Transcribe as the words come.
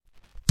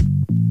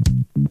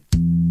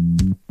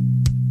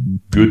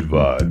Good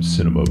Vibes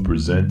Cinema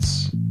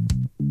presents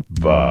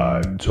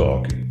Vibe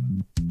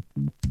Talking.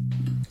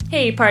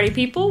 Hey party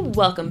people,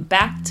 welcome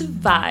back to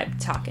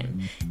Vibe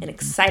Talking, an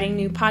exciting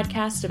new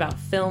podcast about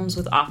films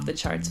with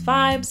off-the-charts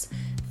vibes,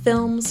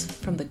 films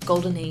from the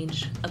golden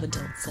age of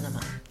adult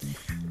cinema.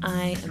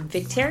 I am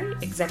Vic Terry,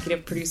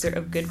 executive producer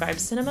of Good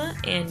Vibes Cinema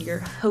and your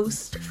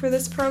host for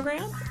this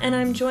program, and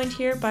I'm joined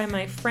here by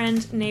my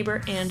friend,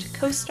 neighbor, and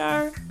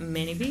co-star,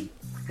 Manny V.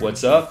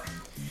 What's up?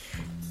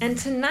 And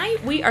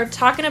tonight we are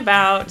talking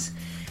about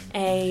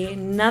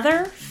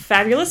another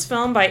fabulous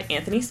film by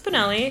Anthony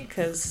Spinelli,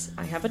 because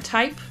I have a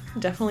type,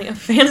 definitely a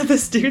fan of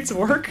this dude's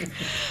work.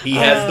 He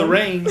has the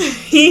range.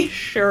 He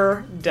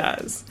sure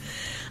does.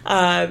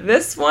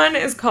 This one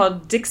is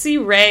called Dixie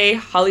Ray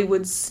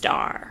Hollywood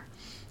Star,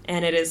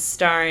 and it is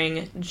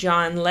starring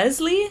John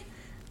Leslie,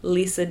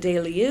 Lisa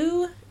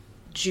DeLieu,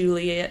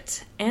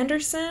 Juliet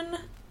Anderson,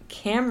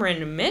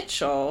 Cameron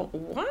Mitchell,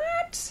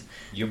 what?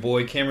 Your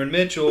boy Cameron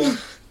Mitchell.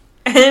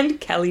 And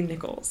Kelly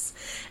Nichols.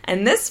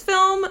 And this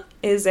film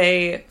is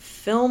a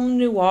film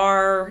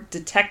noir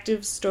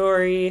detective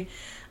story.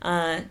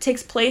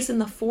 Takes place in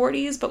the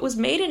 40s, but was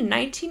made in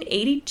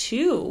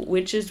 1982,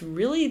 which is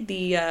really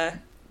the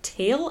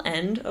tail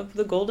end of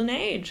the golden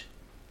age.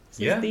 This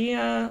is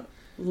the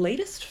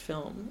latest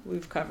film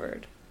we've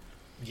covered.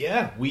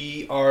 Yeah,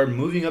 we are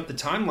moving up the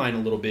timeline a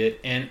little bit,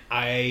 and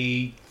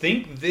I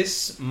think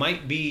this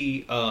might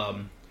be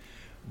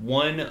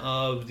one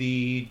of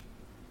the...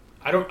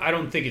 I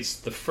don't think it's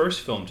the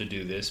first film to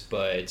do this,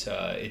 but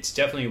it's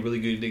definitely a really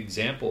good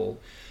example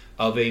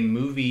of a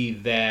movie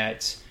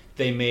that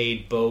they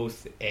made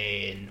both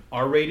an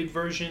R-rated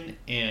version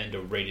and a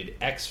rated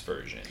X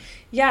version.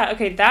 Yeah,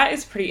 okay, that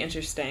is pretty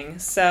interesting.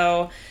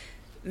 So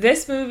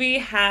this movie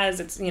has,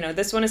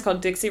 this one is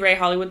called Dixie Ray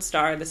Hollywood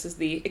Star. This is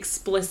the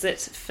explicit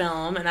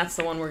film, and that's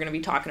the one we're going to be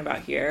talking about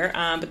here.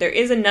 But there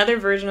is another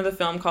version of the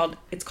film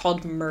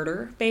called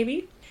Murder,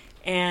 Baby.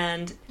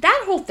 And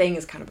that whole thing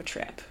is kind of a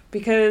trip,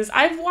 because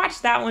I've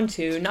watched that one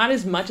too, not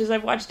as much as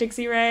I've watched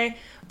Dixie Ray,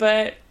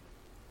 but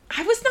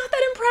I was not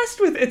that impressed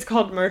with It's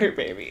Called Murder,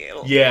 Baby.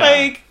 Yeah.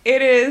 Like,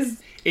 it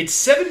is... It's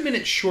 7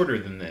 minutes shorter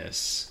than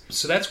this,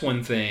 so that's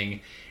one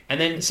thing.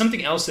 And then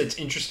something else that's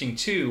interesting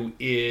too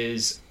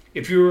is,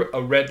 if you're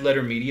a Red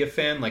Letter Media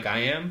fan like I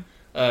am,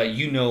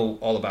 you know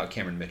all about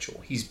Cameron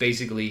Mitchell. He's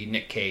basically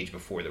Nick Cage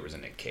before there was a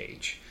Nick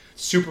Cage.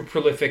 Super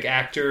prolific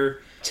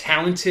actor,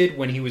 talented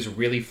when he was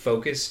really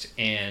focused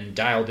and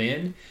dialed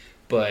in,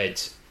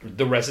 but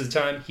the rest of the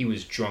time he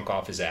was drunk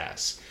off his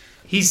ass.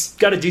 He's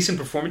got a decent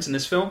performance in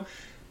this film,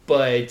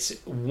 but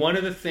one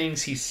of the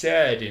things he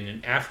said in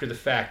an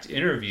after-the-fact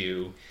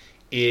interview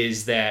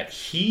is that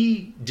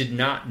he did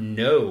not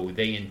know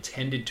they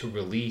intended to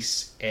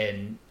release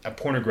a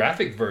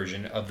pornographic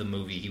version of the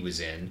movie he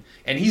was in,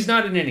 and he's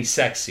not in any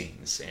sex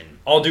scenes. And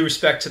all due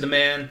respect to the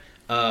man,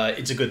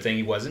 it's a good thing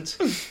he wasn't.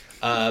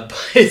 But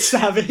it's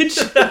savage.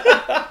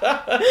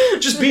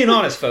 Just being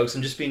honest, folks.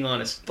 I'm just being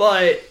honest.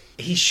 But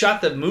he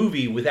shot the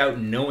movie without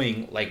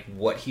knowing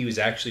what he was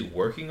actually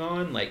working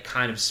on.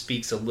 Kind of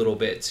speaks a little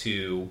bit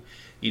to,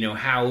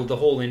 how the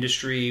whole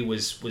industry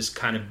was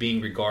kind of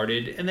being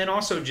regarded, and then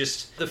also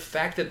just the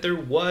fact that there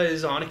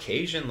was on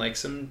occasion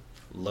some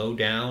low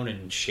down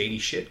and shady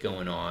shit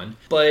going on.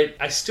 But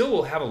I still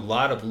will have a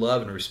lot of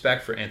love and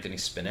respect for Anthony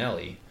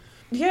Spinelli.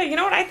 Yeah, you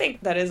know what? I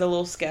think that is a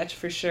little sketch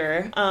for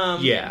sure.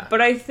 Yeah. But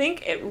I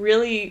think it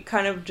really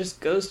kind of just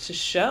goes to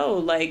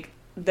show,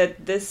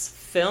 that this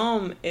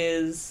film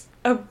is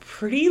a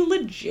pretty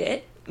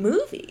legit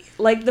movie.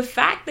 The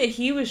fact that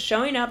he was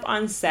showing up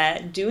on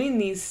set,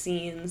 doing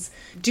scenes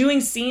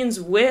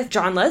with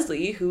John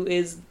Leslie, who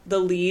is the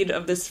lead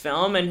of this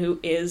film and who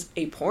is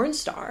a porn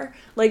star.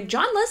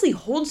 John Leslie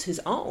holds his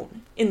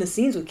own in the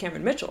scenes with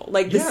Cameron Mitchell.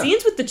 The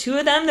scenes with the two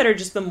of them that are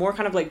just the more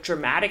kind of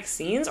dramatic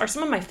scenes are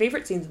some of my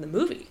favorite scenes in the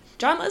movie.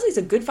 John Leslie's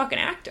a good fucking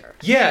actor.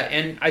 Yeah,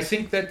 and I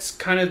think that's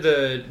kind of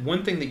the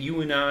one thing that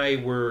you and I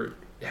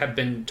have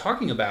been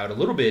talking about a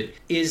little bit,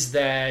 is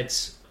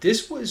that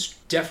this was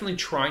definitely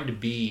trying to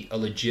be a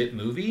legit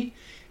movie.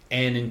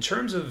 And in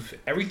terms of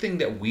everything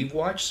that we've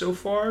watched so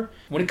far,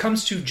 when it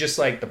comes to just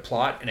the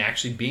plot and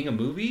actually being a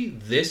movie,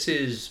 this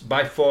is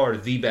by far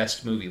the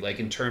best movie.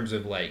 In terms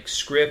of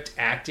script,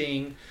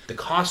 acting, the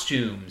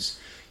costumes.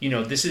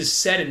 This is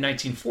set in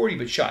 1940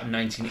 but shot in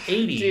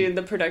 1980. Dude,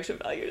 the production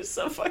value is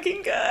so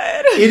fucking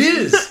good. It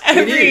is.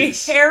 Every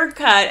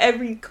haircut,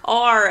 every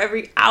car,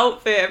 every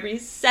outfit, every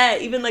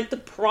set, even the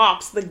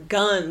props, the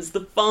guns,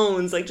 the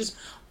phones, just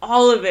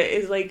all of it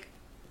is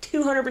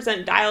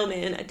 200% dialed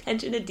in,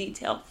 attention to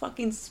detail,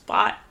 fucking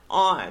spot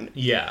on.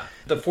 Yeah.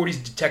 The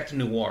 40s detective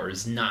noir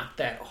is not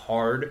that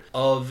hard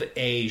of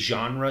a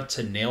genre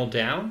to nail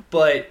down,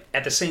 but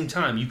at the same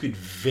time, you could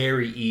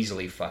very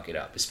easily fuck it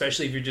up,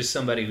 especially if you're just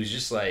somebody who's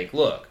just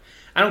look,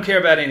 I don't care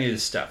about any of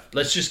this stuff.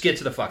 Let's just get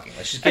to the fucking.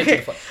 Let's just get to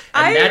the fucking.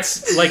 And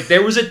that's,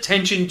 there was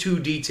attention to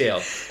detail.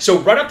 So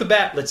right off the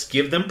bat, let's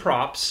give them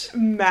props.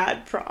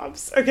 Mad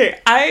props. Okay,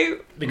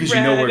 Because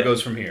you know where it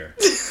goes from here.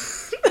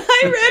 I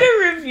I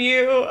read a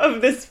review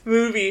of this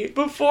movie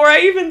before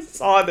I even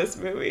saw this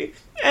movie,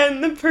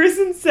 and the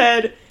person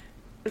said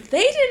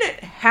they didn't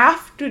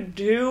have to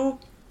do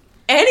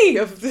any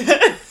of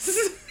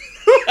this.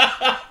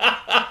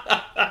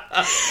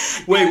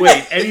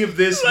 Wait, any of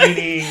this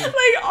meaning...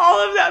 Like,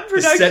 all of that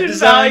production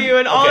value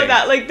and all of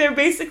that. Like, they're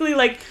basically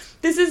like,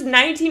 this is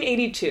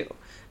 1982.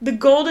 The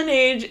golden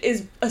age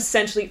is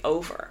essentially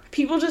over.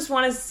 People just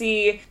want to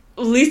see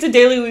Lisa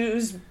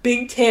DeLue's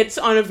big tits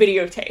on a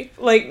videotape.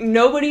 Like,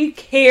 nobody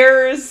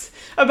cares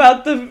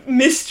about the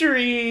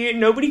mystery.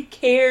 Nobody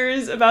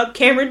cares about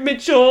Cameron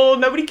Mitchell.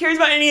 Nobody cares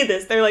about any of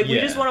this. They're like, we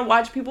just want to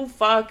watch people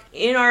fuck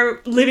in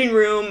our living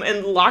room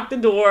and lock the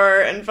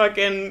door and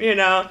fucking, you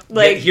know,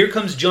 like... Here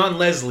comes John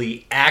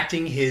Leslie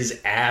acting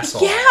his ass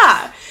off.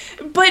 Yeah!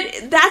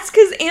 But that's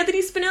because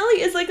Anthony Spinelli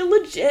is like a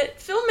legit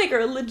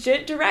filmmaker, a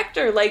legit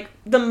director. Like,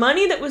 the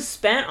money that was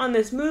spent on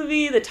this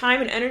movie, the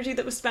time and energy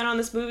that was spent on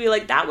this movie,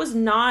 like, that was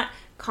not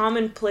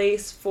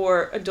commonplace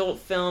for adult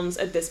films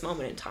at this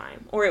moment in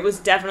time. Or it was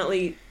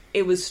definitely,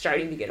 it was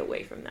starting to get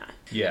away from that.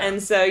 Yeah.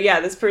 And so,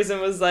 yeah, this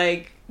person was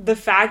like, the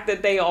fact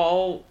that they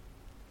all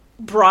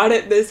brought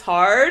it this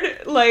hard,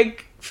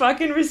 like...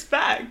 fucking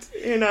respect,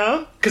 you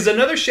know? Because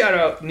another shout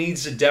out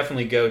needs to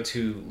definitely go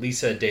to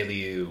Lisa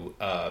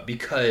DeLue,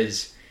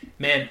 because,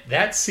 man,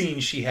 that scene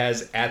she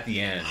has at the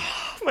end.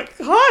 Oh my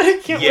god,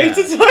 I can't wait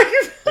to talk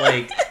about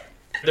like,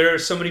 there are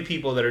so many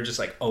people that are just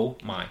like, oh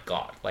my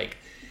god, like,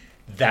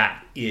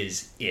 that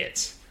is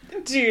it.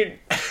 Dude,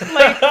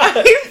 like,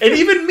 and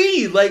even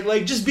me,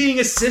 like just being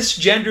a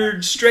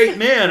cisgendered straight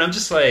man, I'm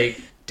just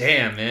like...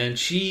 Damn, man,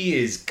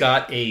 she has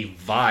got a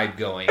vibe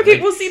going. Okay,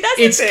 like, well, see, that's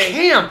it's the thing.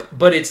 Camp,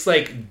 but it's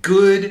like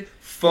good,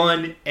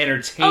 fun,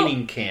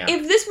 entertaining camp.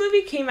 If this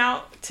movie came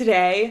out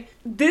today,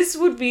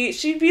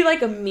 she'd be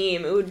like a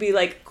meme. It would be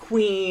like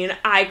queen,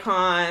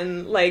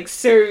 icon, like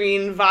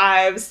serving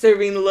vibes,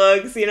 serving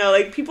looks, you know,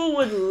 like people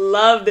would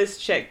love this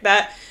chick.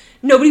 That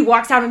nobody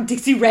walks out on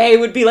Dixie Ray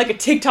would be like a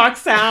TikTok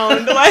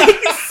sound. Like,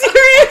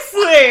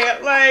 seriously,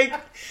 like...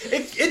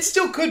 It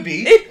still could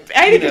be.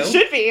 I think it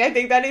should be. I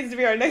think that needs to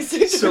be our next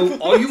TikTok. So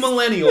all you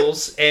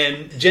millennials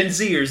and Gen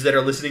Zers that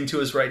are listening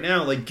to us right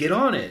now, like, get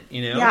on it,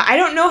 you know? Yeah, I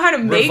don't know how to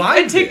make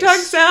Revive a TikTok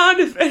this. sound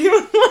if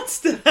anyone wants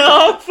to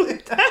help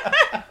with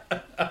that.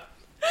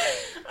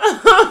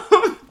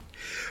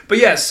 But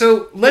yeah,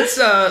 so let's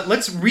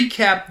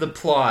recap the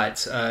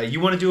plot.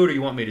 You want to do it or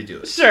you want me to do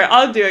it? Sure,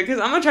 I'll do it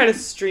because I'm going to try to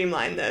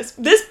streamline this.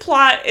 This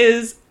plot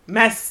is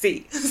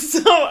messy.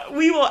 So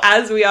we will,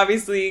 as we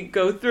obviously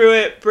go through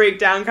it, break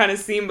down kind of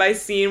scene by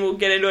scene, we'll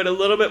get into it a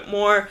little bit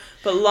more.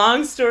 But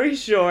long story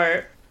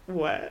short,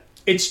 what?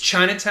 It's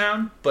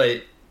Chinatown,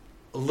 but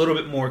a little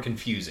bit more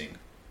confusing.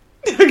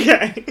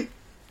 Okay.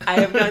 I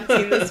have not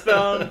seen this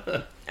film.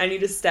 I need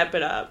to step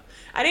it up.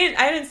 I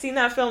hadn't seen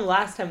that film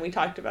last time we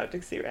talked about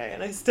Dixie Ray,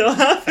 and I still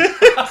haven't.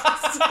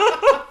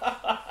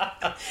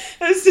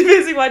 I was too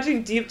busy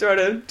watching Deep Throat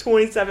a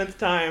 27th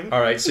time.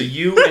 All right, so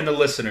you and the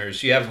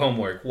listeners, you have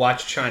homework.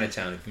 Watch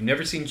Chinatown. If you've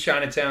never seen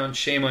Chinatown,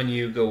 shame on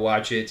you. Go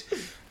watch it.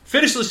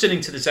 Finish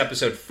listening to this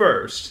episode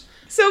first.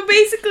 So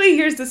basically,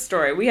 here's the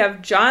story. We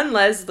have John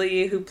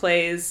Leslie, who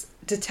plays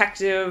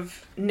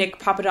Detective Nick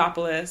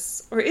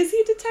Papadopoulos. Or is he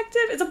a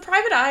detective? It's a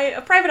private eye.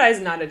 A private eye is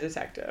not a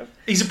detective.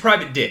 He's a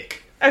private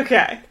dick.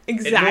 Okay,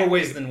 exactly. In more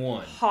ways than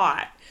one.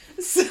 Hot.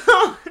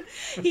 So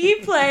he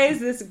plays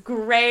this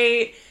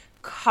great,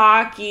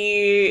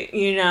 cocky,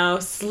 you know,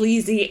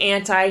 sleazy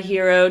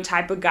anti-hero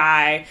type of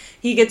guy.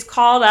 He gets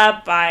called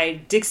up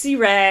by Dixie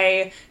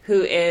Ray,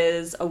 who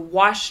is a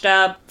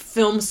washed-up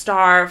film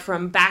star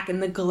from back in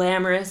the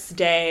glamorous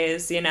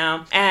days, you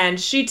know,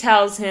 and she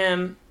tells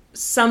him,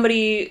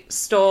 somebody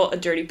stole a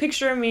dirty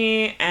picture of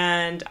me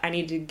and I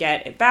need to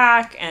get it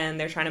back, and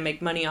they're trying to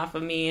make money off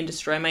of me and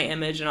destroy my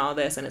image and all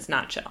this, and it's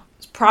not chill.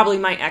 It's probably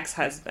my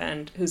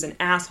ex-husband who's an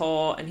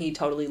asshole and he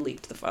totally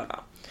leaked the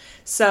photo.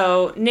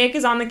 So Nick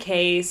is on the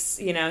case,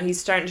 you know,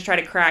 he's starting to try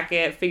to crack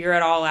it, figure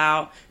it all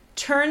out.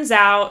 Turns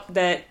out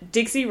that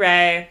Dixie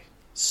Ray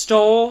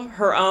stole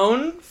her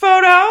own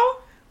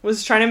photo,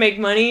 was trying to make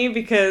money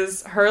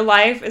because her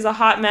life is a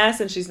hot mess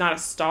and she's not a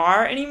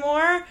star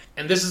anymore.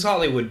 And this is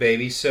Hollywood,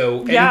 baby,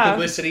 so any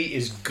publicity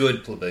is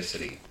good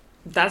publicity.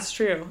 That's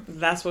true.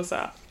 That's what's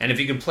up. And if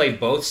you can play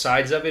both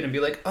sides of it and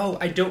be like, oh,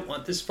 I don't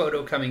want this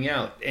photo coming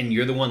out, and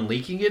you're the one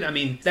leaking it, I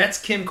mean, that's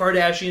Kim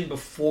Kardashian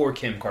before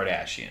Kim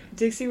Kardashian.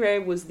 Dixie Ray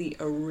was the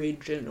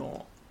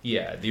original.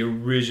 Yeah, the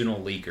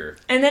original leaker.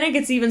 And then it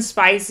gets even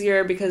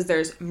spicier because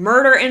there's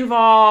murder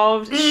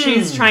involved.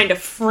 She's trying to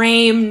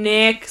frame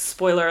Nick.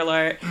 Spoiler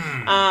alert.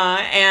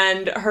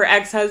 And her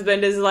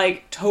ex-husband is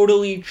like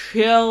totally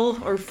chill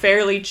or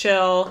fairly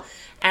chill.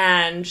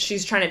 and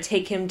she's trying to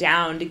take him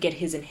down to get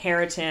his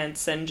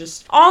inheritance, and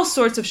just all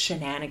sorts of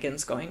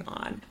shenanigans going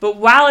on. But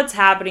while it's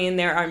happening,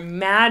 there are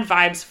mad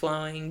vibes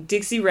flowing.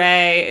 Dixie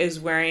Ray is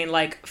wearing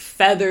like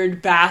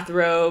feathered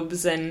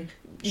bathrobes and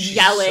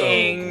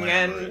yelling,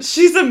 and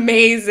she's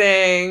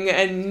amazing,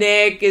 and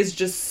Nick is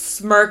just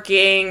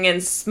smirking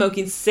and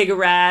smoking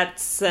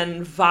cigarettes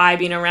and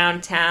vibing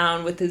around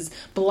town with his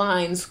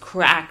blinds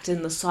cracked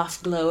and the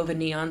soft glow of a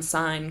neon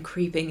sign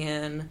creeping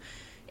in.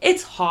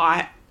 It's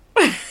hot.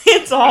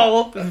 It's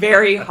all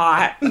very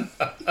hot.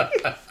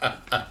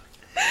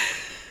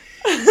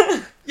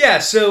 Yeah,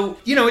 so,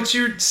 it's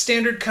your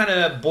standard kind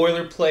of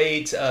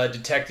boilerplate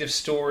detective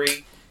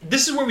story.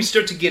 This is where we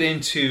start to get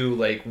into,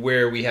 like,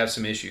 where we have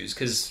some issues.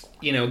 Because,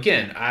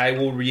 again, I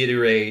will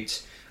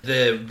reiterate,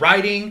 the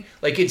writing,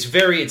 like, it's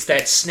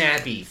that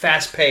snappy,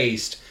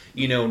 fast-paced,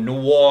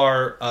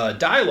 noir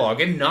dialogue.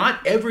 And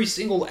not every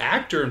single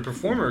actor and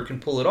performer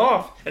can pull it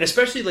off. And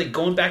especially, like,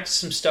 going back to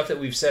some stuff that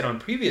we've said on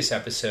previous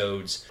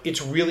episodes,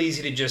 it's real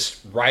easy to just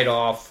write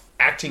off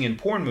acting in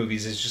porn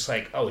movies as just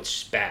like, oh, it's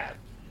just bad.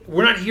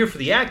 We're not here for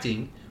the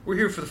acting. We're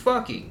here for the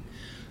fucking.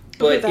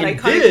 But in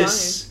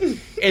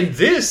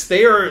this,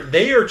 they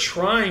are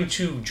trying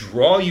to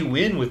draw you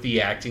in with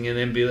the acting and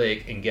then be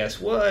like, and guess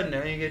what?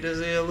 Now you get to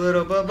see a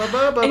little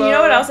And you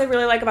know what else I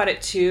really like about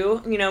it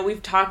too?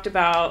 We've talked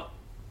about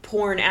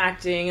porn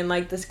acting and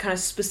like this kind of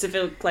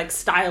specific like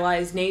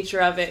stylized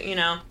nature of it,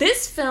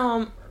 This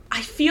film,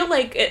 I feel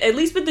like, at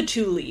least with the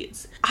two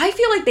leads, I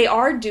feel like they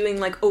are doing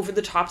like over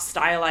the top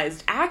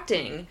stylized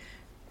acting,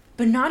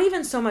 but not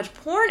even so much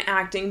porn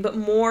acting, but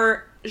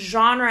more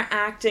genre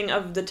acting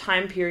of the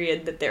time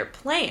period that they're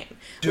playing.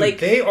 Dude, like,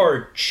 they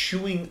are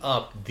chewing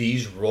up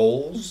these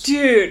roles.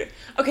 Dude.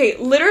 Okay,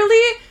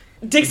 literally,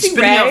 Dixie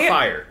Ray... out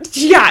fire.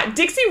 Yeah,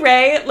 Dixie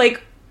Ray,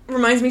 like,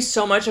 reminds me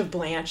so much of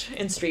Blanche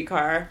in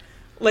Streetcar.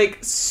 Like,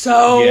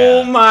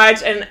 so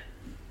much. And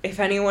if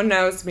anyone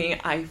knows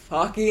me, I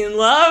fucking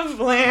love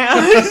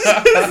Blanche.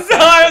 So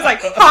I was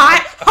like,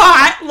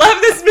 hot,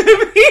 love this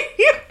movie.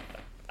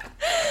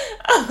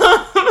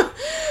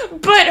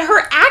 But her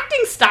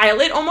acting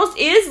style, it almost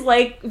is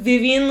like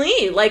Vivien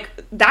Leigh. Like,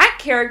 that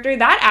character,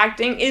 that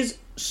acting is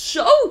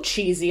so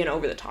cheesy and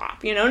over the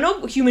top.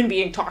 No human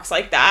being talks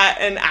like that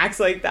and acts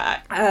like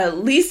that.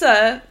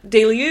 Lisa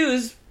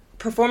DeLieu's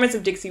performance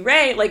of Dixie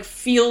Ray, like,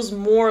 feels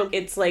more,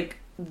 it's like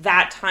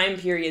that time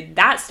period,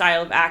 that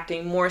style of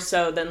acting, more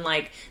so than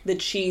like the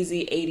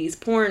cheesy 80s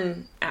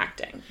porn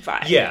acting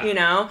vibe.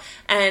 Yeah.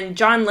 And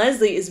John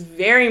Leslie is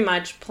very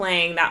much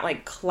playing that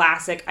like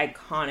classic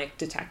iconic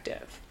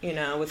detective,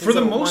 with for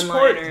the most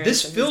part,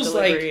 this feels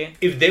like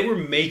if they were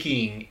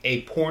making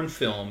a porn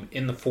film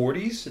in the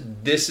 40s,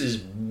 this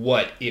is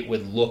what it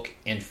would look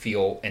and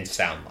feel and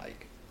sound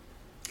like.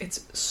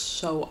 It's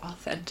so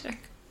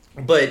authentic.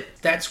 But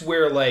that's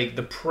where like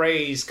the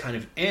praise kind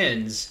of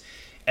ends.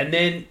 And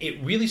then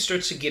it really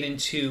starts to get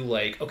into,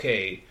 like,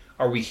 okay,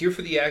 are we here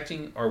for the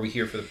acting? Or are we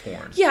here for the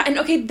porn? Yeah, and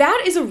okay,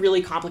 that is a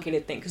really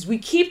complicated thing, because we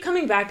keep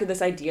coming back to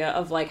this idea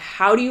of, like,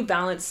 how do you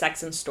balance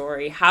sex and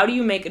story? How do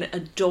you make an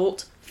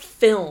adult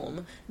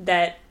film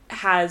that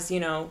has,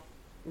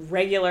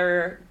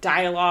 regular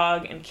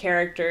dialogue and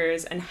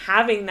characters, and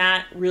having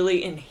that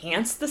really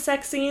enhance the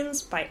sex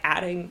scenes by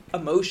adding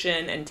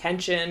emotion and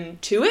tension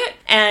to it?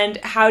 And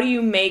how do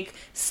you make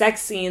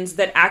sex scenes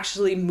that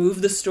actually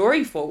move the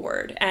story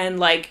forward? And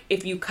like,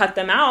 if you cut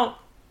them out,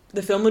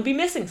 the film would be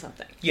missing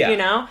something.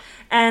 Yeah.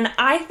 And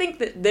I think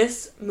that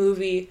this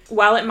movie,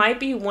 while it might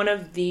be one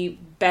of the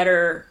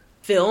better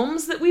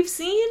films that we've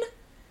seen,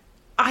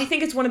 I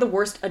think it's one of the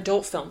worst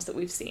adult films that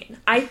we've seen.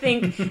 I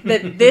think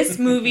that this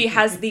movie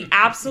has the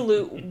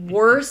absolute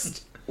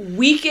worst,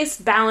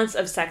 weakest balance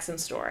of sex and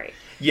story.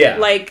 Yeah.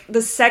 Like,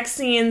 the sex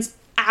scenes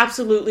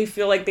absolutely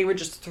feel like they were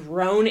just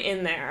thrown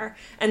in there.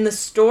 And the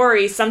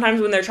story, sometimes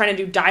when they're trying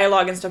to do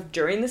dialogue and stuff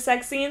during the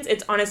sex scenes,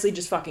 it's honestly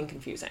just fucking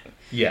confusing.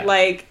 Yeah.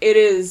 Like, it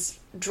is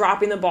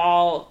dropping the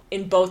ball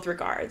in both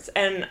regards.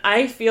 And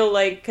I feel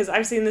like, because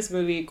I've seen this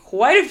movie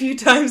quite a few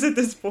times at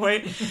this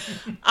point,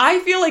 I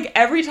feel like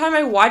every time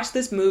I watch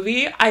this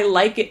movie, I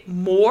like it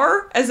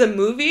more as a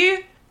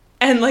movie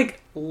and like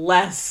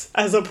less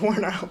as a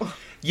porno.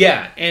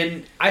 Yeah,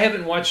 and I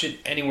haven't watched it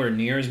anywhere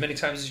near as many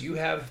times as you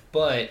have,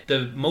 but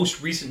the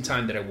most recent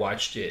time that I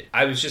watched it,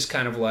 I was just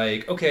kind of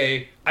like,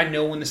 okay, I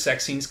know when the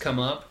sex scenes come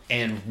up,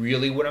 and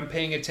really what I'm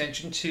paying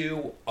attention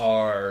to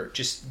are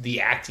just the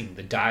acting,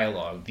 the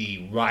dialogue,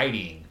 the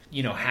writing,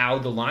 how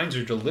the lines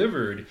are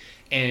delivered,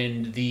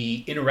 and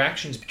the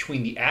interactions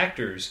between the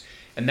actors.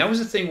 And that was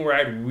the thing where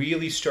I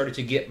really started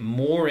to get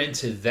more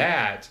into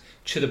that,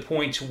 to the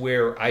point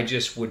where I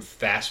just would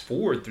fast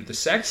forward through the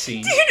sex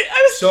scenes. Dude,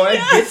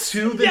 I'd get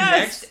to the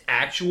next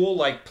actual,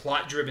 like,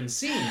 plot-driven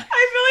scene.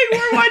 I feel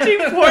like we're watching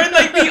porn,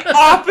 like, the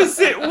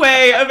opposite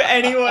way of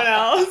anyone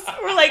else.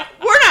 We're like,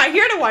 we're not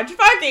here to watch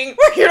fucking,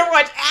 we're here to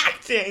watch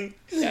acting.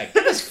 Yeah, get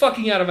this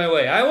fucking out of my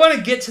way. I want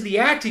to get to the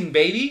acting,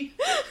 baby.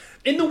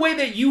 In the way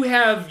that you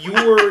have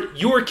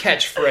your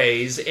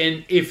catchphrase,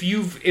 and if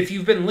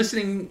you've been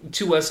listening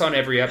to us on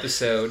every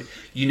episode,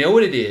 you know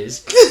what it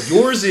is.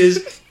 Yours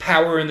is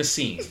power in the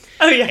scene.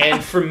 Oh yeah.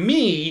 And for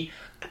me,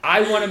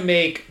 I want to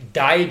make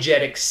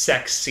diegetic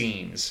sex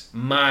scenes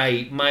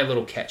my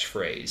little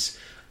catchphrase,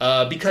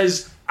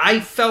 because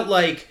I felt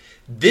like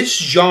this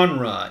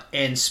genre,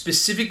 and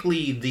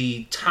specifically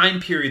the time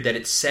period that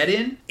it's set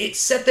in, it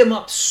set them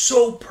up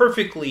so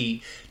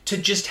perfectly to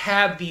just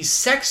have these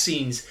sex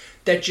scenes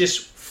that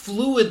just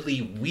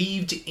fluidly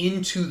weaved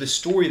into the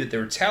story that they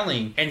were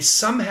telling, and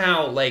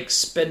somehow, like,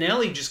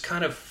 Spinelli just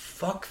kind of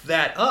fucked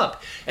that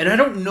up. And I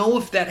don't know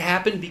if that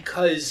happened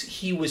because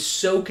he was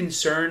so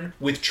concerned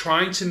with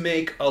trying to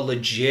make a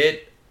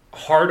legit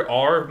hard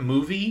R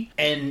movie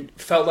and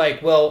felt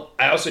like, well,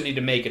 I also need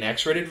to make an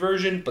X-rated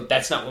version, but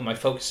that's not what my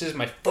focus is.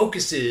 My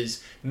focus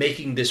is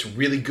making this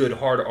really good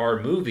hard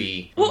R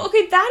movie. Well,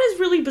 okay, that is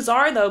really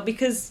bizarre, though,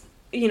 because,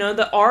 you know,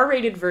 the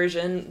R-rated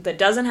version that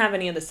doesn't have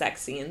any of the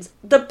sex scenes,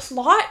 the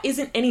plot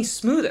isn't any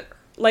smoother.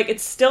 Like,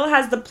 it still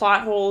has the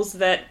plot holes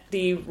that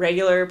the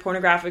regular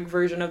pornographic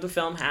version of the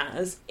film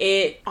has.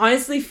 It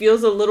honestly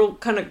feels a little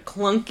kind of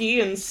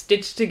clunky and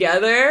stitched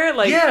together.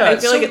 Like, yeah, I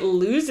feel like it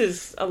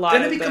loses a lot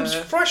of Then it becomes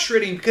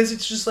frustrating because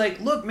it's just like,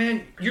 look,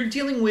 man, you're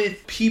dealing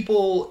with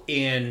people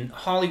in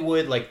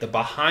Hollywood, like the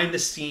behind the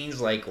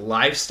scenes, like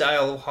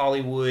lifestyle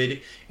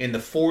Hollywood in the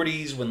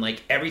 40s when,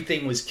 like,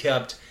 everything was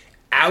kept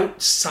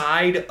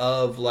outside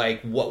of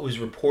like what was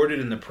reported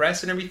in the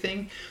press and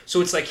everything.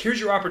 So it's like, here's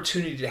your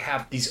opportunity to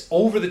have these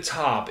over the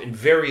top and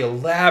very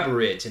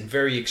elaborate and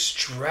very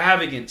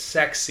extravagant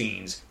sex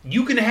scenes.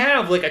 You can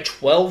have like a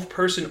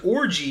 12-person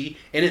orgy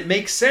and it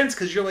makes sense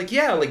because you're like,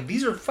 yeah, like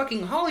these are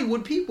fucking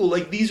Hollywood people.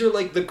 Like these are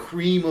like the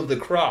cream of the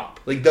crop,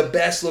 like the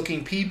best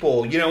looking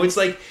people. You know, it's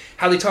like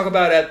how they talk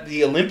about at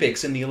the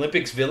Olympics, in the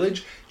Olympics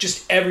Village,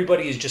 just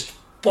everybody is just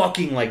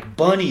fucking like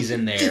bunnies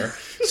in there.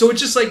 So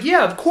it's just like,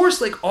 yeah, of course,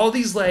 like all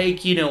these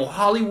like, you know,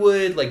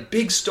 Hollywood, like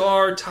big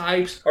star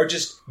types are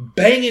just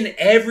banging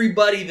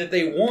everybody that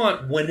they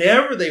want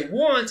whenever they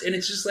want. And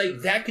it's just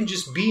like, that can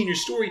just be in your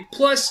story.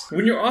 Plus,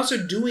 when you're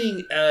also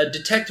doing a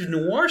detective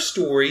noir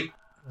story,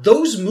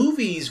 those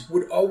movies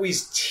would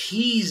always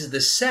tease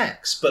the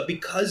sex, but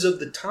because of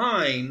the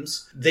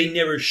times, they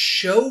never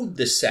showed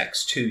the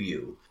sex to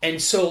you.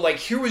 And so, like,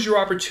 here was your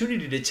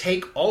opportunity to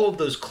take all of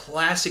those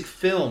classic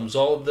films,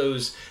 all of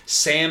those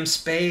Sam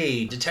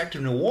Spade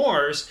detective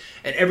noirs,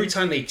 and every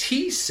time they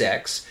tease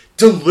sex,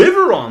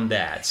 deliver on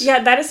that.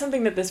 Yeah, that is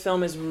something that this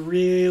film is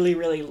really,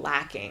 really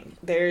lacking.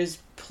 There's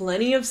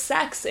plenty of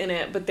sex in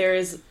it, but there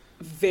is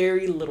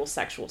very little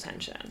sexual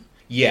tension.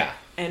 Yeah.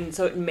 And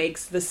so it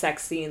makes the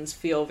sex scenes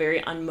feel very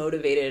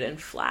unmotivated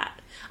and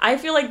flat. I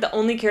feel like the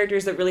only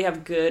characters that really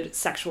have good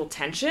sexual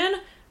tension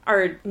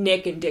are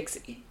Nick and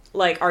Dixie.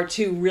 Like, are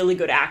two really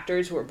good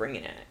actors who are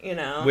bringing it, you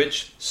know?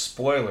 Which,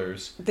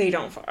 spoilers. They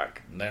don't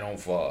fuck. They don't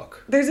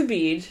fuck. There's a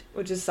bead,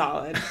 which is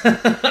solid.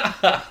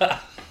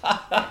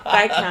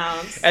 That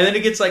counts. And then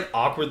it gets, like,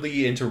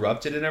 awkwardly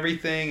interrupted and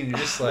everything, and you're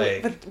just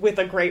like... with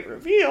a great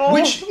reveal.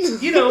 Which,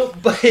 you know,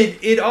 but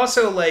it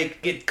also, like,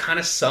 it kind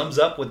of sums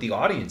up what the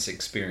audience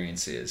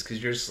experience is,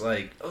 because you're just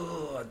like,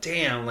 oh,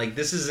 damn, like,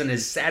 this isn't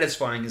as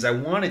satisfying as I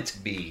want it to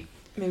be.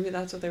 Maybe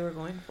that's what they were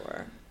going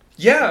for.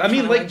 Yeah, I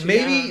mean, like,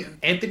 maybe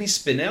Anthony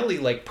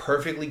Spinelli, like,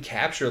 perfectly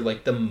captured,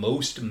 like, the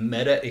most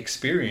meta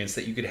experience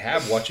that you could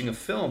have watching a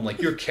film.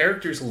 Like, your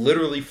characters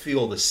literally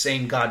feel the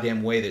same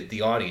goddamn way that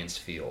the audience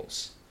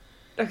feels.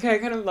 Okay, I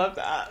kind of love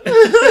that.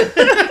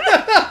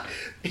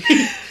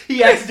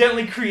 He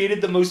accidentally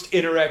created the most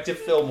interactive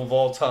film of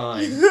all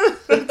time.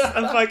 That's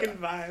a fucking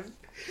vibe.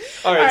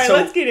 All right, so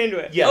let's get into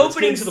it. Yeah, let's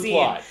get into the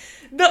plot.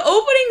 The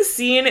opening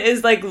scene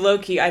is, like,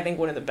 low-key, I think,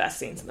 one of the best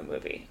scenes in the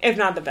movie. If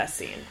not the best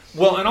scene.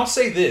 Well, and I'll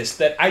say this,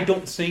 that I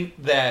don't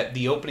think that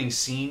the opening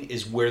scene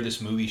is where this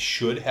movie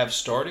should have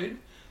started,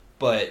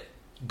 but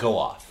go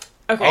off.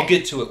 Okay. I'll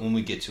get to it when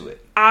we get to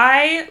it.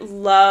 I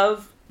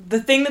love... The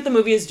thing that the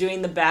movie is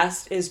doing the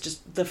best is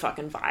just the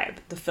fucking vibe.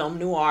 The film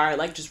noir,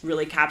 like, just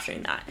really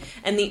capturing that.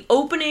 And the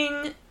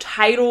opening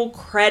title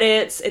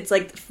credits, it's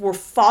like we're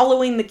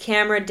following the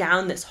camera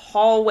down this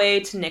hallway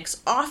to Nick's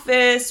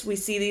office. We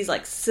see these,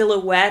 like,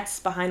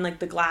 silhouettes behind, like,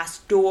 the glass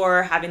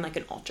door having, like,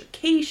 an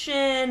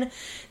altercation.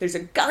 There's a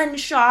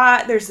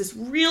gunshot. There's this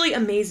really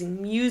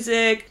amazing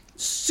music.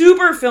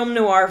 Super film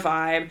noir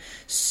vibe.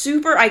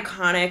 Super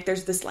iconic.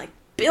 There's this, like,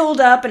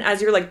 build up, and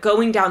as you're like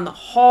going down the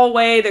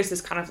hallway, there's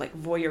this kind of like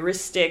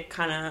voyeuristic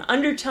kind of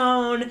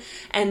undertone,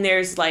 and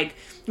there's like,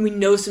 we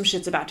know some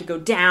shit's about to go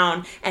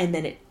down, and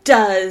then it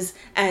does,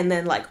 and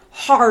then like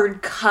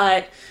hard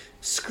cut,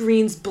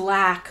 screen's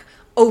black,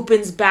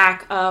 opens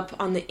back up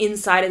on the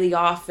inside of the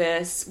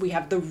office. We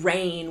have the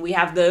rain, we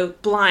have the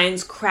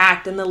blinds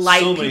cracked and the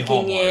light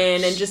peeking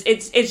in, and just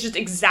it's just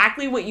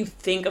exactly what you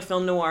think a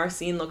film noir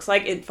scene looks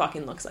like. It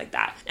fucking looks like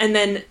that. And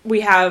then we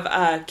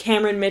have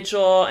Cameron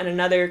Mitchell and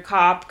another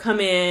cop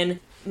come in.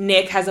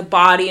 Nick has a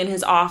body in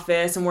his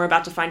office, and we're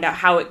about to find out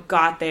how it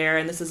got there,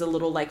 and this is a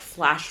little like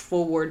flash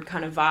forward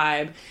kind of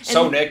vibe.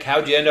 So, Nick,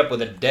 how'd you end up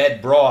with a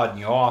dead broad in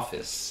your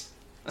office?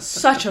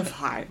 Such a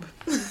vibe.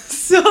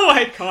 So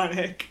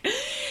iconic.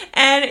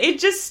 And it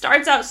just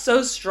starts out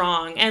so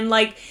strong. And,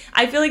 like,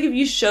 I feel like if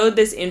you showed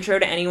this intro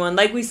to anyone,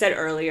 like we said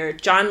earlier,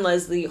 John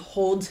Leslie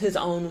holds his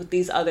own with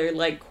these other,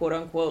 like,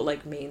 quote-unquote,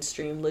 like,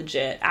 mainstream,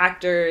 legit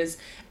actors.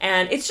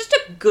 And it's just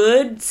a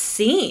good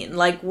scene.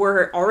 Like,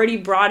 we're already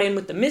brought in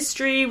with the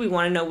mystery. We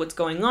want to know what's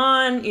going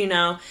on, you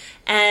know.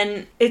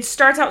 And it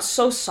starts out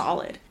so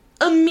solid.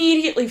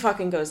 Immediately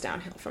fucking goes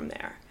downhill from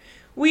there.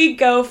 We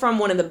go from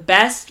one of the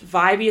best,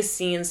 vibiest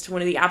scenes to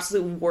one of the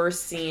absolute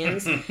worst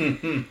scenes. Dude,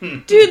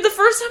 the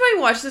first time I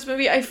watched this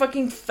movie, I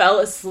fucking fell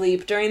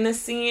asleep during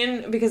this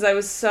scene because I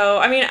was so...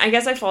 I mean, I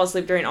guess I fall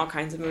asleep during all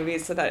kinds of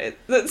movies, so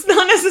that's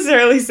not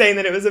necessarily saying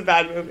that it was a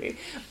bad movie.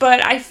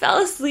 But I fell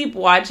asleep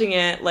watching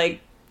it,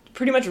 like,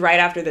 pretty much right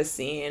after this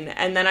scene.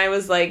 And then I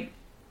was, like,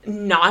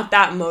 not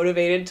that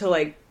motivated to,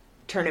 like,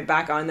 turn it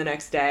back on the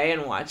next day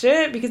and watch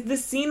it because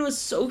this scene was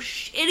so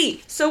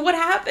shitty. So what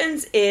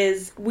happens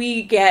is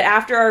we get,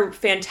 after our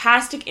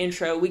fantastic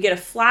intro, we get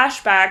a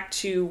flashback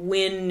to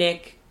when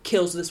Nick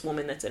kills this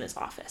woman that's in his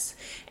office.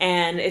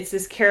 And it's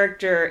this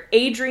character,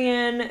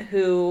 Adrian,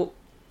 who...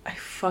 I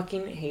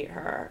fucking hate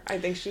her. I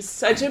think she's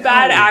such a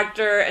bad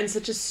actor and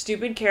such a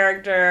stupid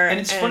character. And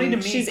it's funny to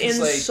me, she's in,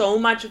 like, so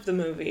much of the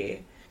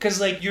movie. Because,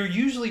 like, you're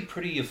usually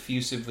pretty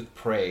effusive with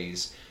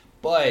praise,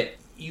 but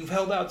you've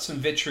held out some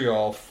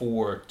vitriol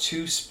for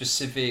two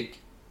specific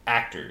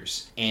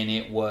actors, and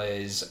it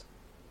was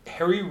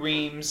Harry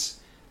Ream's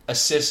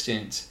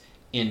assistant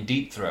in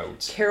Deep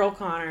Throat. Carol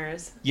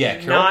Connors. Yeah,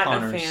 Carol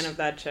Connors. Not a fan of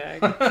that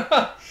chick.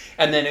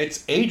 And then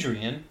it's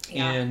Adrian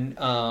in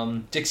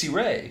Dixie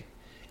Ray.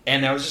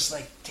 And I was just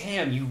like,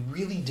 damn, you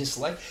really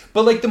dislike...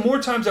 But, like, the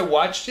more times I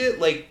watched it,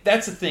 like,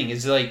 that's the thing,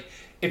 is, like,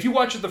 if you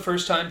watch it the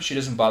first time, she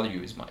doesn't bother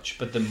you as much.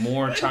 But the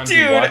more times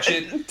you watch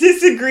it...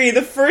 Disagree.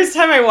 The first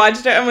time I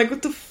watched it, I'm like,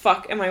 what the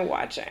fuck am I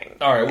watching?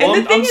 Alright, well,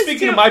 I'm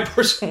speaking of my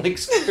personal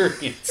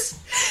experience.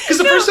 Because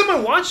the first time I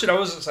watched it, I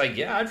was just like,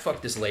 yeah, I'd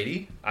fuck this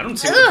lady. I don't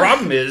see what the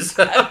problem is.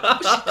 I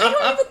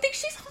don't even think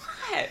she's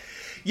hot.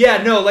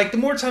 Yeah, no, like, the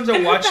more times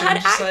I watch it, I'm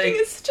just like... acting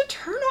is such a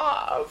turn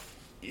off.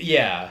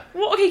 Yeah.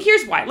 Well, okay,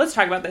 here's why. Let's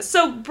talk about this.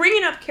 So,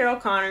 bringing up Carol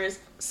Connors,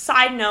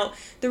 side note,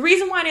 the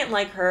reason why I didn't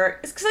like her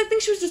is because I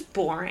think she was just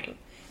boring.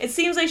 It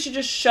seems like she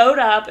just showed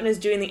up and is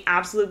doing the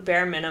absolute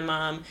bare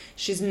minimum.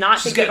 She's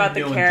not thinking about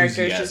the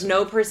character. She has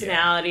no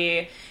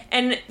personality. Yeah.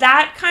 And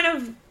that kind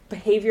of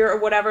behavior or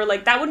whatever,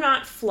 like, that would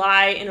not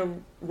fly in a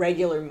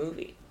regular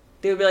movie.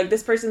 They would be like,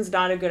 this person's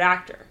not a good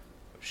actor.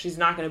 She's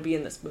not going to be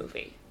in this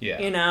movie.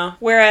 Yeah. You know?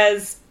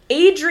 Whereas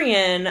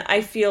Adrian, I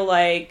feel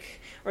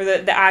like... or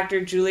the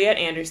actor Juliet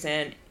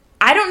Anderson,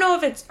 I don't know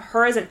if it's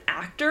her as an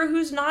actor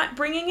who's not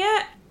bringing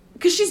it,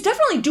 because she's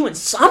definitely doing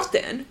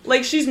something.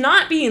 Like, she's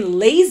not being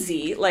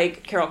lazy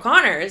like Carol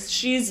Connors.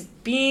 She's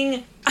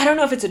being... I don't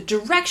know if it's a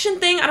direction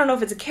thing. I don't know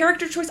if it's a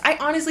character choice. I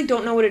honestly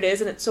don't know what it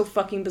is, and it's so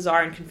fucking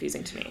bizarre and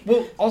confusing to me.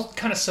 Well, I'll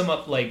kind of sum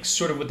up, like,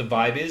 sort of what the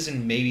vibe is,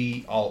 and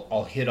maybe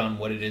I'll hit on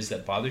what it is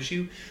that bothers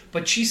you.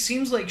 But she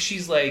seems like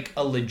she's, like,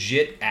 a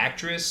legit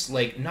actress.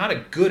 Like, not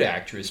a good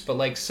actress, but,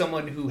 like,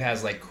 someone who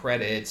has, like,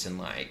 credits and,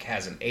 like,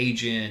 has an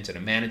agent and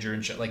a manager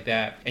and shit like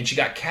that. And she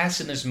got cast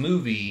in this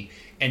movie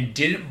and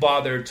didn't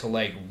bother to,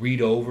 like,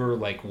 read over,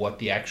 like, what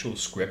the actual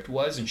script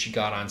was. And she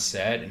got on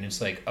set, and it's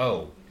like,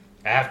 oh...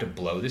 I have to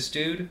blow this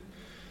dude?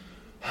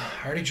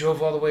 I already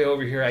drove all the way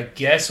over here. I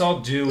guess I'll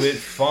do it.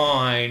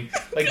 Fine.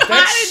 Like,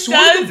 that's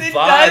sort of the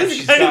vibe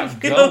she's got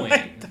going.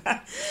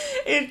 Like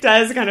it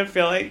does kind of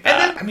feel like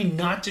that. And then, I mean,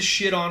 not to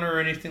shit on her or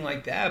anything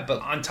like that,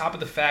 but on top of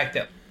the fact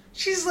that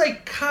she's,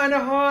 like, kind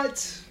of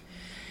hot,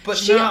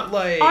 but not,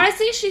 like...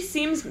 Honestly, she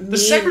seems mean. The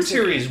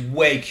secretary is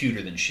way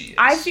cuter than she is.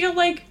 I feel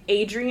like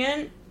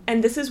Adrian,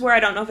 and this is where I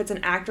don't know if it's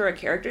an actor or a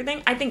character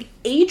thing, I think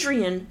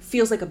Adrian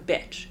feels like a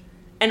bitch.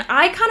 And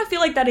I kind of feel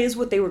like that is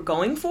what they were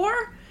going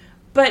for.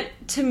 But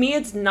to me,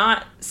 it's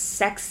not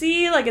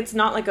sexy. Like, it's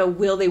not like a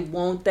will they,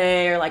 won't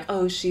they, or like,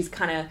 oh, she's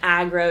kind of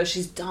aggro,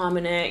 she's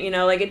dominant, you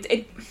know? Like,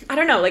 it I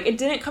don't know, like, it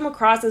didn't come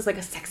across as like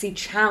a sexy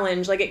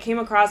challenge. Like, it came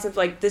across as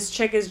like, this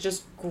chick is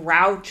just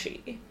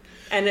grouchy.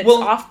 And it's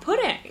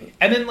off-putting.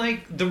 And then,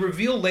 like, the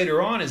reveal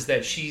later on is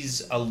that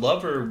she's a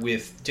lover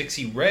with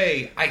Dixie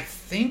Ray. I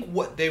think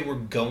what they were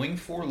going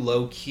for,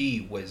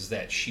 low-key, was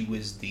that she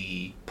was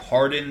the,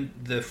 pardon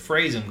the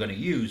phrase I'm going to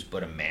use,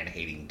 but a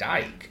man-hating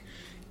dyke.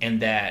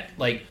 And that,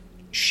 like,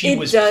 she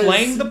was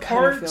playing the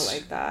part. Kind of feel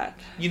like that.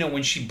 You know,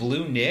 when she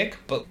blew Nick,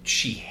 but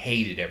she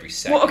hated every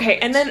second. Well, okay,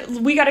 and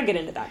then we got to get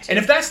into that too. And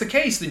if that's the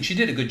case, then she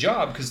did a good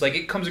job because, like,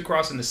 it comes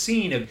across in the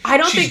scene of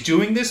she's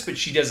doing this, but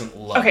she doesn't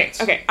love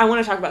it. Okay, I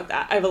want to talk about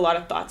that. I have a lot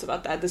of thoughts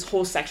about that. This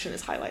whole section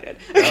is highlighted.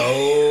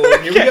 Oh,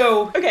 here we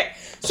go. Okay,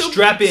 so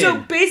strap in. So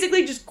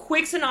basically, just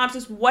quick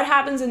synopsis. What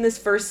happens in this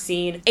first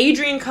scene?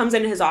 Adrian comes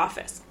into his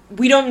office.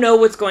 We don't know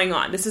what's going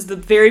on. This is the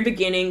very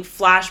beginning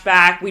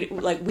flashback.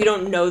 We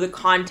don't know the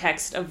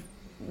context of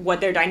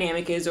what their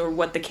dynamic is or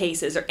what the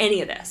case is or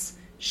any of this.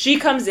 She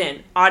comes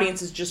in.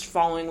 Audience is just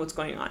following what's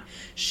going on.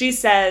 She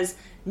says,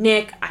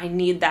 Nick, I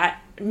need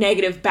that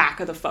negative back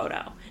of the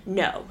photo.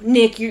 No,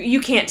 Nick,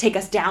 you can't take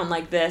us down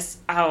like this.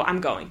 Oh,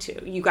 I'm going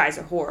to. You guys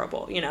are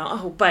horrible, you know.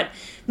 Oh, but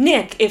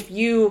Nick, if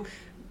you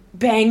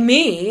bang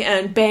me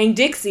and bang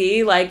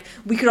Dixie, like,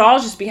 we could all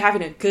just be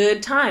having a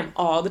good time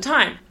all the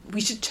time.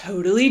 We should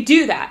totally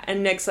do that.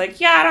 And Nick's like,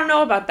 yeah, I don't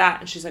know about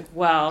that. And she's like,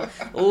 well,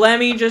 let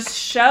me just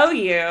show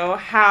you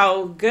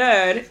how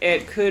good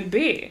it could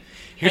be.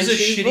 Here's a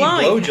shitty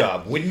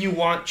blowjob. Wouldn't you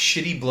want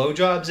shitty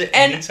blowjobs at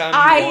any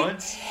time you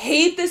want? I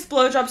hate this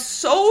blowjob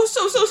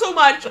so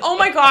much. Oh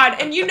my god.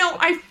 And you know,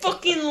 I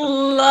fucking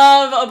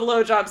love a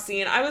blowjob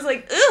scene. I was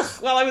like, ugh,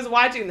 while I was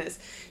watching this.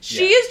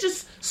 She is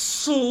just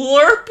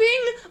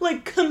slurping,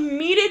 like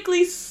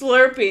comedically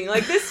slurping.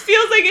 Like, this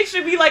feels like it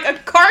should be like a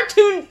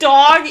cartoon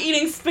dog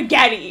eating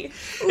spaghetti.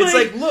 It's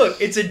like,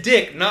 look, it's a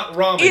dick, not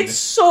ramen. It's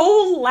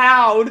so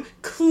loud.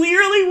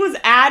 Clearly was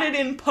added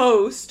in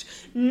post.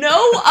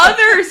 No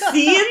other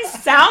scenes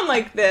sound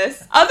like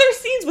this. Other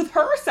scenes with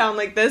her sound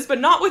like this, but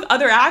not with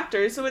other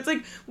actors. So it's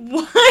like,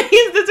 why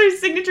is this her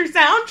signature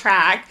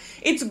soundtrack?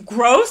 It's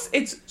gross.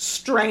 It's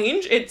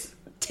strange. It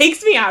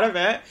takes me out of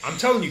it. I'm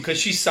telling you, because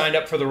she signed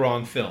up for the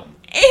wrong film.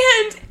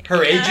 And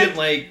her agent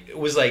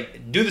was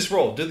like, do this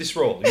role.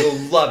 You'll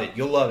love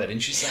it.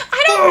 And she's like,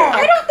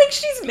 I don't think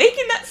she's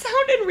making that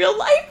sound in real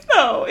life,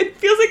 though. It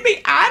feels like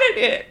they added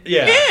it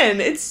in.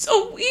 It's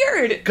so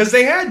weird. Because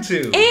they had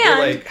to. And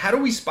they're like, how do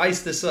we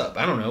spice this up?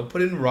 I don't know.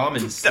 Put in ramen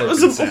slurping That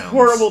was a sounds.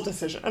 horrible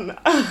decision.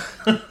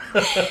 Another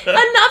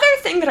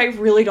thing that I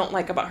really don't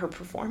like about her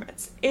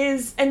performance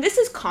is, and this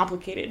is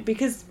complicated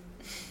because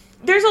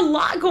there's a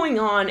lot going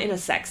on in a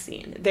sex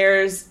scene.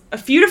 There's a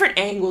few different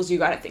angles you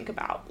gotta think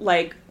about.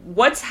 Like,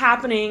 what's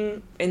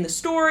happening in the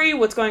story,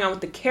 what's going on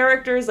with the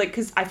characters, like,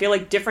 because I feel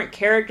like different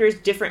characters,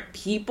 different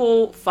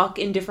people fuck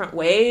in different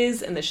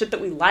ways, and the shit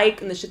that we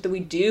like and the shit that we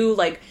do,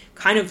 like,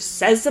 kind of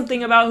says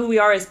something about who we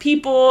are as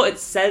people. It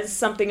says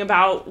something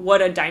about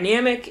what a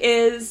dynamic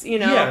is, you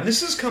know? Yeah,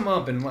 this has come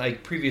up in,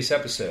 like, previous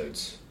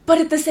episodes. But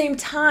at the same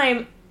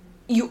time,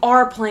 you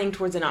are playing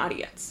towards an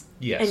audience.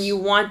 Yes. And you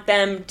want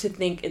them to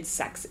think it's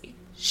sexy.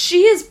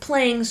 She is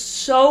playing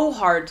so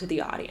hard to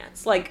the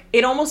audience. Like,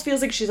 it almost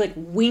feels like she's, like,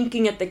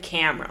 winking at the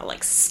camera,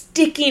 like,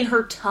 sticking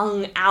her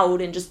tongue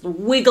out and just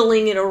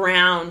wiggling it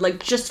around,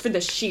 like, just for the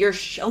sheer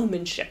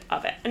showmanship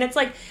of it. And it's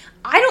like,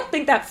 I don't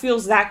think that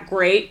feels that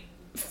great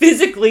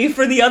physically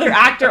for the other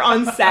actor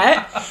on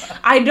set.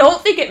 I don't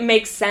think it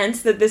makes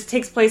sense that this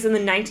takes place in the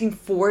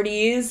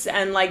 1940s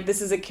and, like, this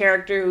is a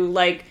character who,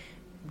 like,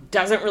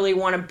 doesn't really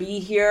want to be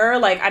here.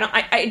 Like,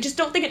 I just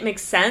don't think it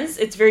makes sense.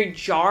 It's very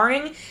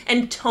jarring,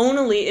 and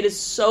tonally it is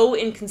so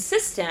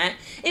inconsistent.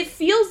 It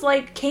feels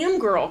like cam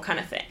girl kind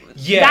of thing.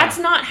 Yeah. That's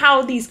not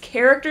how these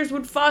characters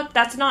would fuck.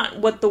 That's not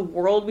what the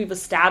world we've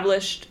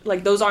established.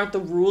 Like, those aren't the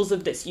rules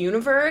of this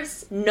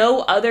universe. No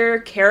other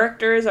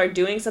characters are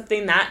doing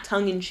something that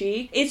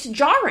tongue-in-cheek. It's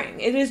jarring.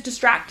 It is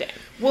distracting.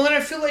 Well, and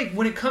I feel like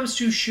when it comes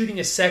to shooting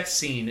a sex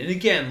scene, and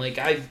again, like,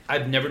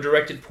 I've never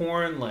directed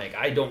porn, like,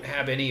 I don't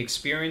have any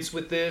experience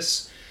with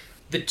this.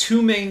 The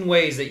two main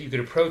ways that you could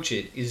approach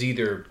it is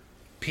either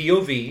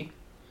POV,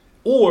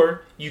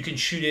 or you can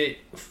shoot it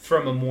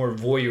from a more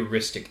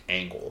voyeuristic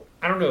angle.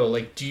 I don't know,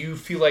 like, do you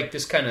feel like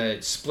this kind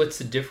of splits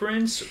the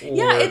difference? Or...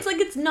 Yeah, it's like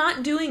it's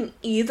not doing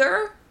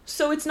either,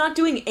 so it's not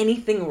doing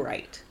anything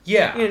right.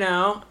 Yeah. You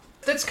know?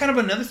 That's kind of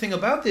another thing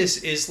about this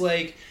is,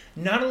 like,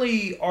 not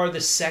only are the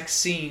sex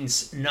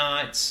scenes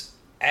not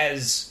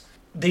as...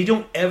 They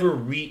don't ever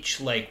reach,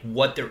 like,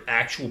 what their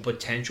actual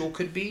potential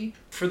could be.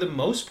 For the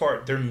most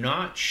part, they're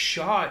not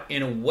shot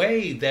in a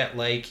way that,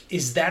 like,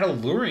 is that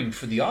alluring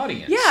for the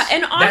audience. Yeah,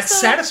 and also... That's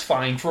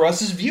satisfying for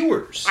us as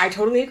viewers. I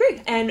totally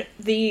agree. And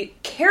the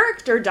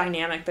character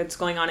dynamic that's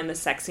going on in the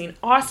sex scene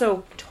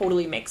also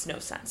totally makes no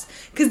sense.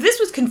 Because this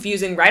was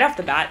confusing right off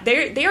the bat.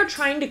 They are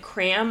trying to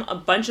cram a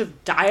bunch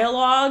of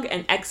dialogue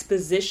and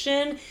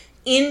exposition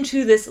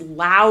into this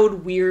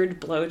loud,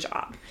 weird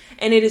blowjob.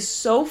 And it is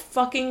so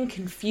fucking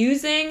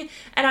confusing.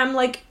 And I'm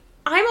like,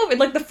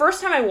 the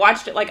first time I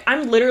watched it, like,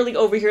 I'm literally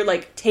over here,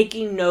 like,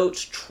 taking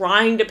notes,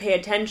 trying to pay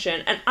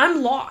attention, and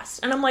I'm lost.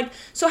 And I'm like,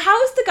 so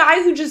how is the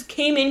guy who just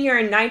came in here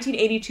in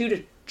 1982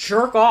 to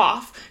jerk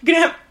off gonna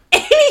have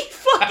any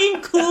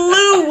fucking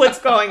clue what's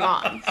going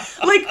on?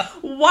 Like,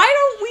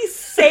 why don't we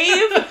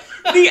save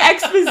the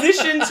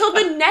exposition till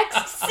the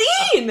next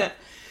scene?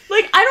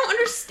 Like, I don't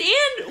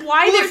understand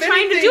why they're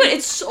trying to do it.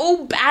 It's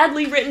so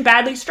badly written,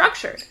 badly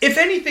structured. If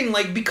anything,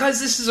 like, because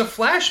this is a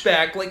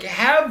flashback, like,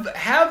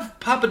 have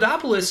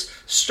Papadopoulos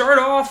start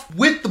off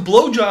with the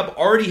blowjob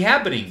already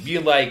happening. Be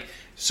like,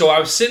 so I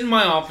was sitting in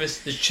my office,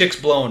 this chick's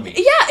blowing me.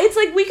 Yeah, it's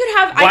like we could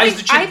have... Why is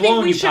the chick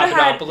blowing you, Had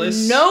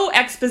Papadopoulos? no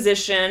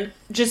exposition,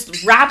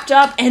 just wrapped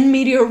up en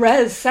media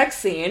res sex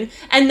scene,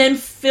 and then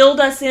filled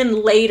us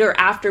in later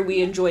after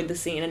we enjoyed the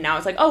scene. And now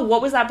it's like, oh,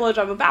 what was that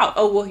blowjob about?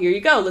 Oh, well, here you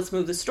go. Let's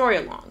move the story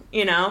along,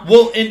 you know?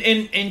 Well,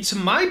 and to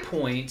my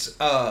point,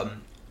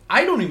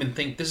 I don't even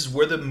think this is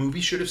where the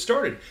movie should have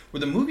started. Where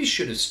the movie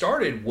should have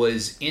started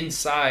was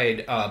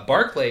inside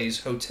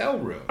Barclay's hotel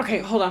room. Okay,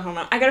 hold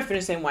on. I gotta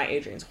finish saying why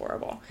Adrian's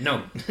horrible.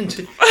 No.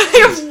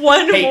 I have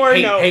one more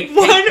note.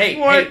 One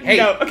more hey.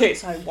 note. Okay,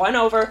 so I won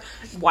over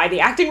why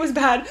the acting was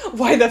bad,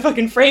 why the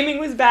fucking framing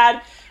was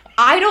bad.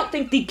 I don't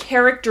think the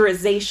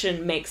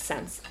characterization makes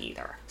sense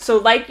either. So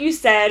like you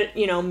said,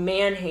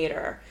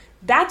 man-hater,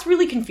 that's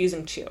really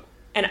confusing too.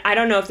 And I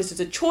don't know if this is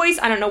a choice.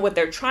 I don't know what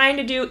they're trying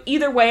to do.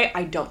 Either way,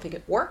 I don't think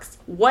it works.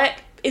 What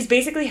is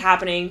basically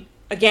happening,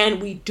 again,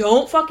 we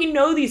don't fucking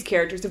know these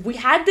characters. If we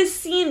had this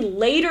scene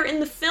later in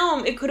the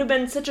film, it could have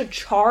been such a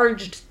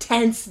charged,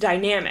 tense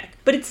dynamic.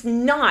 But it's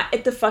not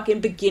at the fucking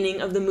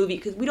beginning of the movie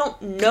because we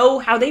don't know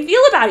how they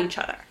feel about each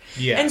other.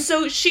 Yeah. And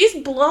so she's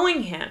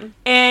blowing him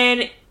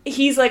and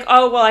he's like,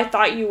 oh, well, I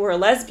thought you were a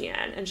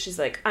lesbian. And she's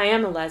like, I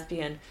am a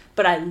lesbian,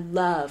 but I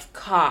love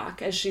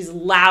cock, as she's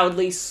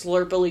loudly,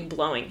 slurpily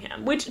blowing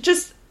him. Which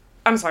just,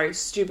 I'm sorry,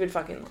 stupid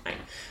fucking line.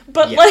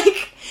 But,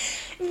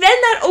 then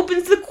that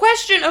opens the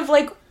question of,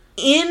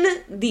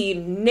 in the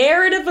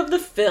narrative of the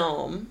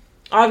film,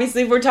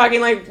 obviously if we're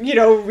talking,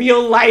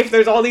 real life,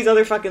 there's all these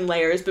other fucking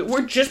layers, but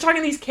we're just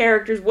talking these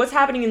characters, what's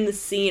happening in the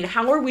scene,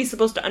 how are we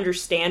supposed to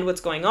understand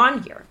what's going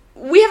on here?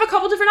 We have a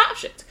couple different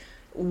options.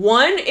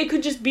 One, it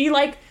could just be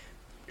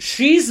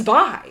she's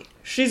bi.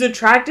 She's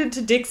attracted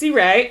to Dixie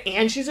Ray,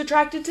 and she's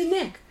attracted to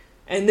Nick.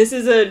 And this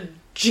is a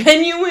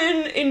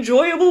genuine,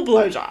 enjoyable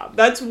blowjob.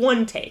 That's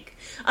one take.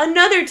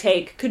 Another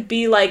take could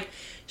be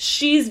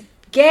she's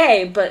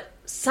gay, but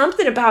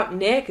something about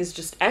Nick is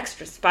just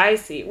extra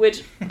spicy,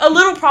 which, a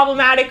little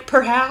problematic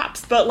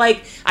perhaps, but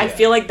I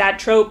feel like that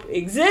trope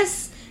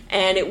exists,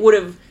 and it would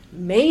have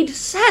made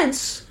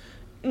sense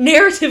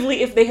narratively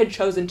if they had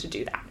chosen to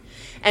do that.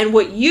 And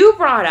what you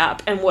brought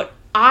up, and what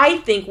I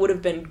think would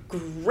have been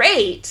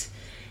great,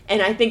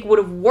 and I think would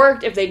have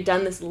worked if they'd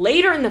done this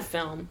later in the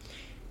film,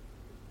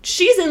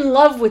 she's in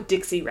love with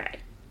Dixie Ray.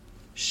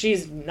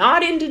 She's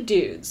not into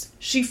dudes.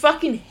 She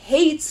fucking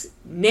hates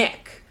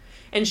Nick.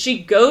 And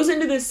she goes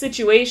into this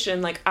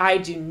situation I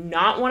do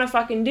not want to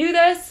fucking do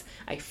this.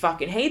 I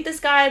fucking hate this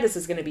guy. This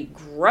is going to be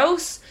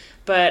gross.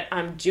 But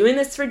I'm doing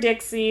this for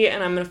Dixie,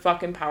 and I'm going to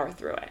fucking power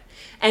through it.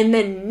 And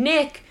then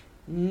Nick,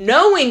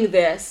 knowing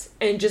this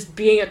and just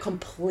being a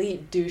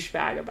complete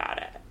douchebag about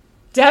it.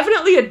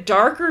 Definitely a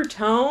darker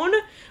tone,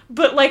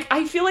 but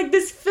I feel like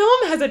this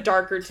film has a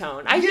darker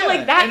tone. I feel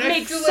like that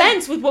makes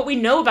sense with what we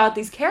know about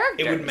these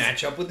characters. It would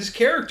match up with this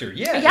character.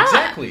 Yeah,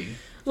 exactly.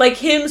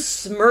 Him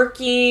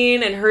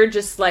smirking and her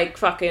just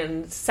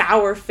fucking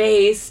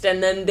sour-faced,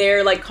 and then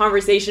their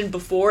conversation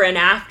before and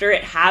after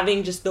it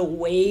having just the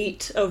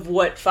weight of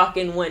what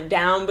fucking went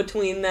down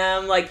between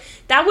them.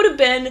 That would have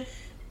been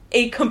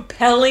a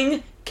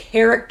compelling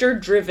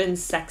character-driven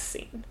sex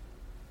scene.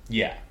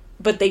 Yeah.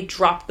 But they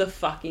dropped the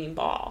fucking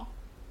ball.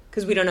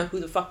 Because we don't know who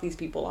the fuck these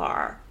people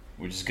are.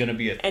 Which is going to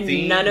be a and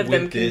theme none of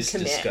them with can this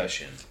commit.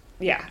 discussion.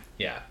 Yeah.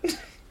 Yeah.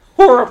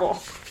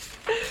 Horrible.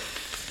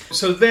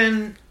 So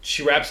then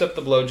she wraps up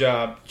the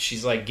blowjob.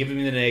 She's giving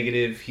me the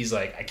negative. He's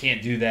like, I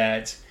can't do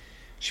that.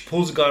 She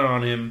pulls a gun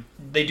on him.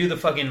 They do the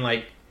fucking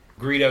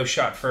Greedo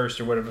shot first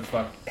or whatever the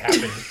fuck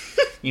happened.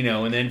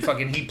 And then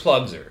fucking he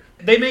plugs her.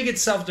 They make it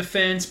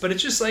self-defense, but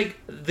it's just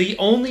the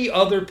only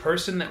other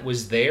person that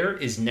was there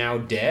is now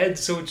dead.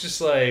 So it's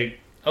just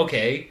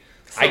okay,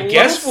 I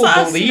guess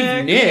we'll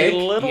believe Nick.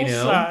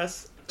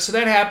 Sus. So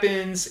that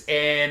happens,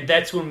 and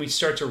that's when we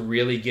start to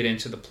really get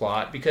into the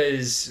plot,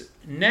 because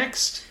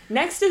next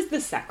is the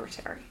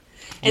secretary.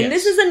 And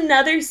this is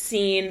another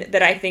scene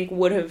that I think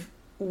would have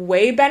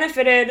way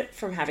benefited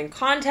from having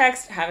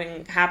context,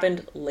 having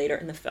happened later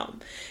in the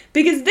film.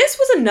 Because this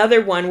was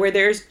another one where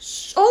there's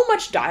so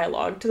much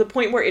dialogue to the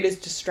point where it is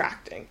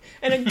distracting.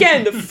 And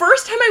again, the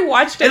first time I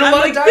watched it, and I'm a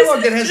lot of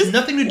dialogue that has has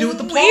nothing to do with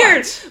the plot.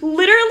 Weird.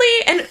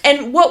 Literally,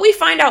 and what we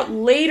find out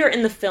later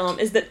in the film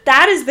is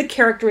that is the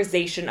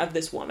characterization of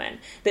this woman.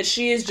 That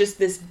she is just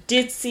this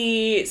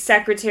ditzy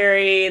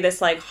secretary, this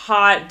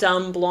hot,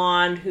 dumb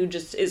blonde who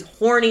just is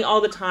horny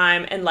all the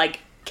time and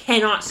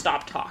cannot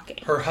stop talking.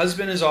 Her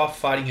husband is off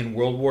fighting in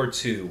World War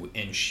II,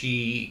 and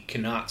she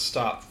cannot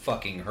stop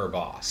fucking her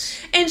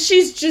boss. And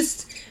she's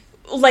just,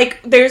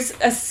 there's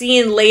a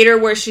scene later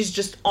where she's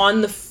just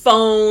on the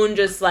phone,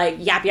 just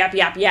yap, yap,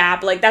 yap,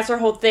 yap. That's her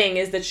whole thing,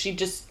 is that she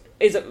just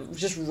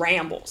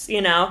rambles,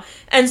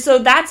 And so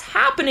that's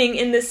happening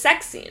in this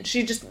sex scene.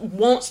 She just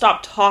won't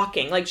stop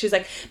talking. She's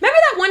like, remember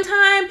that one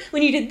time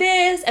when you did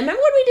this? And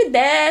remember when we did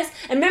this?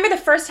 And remember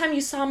the first time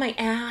you saw my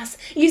ass?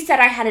 You said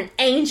I had an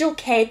angel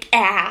cake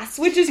ass,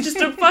 which is just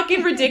a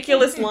fucking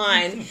ridiculous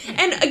line.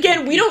 And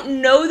again, we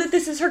don't know that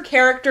this is her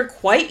character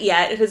quite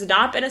yet. It has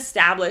not been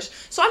established.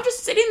 So I'm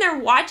just sitting there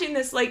watching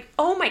this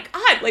oh my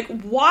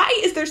God, why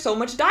is there so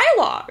much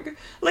dialogue?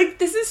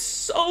 This is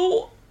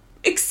so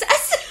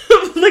excessive.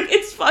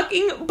 It's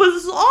fucking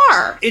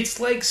bizarre. It's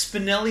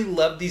Spinelli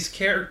loved these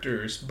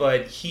characters,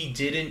 but he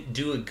didn't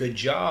do a good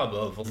job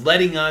of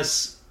letting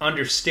us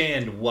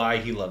understand why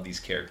he loved these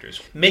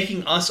characters,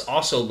 making us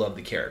also love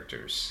the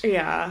characters.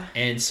 Yeah.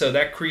 And so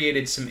that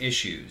created some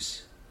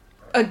issues.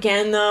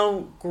 Again,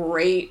 though,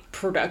 great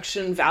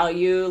production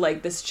value.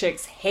 Like, this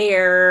chick's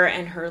hair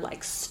and her,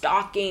 like,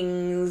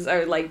 stockings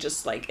are, like,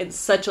 just, like, it's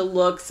such a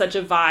look, such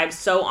a vibe,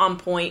 so on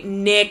point.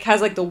 Nick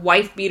has, like, the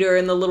wife beater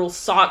and the little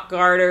sock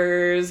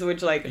garters,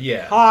 which, like,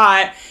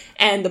 hot.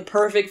 And the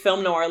perfect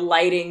film noir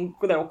lighting,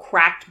 little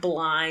cracked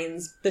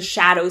blinds, the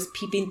shadows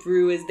peeping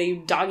through as they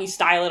doggy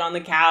style it on the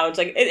couch.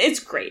 Like,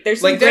 it's great.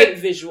 There's some great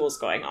visuals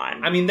going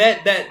on. I mean,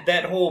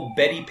 that whole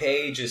Betty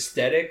Page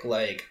aesthetic,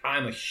 like,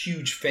 I'm a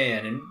huge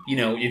fan. And, you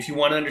know, if you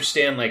want to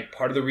understand, like,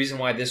 part of the reason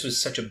why this was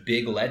such a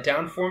big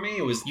letdown for me,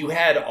 it was you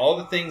had all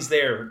the things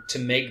there to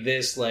make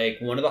this, like,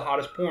 one of the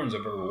hottest porns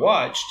I've ever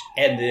watched,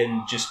 and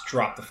then just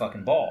drop the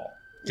fucking ball.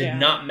 Did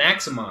not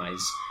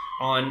maximize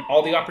on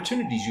all the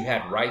opportunities you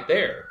had right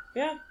there.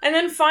 Yeah. And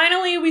then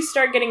finally we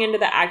start getting into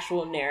the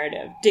actual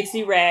narrative.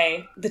 Dixie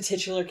Ray, the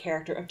titular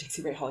character of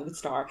Dixie Ray Hollywood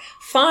Star,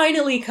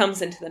 finally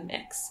comes into the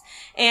mix.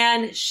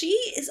 And she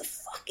is a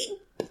fucking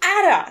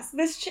badass.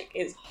 This chick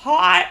is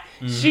hot.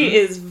 Mm-hmm. She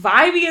is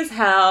vibey as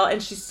hell.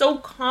 And she's so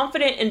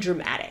confident and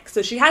dramatic.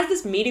 So she has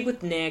this meeting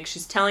with Nick.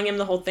 She's telling him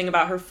the whole thing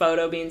about her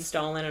photo being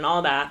stolen and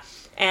all that.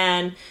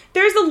 And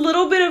there's a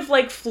little bit of,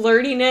 like,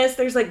 flirtiness.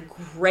 There's, like,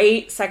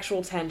 great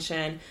sexual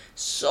tension.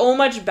 So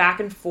much back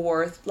and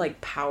forth, like,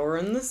 power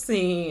in the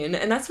scene.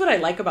 And that's what I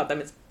like about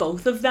them, is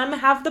both of them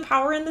have the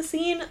power in the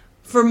scene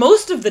for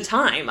most of the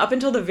time, up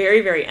until the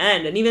very, very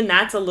end. And even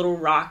that's a little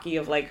rocky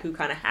of, like, who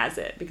kind of has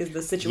it, because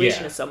the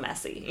situation is so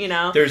messy, you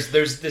know? There's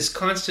this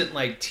constant,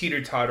 like,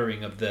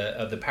 teeter-tottering of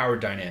the power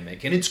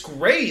dynamic. And it's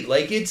great.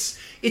 Like, it's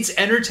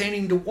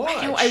entertaining to watch.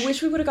 I know, I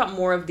wish we would have got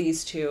more of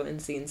these two in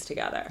scenes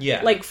together.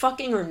 Yeah. Like,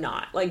 fucking or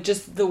not. Like,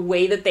 just the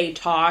way that they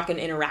talk and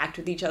interact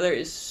with each other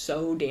is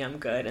so damn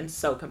good and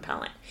so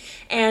compelling.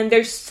 And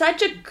there's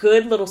such a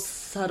good little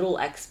subtle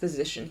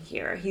exposition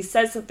here. He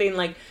says something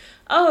like,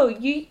 oh,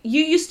 you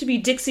used to be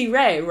Dixie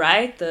Ray,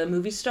 right? The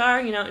movie star,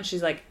 you know? And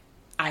she's like,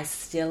 I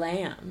still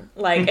am.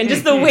 Like, and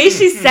just the way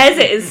she says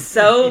it is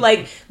so,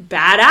 like,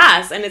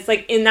 badass. And it's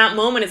like, in that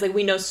moment, it's like,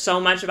 we know so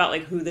much about,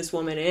 like, who this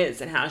woman is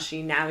and how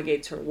she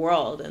navigates her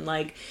world. And,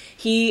 like,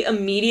 he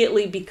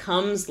immediately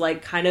becomes,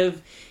 like, kind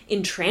of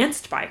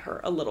entranced by her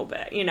a little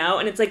bit, you know?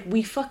 And it's like,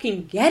 we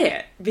fucking get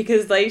it.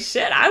 Because, like,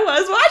 shit, I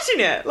was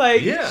watching it.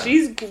 Like,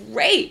 she's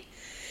great.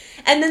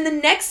 And then the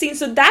next scene,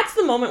 so that's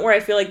the moment where I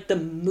feel like the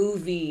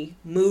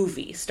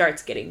movie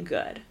starts getting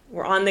good.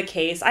 We're on the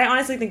case. I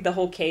honestly think the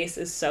whole case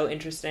is so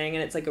interesting,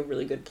 and it's like a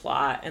really good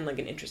plot and like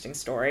an interesting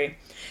story.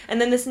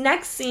 And then this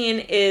next scene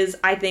is,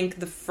 I think,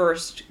 the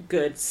first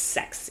good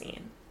sex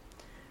scene.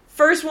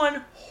 First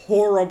one,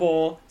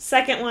 horrible.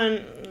 Second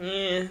one,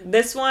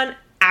 this one,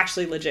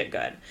 actually legit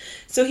good.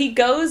 So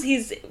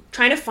he's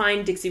trying to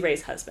find Dixie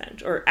Ray's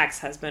husband, or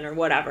ex-husband, or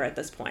whatever at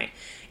this point.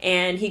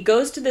 And he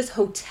goes to this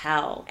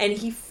hotel, and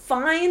he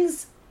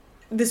finds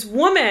this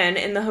woman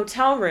in the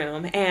hotel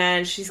room,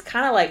 and she's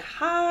kind of like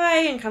high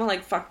and kind of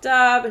like fucked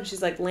up, and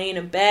she's like laying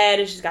in bed,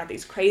 and she's got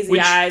these crazy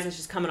eyes, and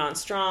she's coming on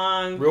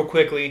strong. Real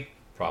quickly,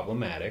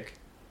 problematic.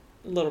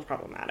 A little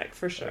problematic,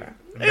 for sure.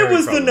 Very it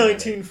was problematic.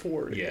 the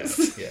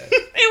 1940s. Yeah.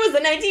 It was the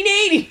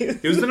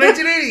 1980s. It was the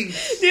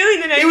 1980s.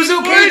 Doing the 1940s. It was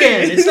okay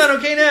then. It's not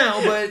okay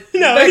now, but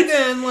no, back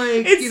then,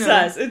 like, it's you know,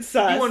 sus. It's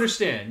sus. You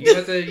understand. You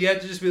have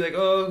to just be like,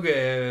 oh,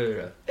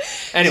 okay.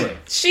 Anyway.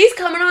 She's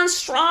coming on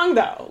strong,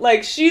 though.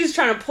 Like, she's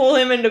trying to pull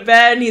him into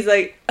bed, and he's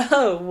like,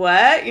 oh,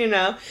 what? You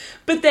know?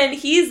 But then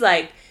he's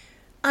like,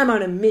 I'm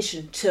on a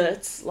mission,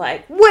 Toots.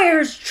 Like,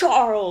 where's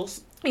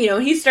Charles? You know,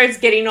 he starts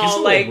getting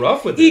all, like,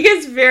 rough with he it.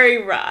 gets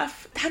very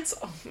rough. That's,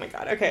 oh my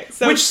god, okay.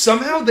 So, which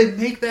somehow they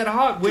make that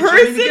hot. Which,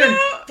 personal,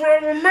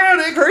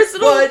 problematic.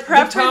 Personal but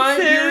preferences the time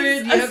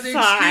period, you have to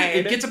aside,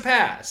 excuse, it gets a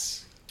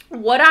pass.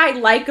 What I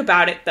like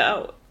about it,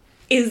 though,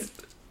 is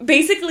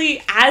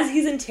basically as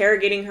he's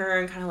interrogating her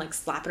and kind of, like,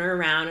 slapping her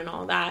around and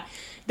all that,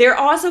 they're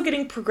also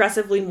getting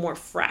progressively more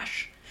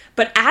fresh.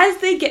 But as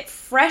they get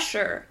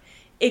fresher,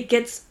 it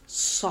gets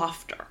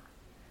softer,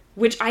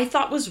 which I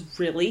thought was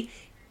really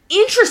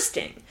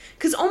interesting,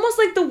 because almost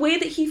like the way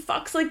that he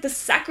fucks like the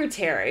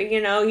secretary,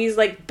 you know, he's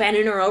like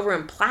bending her over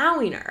and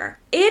plowing her.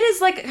 It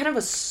is like kind of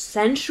a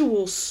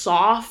sensual,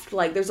 soft,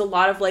 like there's a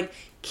lot of like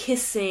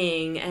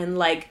kissing and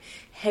like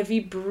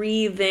heavy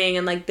breathing,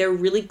 and like they're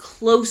really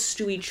close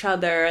to each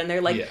other, and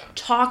they're like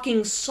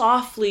talking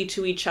softly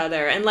to each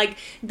other, and like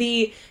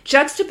the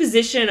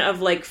juxtaposition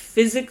of like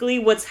physically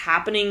what's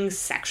happening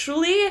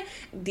sexually,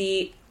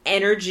 the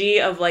energy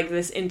of like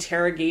this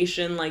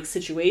interrogation like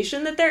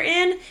situation that they're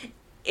in,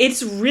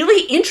 it's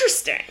really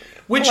interesting.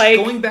 Which, like,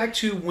 going back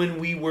to when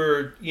we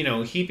were, you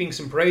know, heaping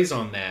some praise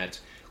on that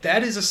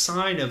is a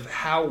sign of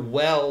how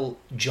well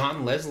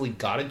John Leslie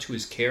got into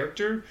his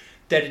character,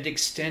 that it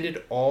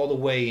extended all the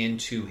way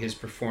into his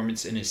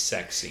performance in his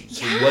sex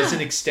scenes. Yeah. It was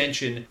an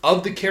extension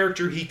of the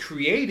character he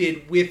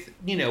created with,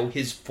 you know,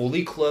 his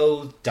fully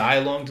clothed,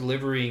 dialogue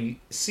delivering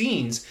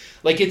scenes.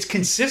 Like, it's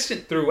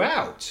consistent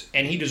throughout,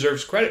 and he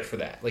deserves credit for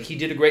that. Like, he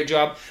did a great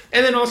job.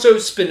 And then also,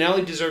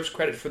 Spinelli deserves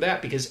credit for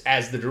that, because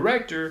as the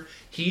director,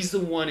 he's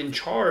the one in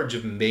charge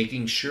of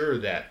making sure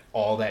that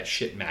all that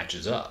shit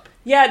matches up.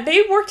 Yeah,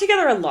 they work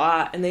together a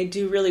lot, and they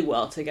do really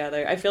well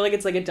together. I feel like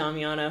it's like a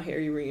Damiano,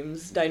 Harry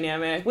Reams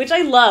dynamic, which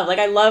I love. Like,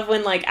 I love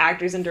when, like,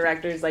 actors and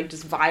directors, like,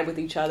 just vibe with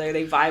each other.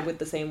 They vibe with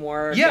the same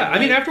work. Yeah, and, I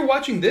mean, after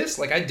watching this,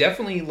 like, I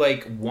definitely,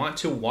 like, want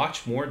to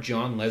watch more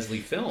John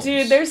Leslie films.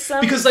 Dude, there's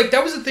some... Because, like,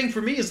 that was the thing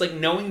for me, is, like,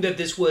 knowing that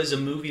this was a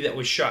movie that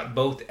was shot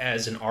both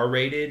as an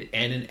R-rated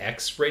and an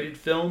X-rated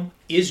film.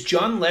 Is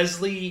John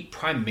Leslie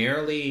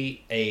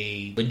primarily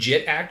a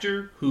legit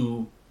actor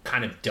who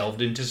kind of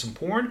delved into some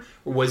porn,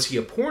 or was he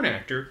a porn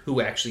actor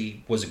who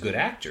actually was a good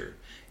actor?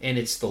 And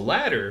it's the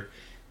latter,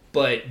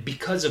 but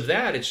because of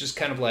that, it's just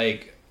kind of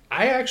like,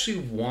 I actually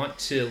want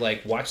to,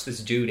 like, watch this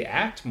dude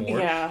act more,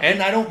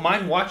 and I don't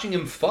mind watching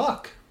him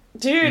fuck.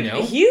 Dude, you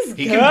know? He's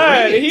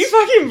good. He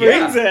fucking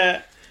brings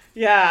it.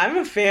 Yeah, I'm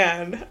a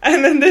fan.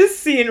 And then this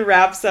scene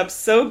wraps up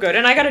so good,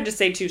 and I gotta just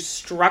say, too,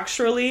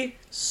 structurally,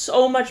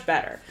 so much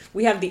better.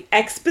 We have the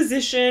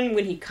exposition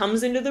when he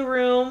comes into the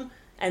room,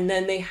 and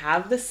then they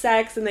have the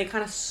sex, and they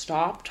kind of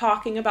stop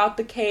talking about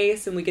the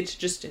case, and we get to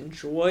just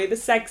enjoy the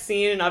sex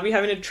scene, and not be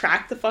having to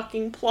track the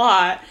fucking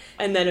plot.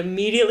 And then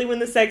immediately when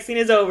the sex scene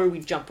is over, we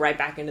jump right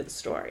back into the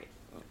story.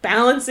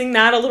 Balancing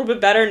that a little bit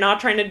better, not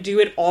trying to do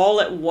it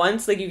all at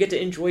once, like you get to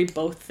enjoy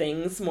both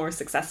things more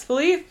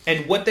successfully.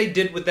 And what they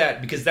did with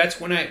that, because that's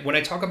when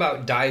I talk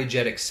about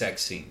diegetic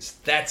sex scenes,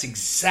 that's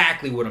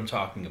exactly what I'm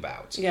talking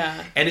about.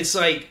 Yeah. And it's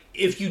like,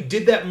 if you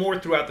did that more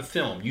throughout the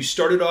film, you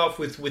started off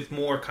with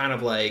more kind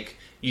of like,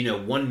 you know,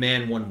 one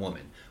man, one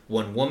woman,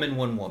 one woman,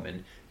 one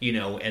woman, you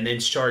know, and then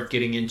start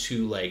getting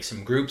into like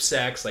some group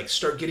sex, like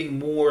start getting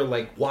more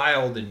like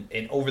wild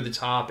and over the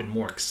top and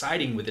more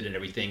exciting with it and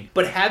everything,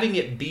 but having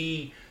it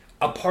be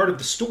a part of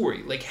the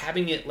story, like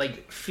having it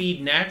like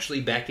feed naturally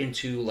back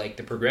into like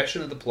the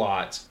progression of the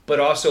plot, but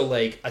also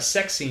like a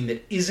sex scene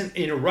that isn't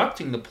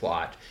interrupting the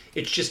plot,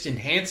 it's just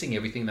enhancing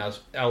everything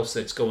else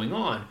that's going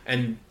on.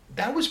 And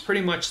that was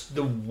pretty much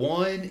the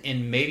one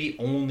and maybe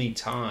only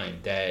time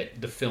that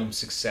the film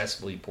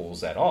successfully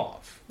pulls that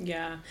off.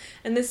 Yeah.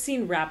 And this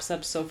scene wraps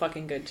up so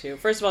fucking good, too.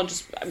 First of all,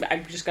 I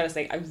just gotta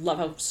say, I love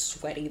how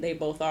sweaty they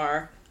both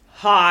are.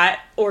 Hot,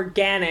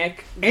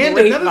 organic, and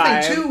great another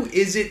vibe. thing, too,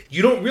 is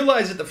you don't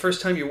realize it the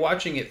first time you're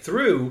watching it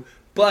through,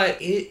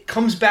 but it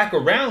comes back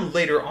around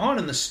later on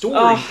in the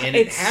story, and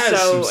it has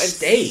some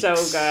stakes.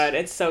 It's so good.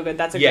 It's so good.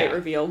 That's a great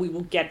reveal. We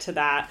will get to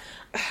that.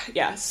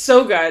 Yeah,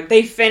 so good.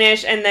 They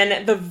finish, and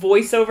then the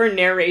voiceover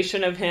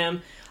narration of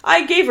him,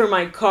 I gave her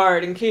my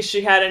card in case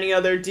she had any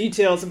other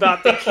details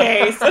about the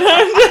case. And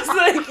I'm just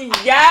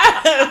like,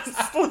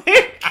 yes!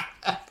 Like,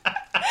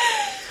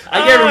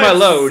 I gave her my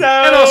load,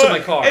 and also my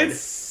card. It's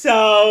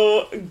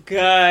so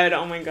good.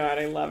 Oh my god,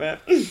 I love it.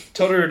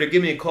 Told her to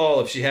give me a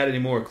call if she had any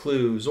more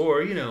clues,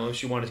 or, you know, if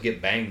she wanted to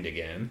get banged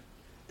again.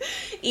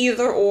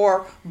 Either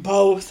or,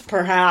 both,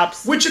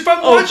 perhaps. Which, if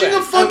I'm watching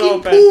a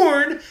fucking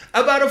porn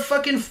about a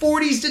fucking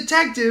 40s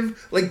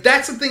detective, like,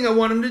 that's the thing I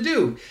want him to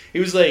do. He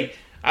was like,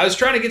 I was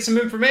trying to get some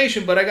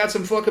information, but I got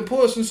some fucking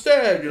puss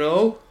instead, you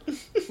know?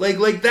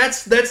 like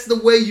that's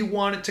the way you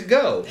want it to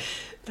go.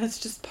 That's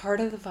just part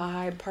of the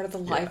vibe, part of the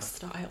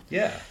lifestyle.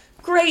 Yeah.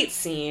 Great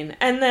scene.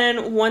 And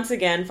then, once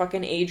again,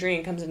 fucking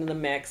Adrian comes into the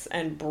mix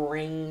and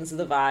brings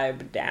the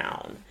vibe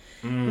down.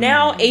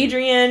 Now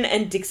Adrian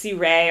and Dixie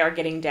Ray are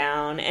getting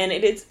down, and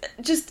it is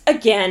just,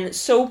 again,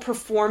 so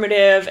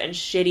performative and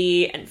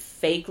shitty and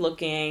fake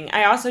looking.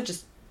 I also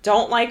just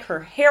don't like her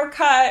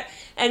haircut,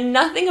 and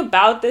nothing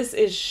about this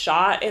is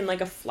shot in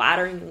like a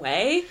flattering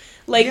way.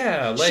 Like,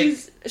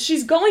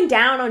 she's going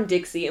down on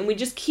Dixie, and we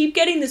just keep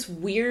getting this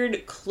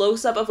weird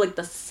close-up of, like,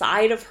 the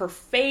side of her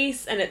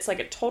face, and it's, like,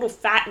 a total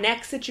fat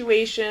neck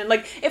situation.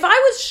 Like, if I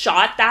was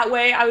shot that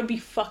way, I would be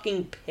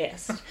fucking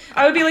pissed.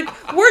 I would be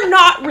like, we're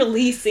not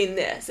releasing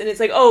this. And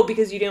it's like, oh,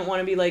 because you didn't want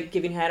to be, like,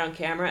 giving head on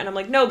camera? And I'm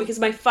like, no, because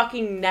my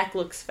fucking neck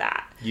looks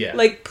fat. Yeah.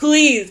 Like,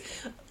 please,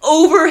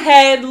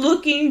 overhead,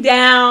 looking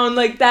down,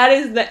 like, that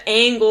is the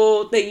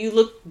angle that you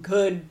look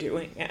good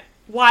doing it.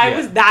 Why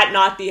was that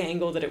not the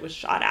angle that it was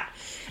shot at?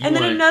 And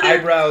then another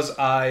eyebrows,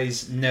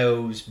 eyes,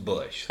 nose,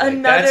 bush. Like,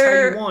 another that's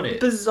how you want it.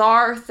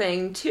 Bizarre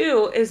thing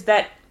too is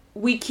that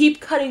we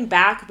keep cutting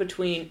back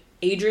between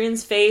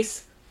Adrian's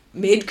face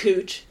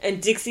mid-cooch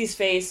and Dixie's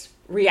face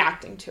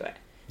reacting to it.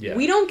 Yeah.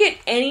 We don't get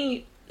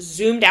any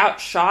zoomed out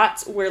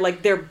shots where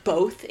like they're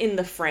both in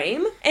the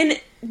frame, and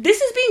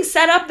this is being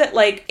set up that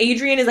like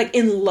Adrian is like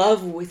in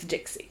love with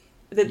Dixie,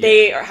 that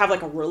they have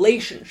like a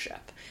relationship.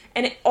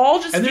 And it all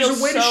just feels so... And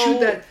there's a way to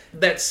shoot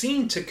that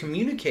scene to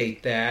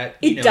communicate that,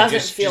 it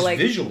doesn't feel like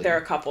visually. They're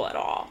a couple at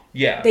all.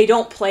 Yeah. They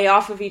don't play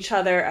off of each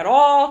other at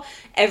all.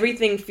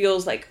 Everything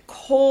feels, like,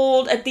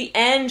 cold. At the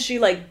end, she,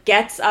 like,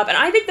 gets up. And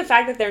I think the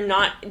fact that they're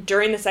not,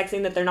 during the sex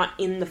scene, that they're not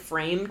in the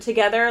frame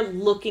together,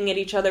 looking at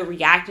each other,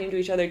 reacting to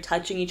each other,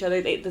 touching each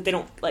other, that they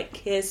don't, like,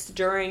 kiss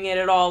during it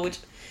at all, which...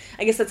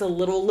 I guess that's a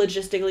little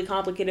logistically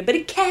complicated, but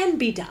it can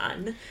be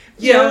done.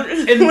 Yeah,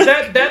 and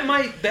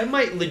that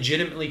might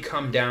legitimately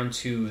come down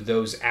to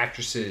those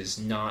actresses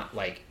not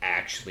like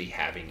actually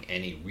having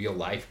any real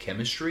life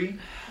chemistry,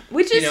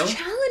 which is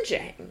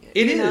challenging.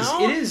 It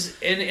is,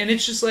 and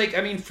it's just like,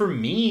 I mean, for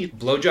me,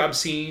 blowjob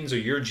scenes are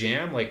your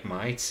jam. Like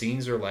my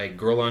scenes are like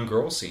girl on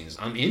girl scenes.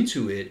 I'm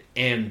into it,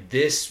 and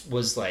this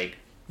was like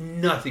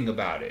nothing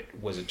about it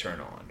was a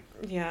turn on.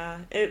 Yeah,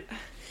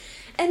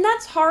 and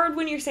that's hard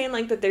when you're saying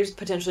like that. There's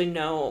potentially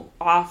no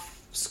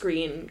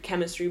off-screen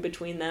chemistry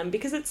between them,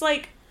 because it's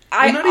like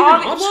not even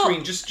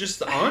off-screen, just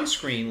the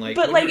on-screen. Like,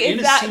 but like if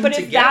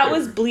together. that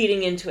was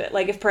bleeding into it,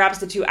 like if perhaps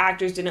the two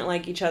actors didn't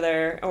like each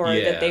other, or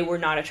that they were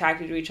not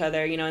attracted to each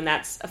other, and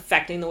that's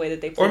affecting the way that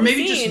they play. Or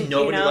maybe the scene, just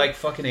nobody liked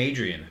fucking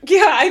Adrian.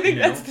 Yeah, I think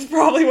that's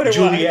probably what it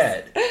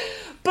Juliet. was.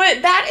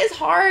 But that is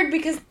hard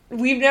because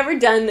we've never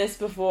done this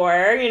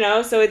before,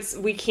 so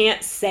we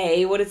can't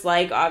say what it's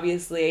like,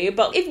 obviously.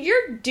 But if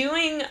you're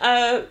doing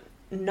a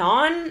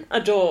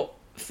non-adult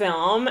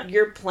film,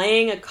 you're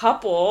playing a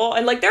couple,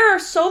 and like there are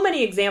so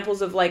many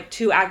examples of like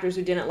two actors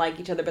who didn't like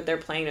each other, but they're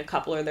playing a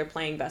couple, or they're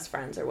playing best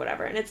friends or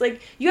whatever. And it's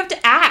like, you have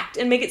to act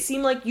and make it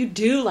seem like you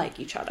do like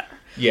each other.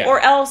 Yeah.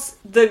 Or else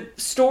the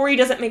story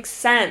doesn't make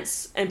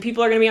sense and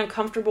people are going to be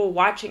uncomfortable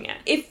watching it.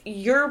 If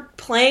you're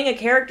playing a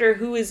character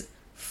who is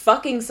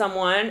fucking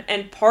someone,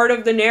 and part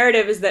of the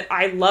narrative is that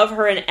I love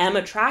her and am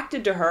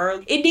attracted to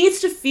her, it needs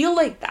to feel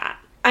like that.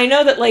 I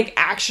know that, like,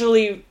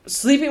 actually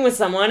sleeping with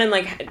someone and,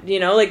 like,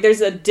 like,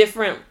 there's a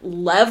different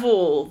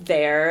level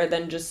there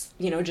than just,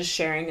 just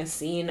sharing a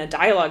scene, a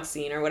dialogue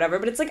scene or whatever,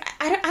 but it's like,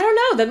 I don't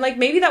know, then, like,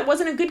 maybe that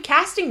wasn't a good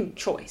casting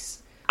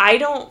choice. I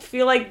don't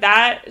feel like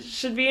that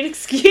should be an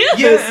excuse,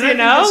 yeah, and I think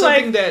that's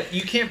something like, that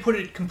you can't put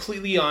it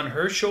completely on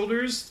her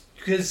shoulders.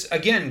 Because,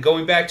 again,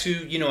 going back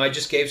to, I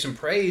just gave some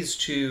praise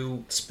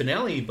to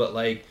Spinelli, but,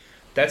 like,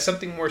 that's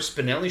something where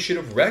Spinelli should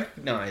have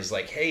recognized,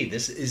 like, hey,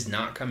 this is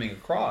not coming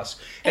across.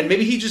 And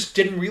maybe he just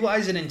didn't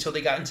realize it until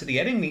they got into the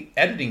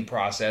editing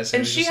process.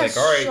 And she was has just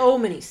like, all right. so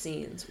many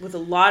scenes with a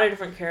lot of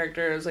different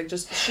characters. Like,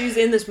 just, she's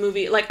in this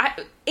movie. Like,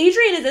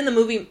 Adrian is in the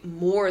movie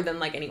more than,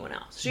 like, anyone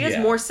else. She has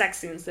more sex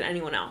scenes than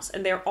anyone else.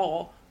 And they're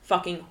all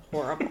fucking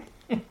horrible.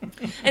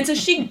 And so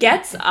she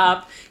gets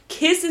up,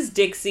 kisses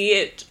Dixie.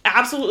 It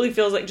absolutely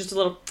feels like just a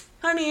little,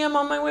 honey, I'm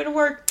on my way to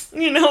work.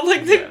 They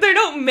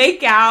don't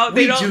make out.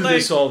 We do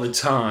this all the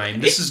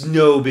time. This is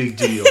no big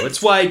deal.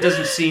 That's why it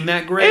doesn't seem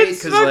that great.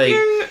 Because, like,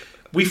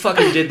 we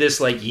fucking did this,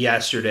 like,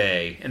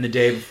 yesterday and the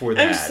day before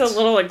that. I'm just a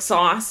little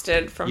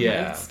exhausted from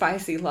my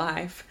spicy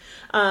life.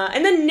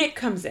 And then Nick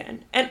comes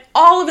in. And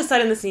all of a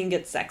sudden the scene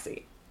gets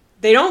sexy.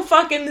 They don't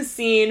fuck in the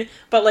scene,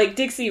 but, like,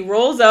 Dixie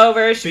rolls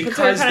over, she puts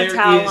her kind of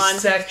towel on.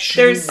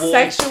 There's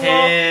sexual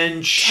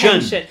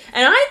tension.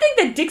 And I think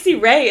that Dixie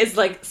Ray is,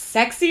 like,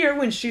 sexier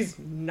when she's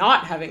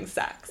not having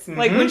sex. Mm-hmm.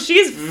 Like, when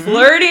she's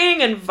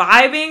flirting and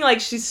vibing, like,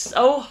 she's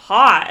so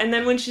hot. And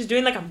then when she's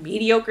doing, like, a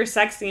mediocre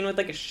sex scene with,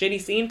 like, a shitty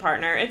scene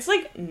partner, it's,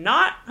 like,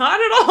 not hot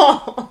at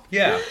all.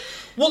 Yeah.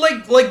 Well,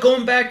 like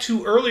going back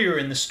to earlier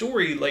in the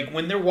story, like,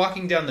 when they're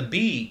walking down the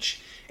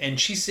beach, and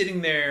she's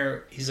sitting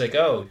there, he's like,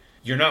 oh,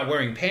 you're not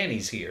wearing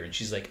panties here. And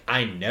she's like,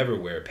 I never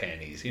wear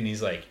panties. And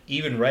he's like,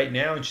 even right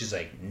now? And she's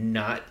like,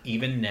 not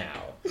even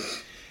now.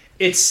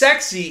 It's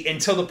sexy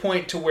until the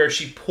point to where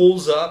she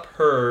pulls up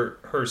her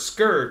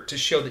skirt to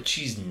show that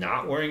she's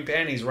not wearing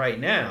panties right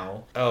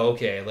now. Oh,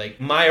 okay.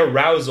 Like, my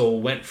arousal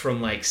went from,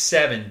 like,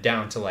 7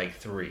 down to, like,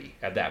 3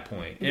 at that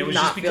point. And it was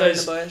just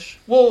because, the bush.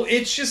 Well,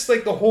 it's just,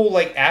 like, the whole,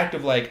 like, act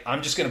of, like,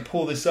 I'm just going to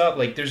pull this up.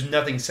 Like, there's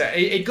nothing...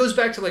 It goes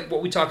back to, like,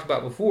 what we talked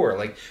about before.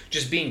 Like,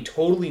 just being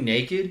totally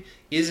naked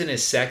isn't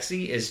as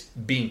sexy as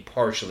being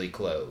partially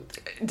clothed.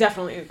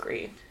 Definitely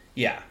agree.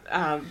 Yeah.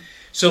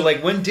 So,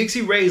 like, when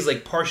Dixie Ray is,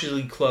 like,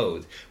 partially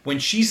clothed, when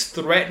she's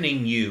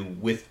threatening you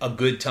with a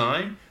good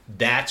time,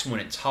 that's when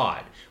it's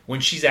hot. When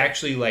she's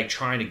actually, like,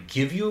 trying to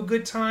give you a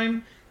good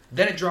time,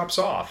 then it drops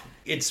off.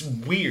 It's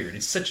weird.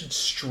 It's such a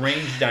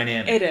strange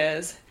dynamic. It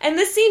is. And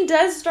this scene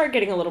does start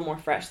getting a little more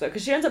fresh, though,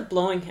 because she ends up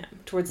blowing him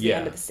towards the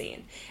end of the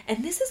scene.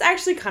 And this is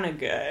actually kind of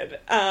good,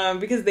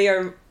 because they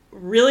are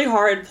really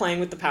hard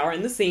playing with the power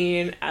in the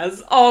scene,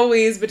 as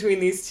always, between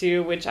these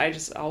two, which I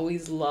just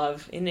always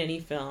love in any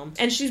film.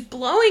 And she's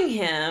blowing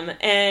him,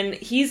 and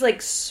he's,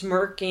 like,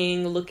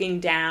 smirking, looking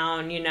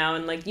down,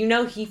 and, like,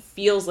 he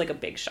feels like a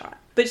big shot.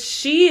 But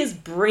she is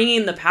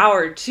bringing the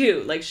power,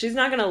 too. Like, she's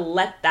not gonna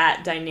let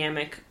that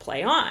dynamic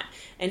play on.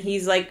 And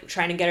he's, like,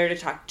 trying to get her to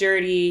talk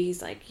dirty.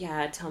 He's like,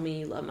 yeah, tell me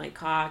you love my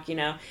cock,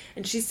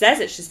 And she says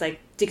it. She's like,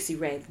 Dixie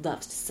Ray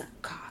loves to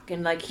suck cock.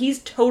 And, like, he's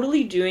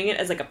totally doing it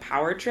as, like, a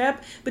power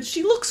trip. But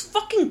she looks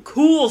fucking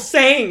cool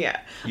saying it.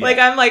 Yeah. Like,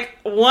 I'm like,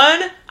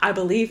 1, I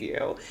believe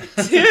you.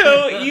 2,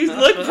 you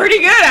look pretty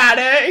good at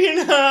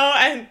it,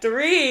 And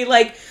 3,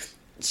 like...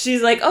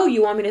 she's like, oh,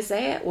 you want me to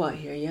say it? Well,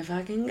 here you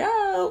fucking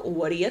go.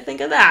 What do you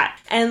think of that?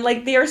 And,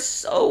 like, they are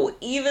so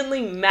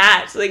evenly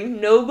matched. Like,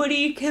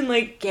 nobody can,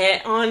 like,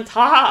 get on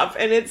top.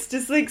 And it's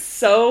just, like,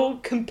 so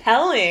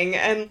compelling.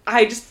 And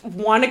I just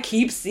want to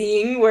keep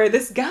seeing where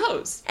this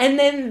goes. And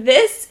then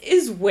this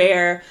is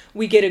where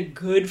we get a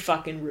good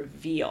fucking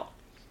reveal.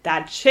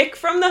 That chick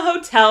from the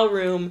hotel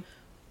room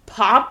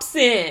pops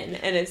in.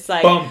 And it's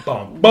like, bum,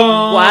 bum,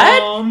 bum.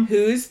 what?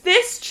 Who's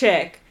this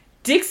chick?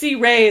 Dixie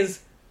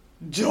Ray's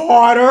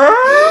daughter?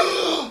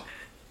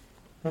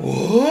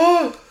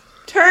 What?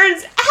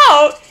 Turns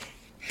out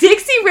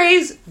Dixie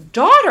Ray's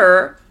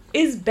daughter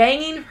is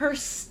banging her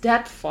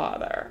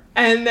stepfather.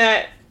 And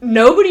that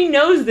nobody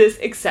knows this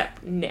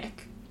except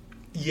Nick.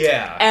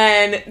 Yeah.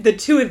 And the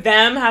two of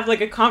them have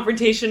like a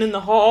confrontation in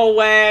the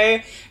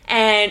hallway.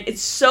 And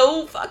it's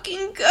so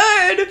fucking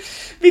good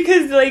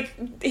because,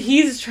 like,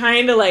 he's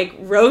trying to, like,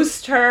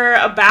 roast her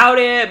about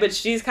it, but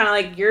she's kind of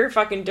like, you're a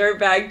fucking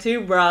dirtbag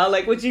too, brah.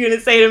 Like, what you gonna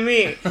say to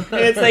me? And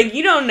it's like,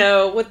 you don't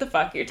know what the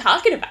fuck you're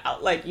talking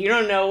about. Like, you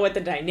don't know what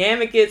the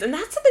dynamic is. And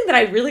that's something that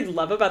I really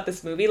love about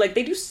this movie. Like,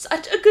 they do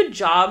such a good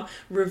job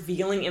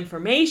revealing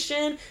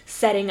information,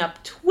 setting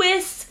up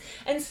twists,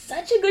 and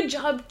such a good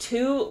job,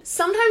 too.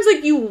 Sometimes,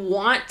 like, you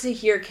want to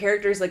hear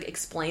characters, like,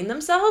 explain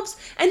themselves,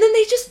 and then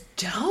they just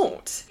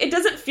don't. It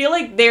doesn't feel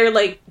like they're,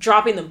 like,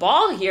 dropping the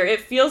ball here.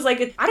 It feels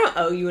like, I don't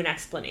owe you an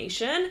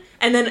explanation.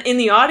 And then in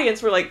the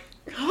audience, we're like,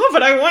 oh,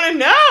 but I want to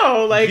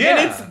know. Like, yeah.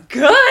 And it's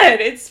good.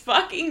 It's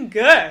fucking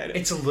good.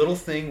 It's a little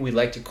thing we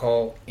like to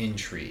call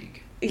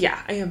intrigue.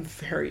 Yeah, I am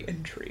very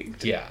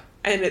intrigued. Yeah.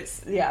 And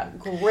it's, yeah,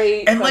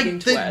 great and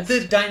fucking like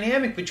the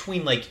dynamic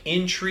between like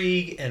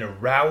intrigue and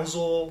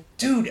arousal,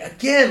 dude,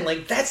 again,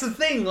 like that's the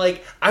thing,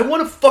 like I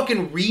want to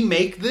fucking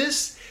remake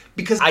this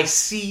because I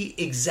see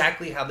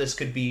exactly how this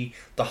could be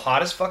the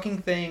hottest fucking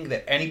thing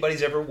that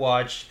anybody's ever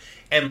watched,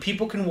 and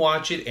people can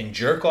watch it and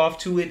jerk off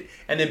to it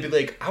and then be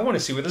like, I want to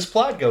see where this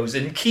plot goes,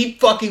 and keep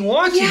fucking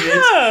watching it.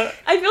 Yeah,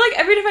 I feel like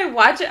every time I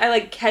watch it, I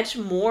like catch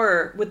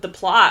more with the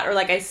plot, or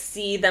like I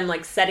see them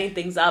like setting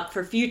things up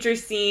for future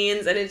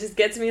scenes, and it just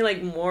gets me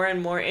like more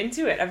and more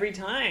into it every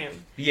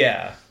time.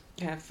 Yeah.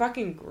 Yeah,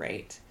 fucking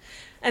great.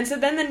 And so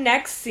then the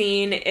next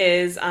scene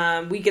is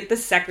we get the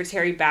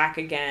secretary back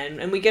again,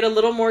 and we get a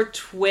little more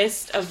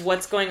twist of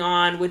what's going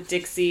on with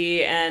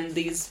Dixie and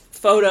these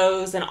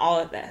photos and all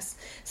of this.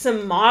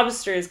 Some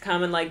mobsters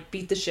come and like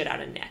beat the shit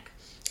out of Nick.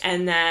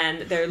 And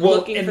then they're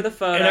looking for the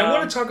photo. And I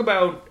want to talk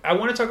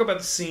about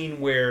the scene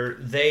where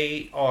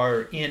they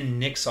are in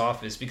Nick's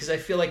office, because I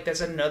feel like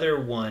that's another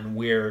one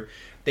where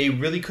they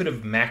really could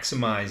have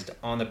maximized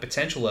on the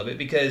potential of it,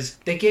 because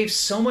they gave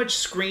so much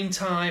screen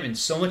time and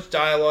so much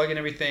dialogue and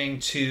everything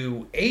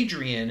to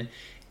Adrian,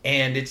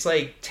 and it's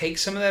like, take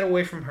some of that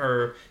away from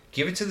her,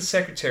 give it to the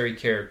secretary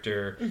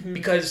character,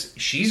 because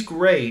she's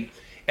great.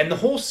 And the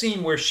whole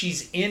scene where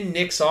she's in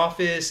Nick's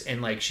office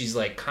and like she's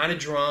like kind of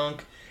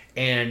drunk,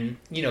 and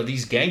you know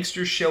these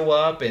gangsters show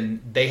up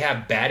and they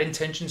have bad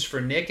intentions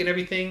for Nick and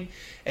everything,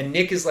 and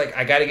Nick is like,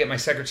 I got to get my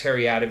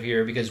secretary out of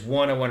here because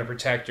one, I want to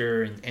protect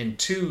her, and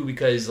two,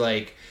 because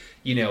like,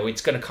 you know,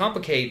 it's going to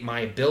complicate my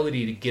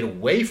ability to get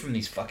away from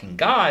these fucking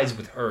guys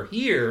with her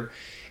here.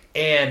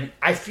 And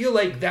I feel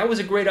like that was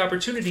a great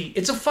opportunity.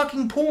 It's a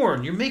fucking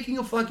porn. You're making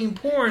a fucking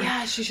porn.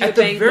 Yeah, she should have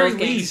banged those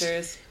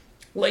gangsters.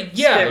 Like,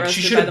 yeah, like she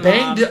should have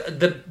banged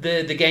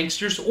the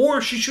gangsters, or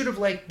she should have,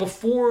 like,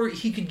 before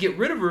he could get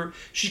rid of her,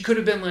 she could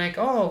have been like,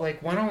 oh,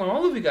 like, why don't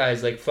all of you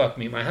guys, like, fuck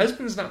me? My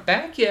husband's not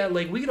back yet.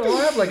 Like, we could all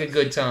have, like, a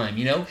good time,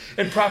 you know?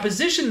 And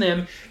proposition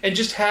them and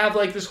just have,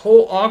 like, this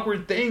whole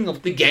awkward thing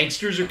of the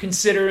gangsters are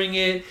considering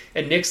it,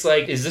 and Nick's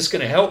like, is this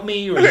going to help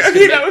me? Or is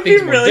this going to make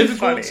things more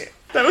difficult? Funny.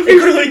 That would be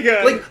really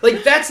good.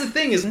 Like that's the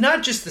thing, is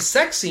not just the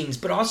sex scenes,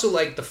 but also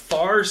like the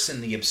farce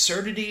and the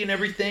absurdity and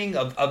everything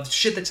of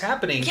shit that's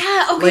happening.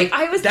 Yeah, okay,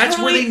 like, that's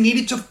where they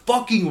needed to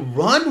fucking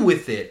run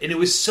with it, and it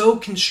was so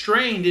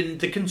constrained, and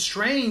the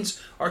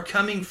constraints are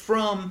coming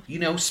from, you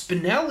know,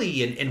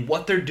 Spinelli and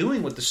what they're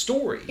doing with the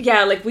story.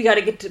 Yeah, like we got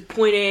to get to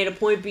point A to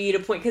point B to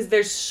point, because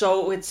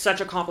it's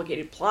such a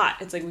complicated plot.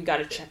 It's like we got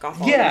to check off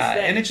all these things.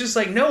 And it's just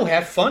like, no,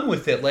 have fun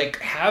with it. Like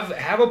have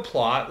a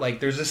plot. Like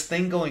there's this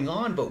thing going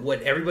on, but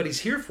what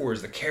everybody's here for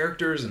is the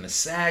characters and the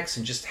sex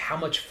and just how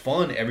much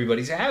fun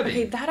everybody's having.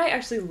 Okay, that I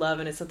actually love,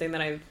 and it's something that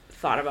I've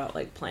thought about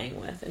like playing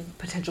with in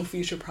potential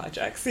future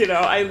projects. You know,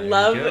 I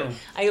love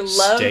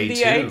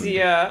the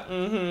idea.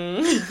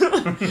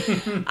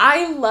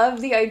 I love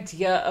the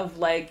idea of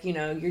like, you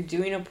know, you're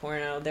doing a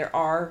porno, there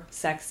are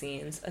sex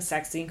scenes. A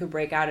sex scene could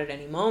break out at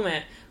any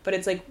moment, but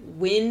it's like,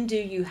 when do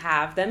you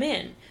have them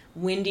in?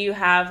 When do you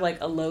have like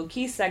a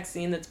low-key sex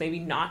scene that's maybe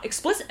not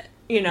explicit?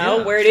 You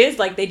know, where it is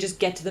like they just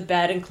get to the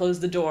bed and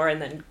close the door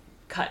and then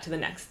cut to the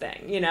next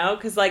thing, you know?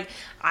 Because, like,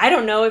 I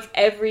don't know if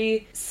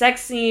every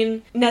sex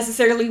scene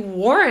necessarily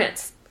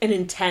warrants an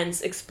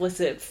intense,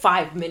 explicit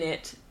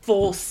 5-minute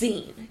full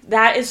scene.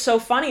 That is so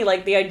funny.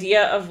 Like, the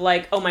idea of,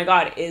 like, oh my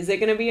god, is it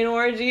going to be an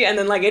orgy? And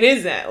then, like, it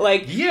isn't.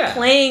 Like,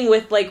 playing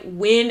with, like,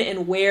 when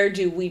and where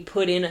do we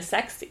put in a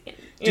sex scene?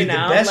 You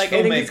know, the best like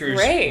I think it's filmmakers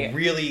great.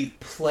 really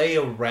play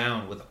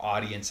around with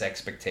audience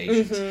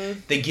expectations. Mm-hmm.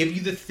 They give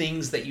you the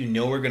things that you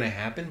know are going to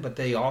happen, but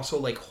they also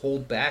like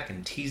hold back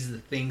and tease the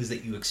things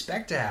that you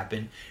expect to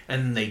happen,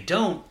 and then they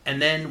don't.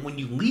 And then when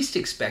you least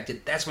expect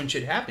it, that's when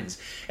shit happens.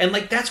 And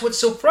like that's what's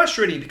so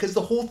frustrating, because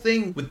the whole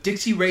thing with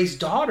Dixie Ray's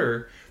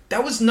daughter,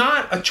 that was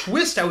not a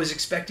twist I was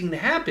expecting to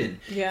happen.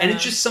 Yeah. And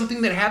it's just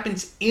something that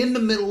happens in the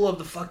middle of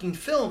the fucking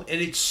film, and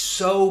it's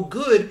so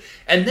good.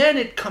 And then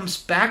it comes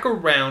back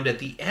around at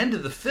the end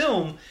of the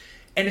film,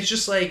 and it's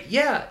just like,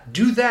 yeah,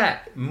 do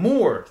that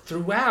more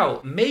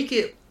throughout. Make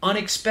it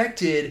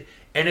unexpected,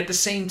 and at the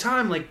same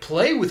time, like,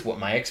 play with what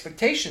my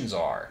expectations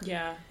are.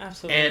 Yeah,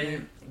 absolutely.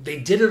 And they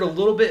did it a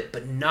little bit,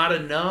 but not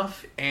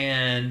enough,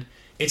 and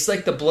it's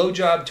like the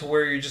blowjob to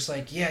where you're just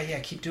like, yeah,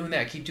 keep doing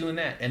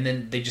that. And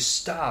then they just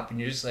stop, and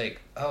you're just like,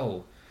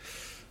 oh,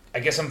 I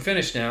guess I'm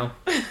finished now.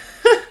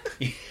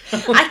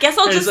 I guess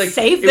I'll just like,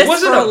 save this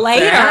for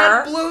later. It wasn't a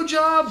bad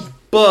blowjob,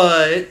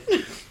 but...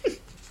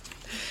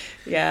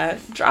 Yeah,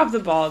 drop the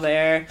ball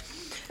there.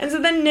 And so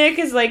then Nick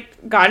has,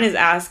 like, gotten his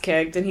ass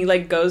kicked, and he,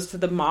 like, goes to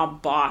the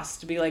mob boss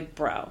to be like,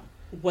 bro,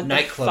 what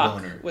Nightclub the fuck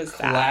owner. was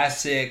that?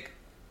 Classic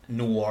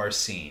noir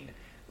scene.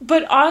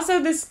 But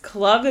also, this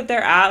club that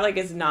they're at, like,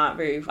 is not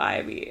very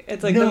vibey.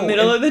 It's, like, No, the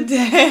middle of the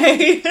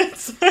day.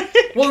 It's like...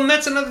 Well, and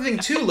that's another thing,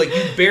 too. Like,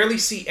 you barely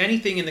see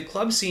anything in the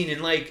club scene,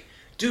 and, like,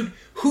 dude,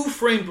 Who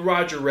Framed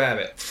Roger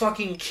Rabbit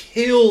fucking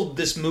killed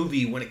this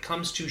movie when it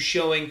comes to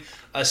showing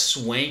a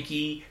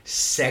swanky,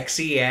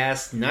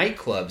 sexy-ass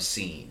nightclub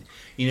scene.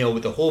 You know,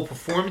 with the whole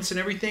performance and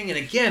everything. And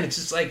again, it's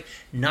just like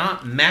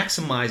not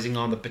maximizing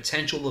on the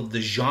potential of the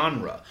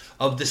genre,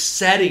 of the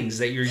settings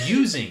that you're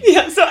using.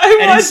 Yeah, so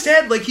And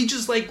instead, like, he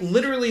just, like,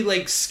 literally,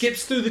 like,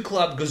 skips through the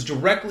club, goes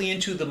directly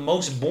into the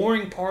most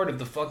boring part of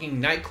the fucking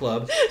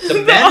nightclub,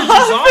 the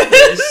manager's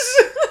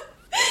office.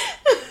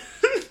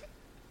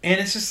 And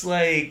it's just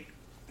like,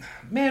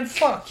 man,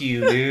 fuck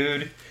you,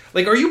 dude.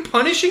 Like, are you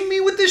punishing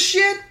me with this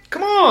shit?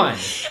 Come on.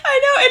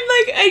 I know,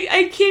 and, like,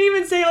 I can't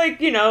even say,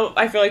 like, you know,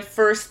 I feel like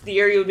first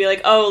theory would be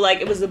like, oh,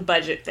 like, it was a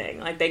budget thing.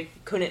 Like, they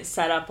couldn't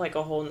set up, like,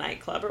 a whole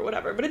nightclub or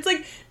whatever. But it's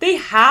like, they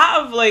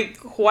have, like,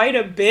 quite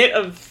a bit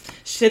of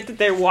shit that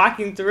they're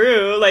walking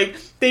through. Like,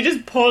 they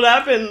just pulled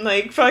up in,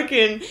 like,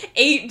 fucking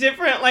 8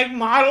 different, like,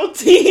 Model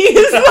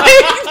Ts. Like,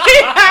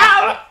 they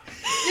have...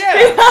 Yeah.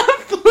 They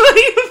have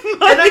plenty of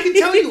money. And I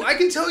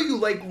can tell you,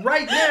 like,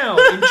 right now,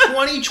 in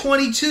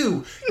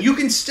 2022, you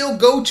can still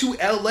go to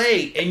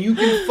LA and you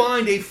can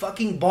find a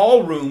fucking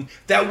ballroom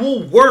that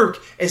will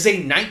work as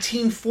a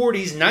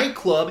 1940s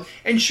nightclub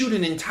and shoot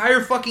an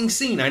entire fucking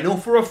scene. I know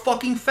for a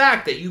fucking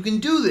fact that you can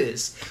do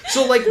this.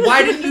 So, like,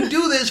 why didn't you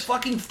do this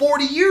fucking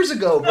 40 years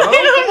ago, bro? Come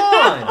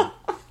on.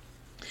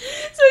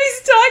 So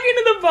he's talking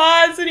to the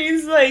boss and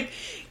he's like,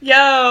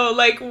 yo,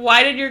 like,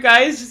 why did your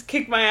guys just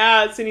kick my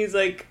ass? And he's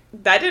like,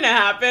 that didn't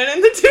happen.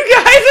 And the 2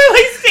 guys are,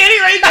 like, standing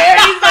right there.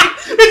 And he's like,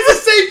 it's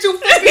the same 2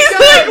 fucking he's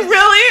guys. like, really?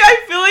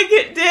 I feel like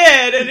it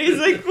did. And he's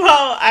like,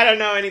 well, I don't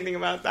know anything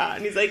about that.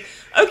 And he's like,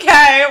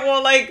 okay,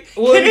 well, like,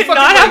 can it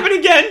not happen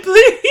again,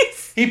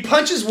 please? He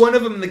punches one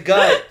of them in the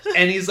gut,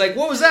 and he's like,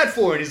 what was that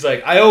for? And he's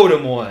like, I owed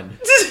him one.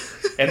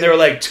 And they're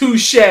like,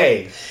 touche.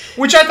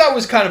 Which I thought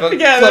was kind of a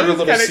clever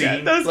little scene.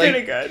 Good. That was like,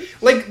 kind of good.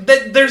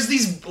 Like, there's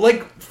these,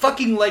 like,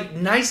 fucking, like,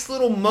 nice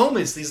little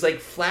moments, these, like,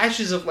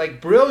 flashes of, like,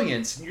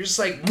 brilliance, and you're just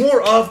like,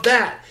 more of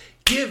that.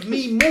 Give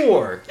me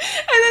more.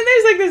 And then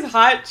there's, like, this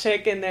hot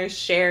chick in there,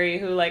 Sherry,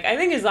 who, like, I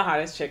think is the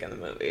hottest chick in the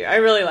movie. I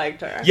really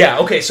liked her. Yeah,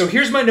 okay, so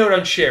here's my note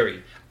on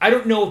Sherry. I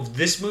don't know if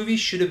this movie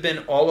should have been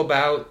all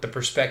about the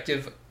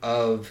perspective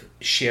of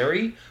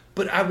Sherry,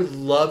 but I would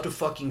love to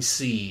fucking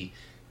see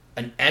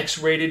an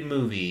X-rated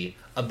movie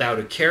about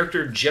a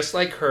character just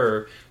like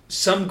her,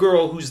 some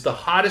girl who's the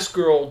hottest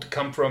girl to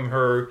come from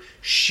her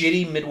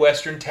shitty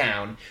Midwestern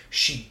town.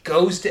 She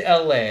goes to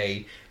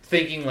LA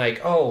thinking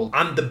like, oh,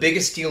 I'm the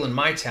biggest deal in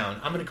my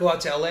town. I'm going to go out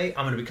to LA.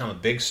 I'm going to become a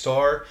big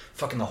star.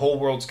 Fucking the whole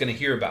world's going to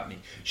hear about me.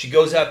 She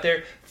goes out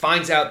there,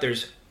 finds out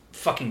there's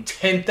fucking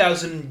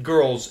 10,000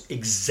 girls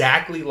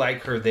exactly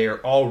like her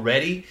there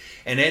already,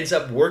 and ends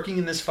up working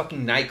in this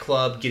fucking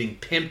nightclub, getting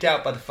pimped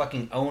out by the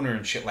fucking owner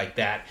and shit like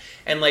that,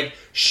 and like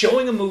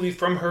showing a movie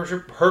from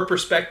her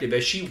perspective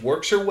as she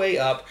works her way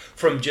up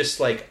from just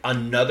like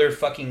another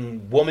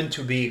fucking woman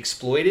to be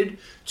exploited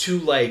to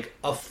like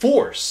a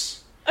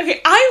force.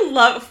 Okay, I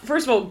love,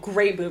 first of all,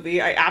 great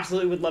movie. I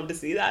absolutely would love to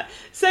see that.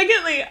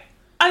 Secondly,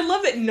 I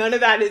love that none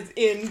of that is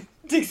in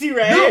Dixie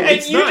Ray, no,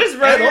 and you just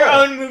wrote your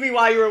all. own movie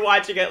while you were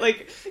watching it.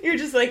 Like, you're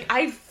just like,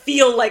 I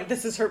feel like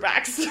this is her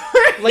backstory.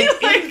 Like,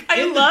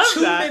 I in love the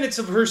 2 that. minutes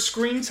of her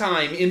screen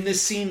time in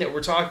this scene that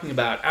we're talking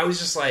about, I was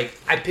just like,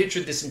 I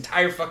pictured this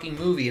entire fucking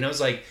movie, and I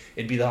was like,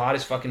 it'd be the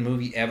hottest fucking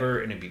movie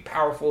ever, and it'd be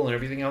powerful and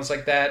everything else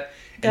like that.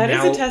 That and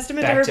is now, a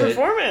testament to her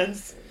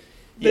performance.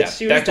 Yeah,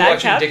 she was back to that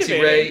watching Dixie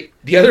captivating. Ray.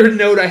 The other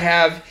note I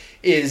have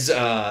is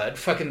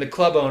fucking the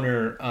club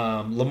owner,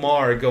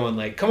 Lamar, going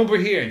like, come over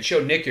here and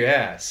show Nick your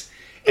ass.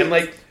 And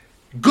like,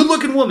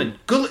 good-looking woman.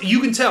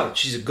 You can tell.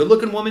 She's a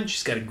good-looking woman.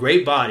 She's got a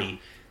great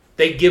body.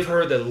 they give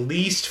her the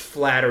least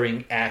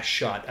flattering ass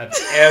shot I've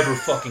ever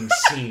fucking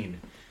seen.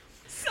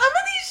 Some of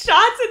these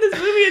shots in this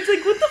movie, it's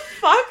like, what the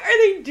fuck are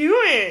they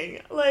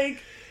doing? Like,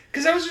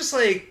 because I was just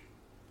like,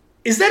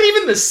 is that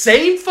even the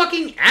same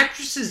fucking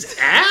actress's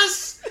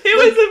ass? It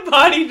was a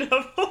body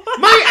double.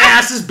 My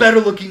ass is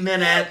better looking than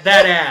that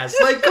ass.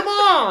 Like, come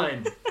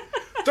on.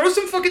 Throw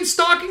some fucking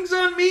stockings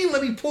on me.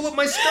 Let me pull up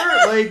my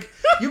skirt. Like,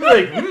 you'd be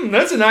like,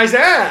 that's a nice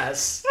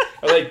ass.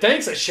 I'm like,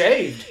 thanks, I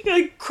shaved. You're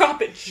like,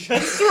 crop it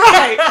just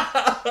right.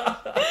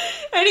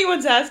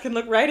 Anyone's ass can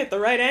look right at the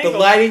right angle. The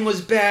lighting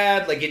was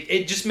bad. Like,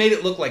 it just made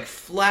it look like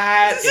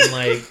flat. And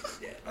like,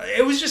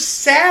 it was just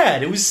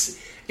sad. It was,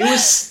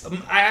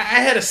 I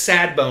had a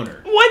sad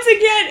boner. Once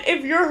again,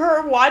 if you're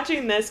her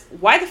watching this,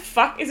 why the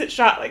fuck is it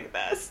shot like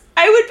this?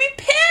 I would be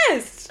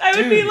pissed. I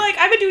would be like,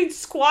 I've been doing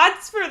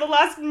squats for the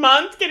last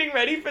month getting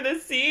ready for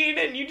this scene,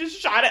 and you just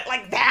shot it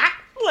like that?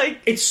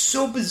 Like, it's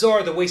so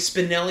bizarre the way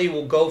Spinelli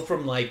will go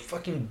from like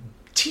fucking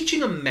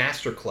teaching a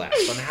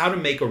masterclass on how to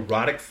make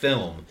erotic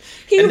film.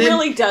 He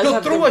really does. He'll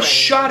have throw the a range.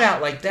 shot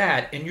out like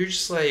that, and you're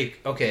just like,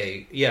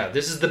 okay, yeah,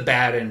 this is the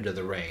bad end of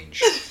the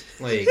range.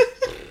 Like,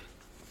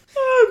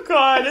 oh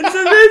god! And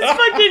so this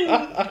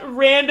fucking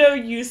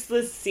rando,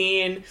 useless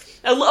scene.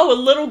 A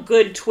little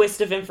good twist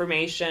of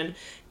information.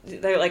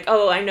 They're like,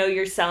 oh, I know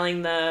you're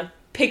selling the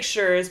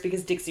pictures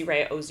because Dixie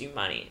Ray owes you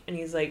money, and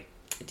he's like,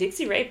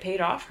 Dixie Ray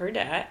paid off her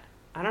debt.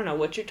 I don't know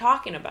what you're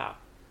talking about.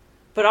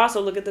 But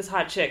also, look at this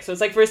hot chick. So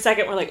it's like, for a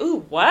second, we're like, ooh,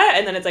 what?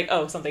 And then it's like,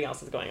 oh, something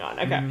else is going on.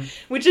 Okay.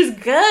 Mm-hmm. Which is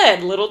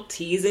good. Little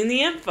teasing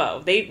the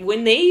info.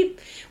 When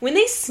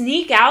they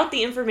sneak out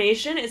the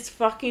information, it's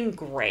fucking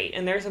great.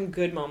 And there's some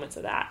good moments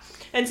of that.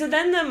 And so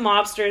then the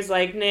mobster's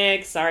like,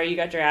 Nick, sorry you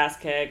got your ass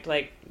kicked.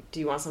 Like, do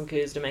you want some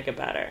coos to make it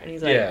better? And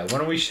he's like, yeah, why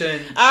don't we send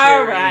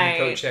Sherry and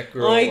the coat check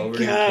girl over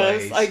to your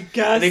place? I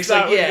guess Nick's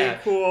that like, would yeah,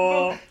 be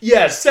cool.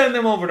 Yeah, send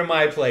them over to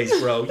my place,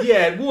 bro.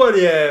 Yeah,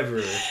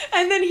 whatever.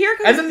 And then here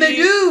comes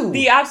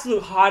the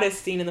absolute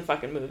hottest scene in the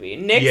fucking movie.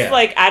 Nick's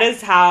like at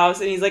his house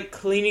and he's like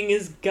cleaning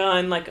his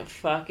gun like a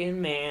fucking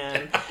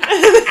man.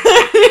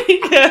 he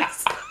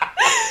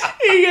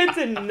gets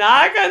a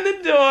knock on the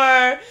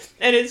door.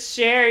 And it's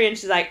Sherry, and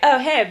she's like, oh,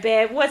 hey,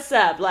 babe, what's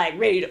up? Like,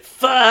 ready to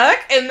fuck?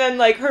 And then,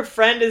 like, her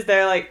friend is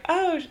there, like,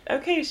 oh,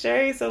 okay,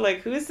 Sherry, so,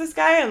 like, who's this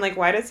guy? And, like,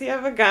 why does he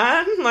have a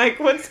gun? Like,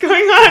 what's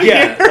going on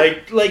here?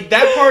 Yeah, like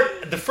that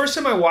part, the first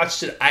time I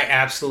watched it, I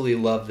absolutely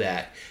loved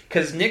that.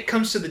 Because Nick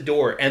comes to the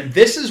door, and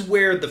this is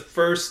where the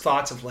first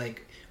thoughts of,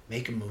 like,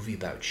 make a movie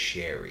about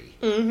Sherry.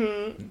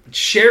 Mm-hmm.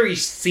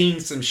 Sherry's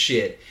seen some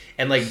shit,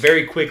 and, like,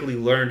 very quickly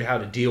learned how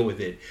to deal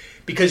with it.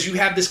 Because you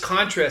have this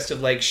contrast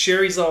of, like,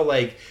 Sherry's all,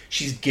 like,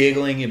 she's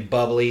giggling and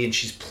bubbly, and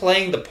she's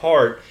playing the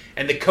part,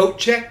 and the coat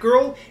check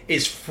girl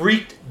is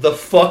freaked the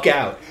fuck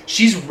out.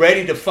 She's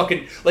ready to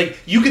fucking, like,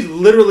 you could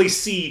literally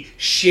see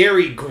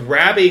Sherry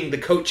grabbing the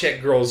coat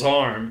check girl's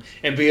arm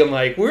and being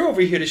like, we're over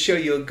here to show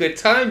you a good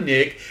time,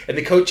 Nick. And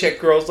the coat check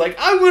girl's like,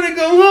 I want to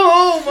go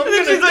home. I'm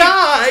going to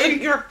die.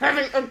 Like, you're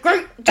having a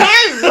great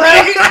time,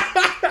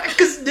 right?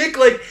 Because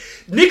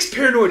Nick's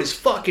paranoid as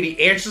fuck, and he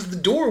answers the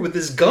door with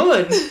his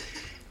gun.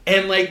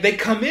 And, like, they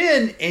come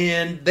in,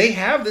 and they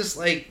have this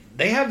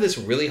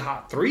really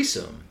hot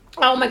threesome.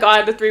 Oh my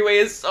god, the three-way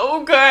is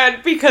so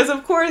good. Because,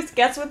 of course,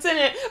 guess what's in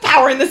it?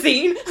 Power in the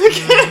scene.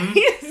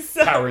 Mm-hmm.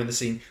 Power in the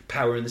scene.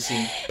 Power in the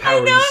scene. Power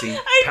in the scene.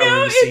 I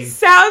know, it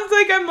sounds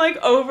like I'm, like,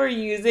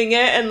 overusing it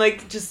and,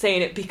 like, just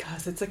saying it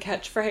because it's a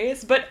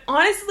catchphrase. But,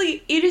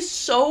 honestly, it is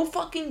so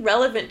fucking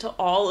relevant to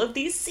all of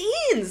these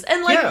scenes.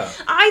 And, like,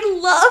 I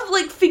love,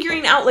 like,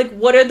 figuring out, like,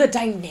 what are the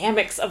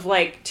dynamics of,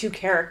 like, two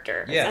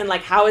characters. Yeah. And,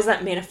 like, how is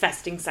that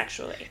manifesting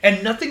sexually.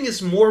 And nothing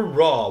is more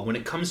raw when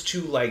it comes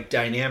to, like,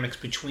 dynamics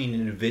between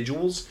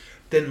individuals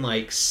than,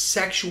 like,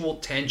 sexual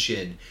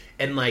tension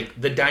and,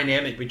 like, the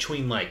dynamic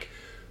between, like,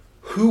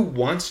 who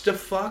wants to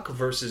fuck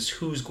versus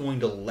who's going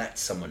to let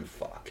someone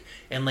fuck.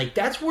 And, like,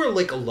 that's where,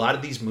 like, a lot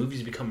of these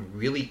movies become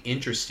really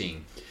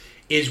interesting,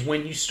 is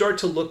when you start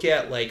to look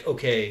at, like,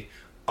 okay,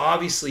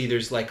 obviously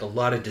there's, like, a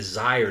lot of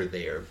desire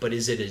there, but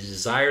is it a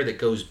desire that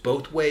goes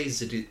both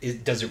ways?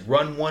 Does it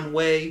run one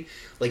way?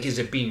 Like, is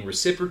it being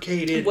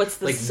reciprocated? What's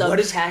the like,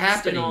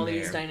 subtext in all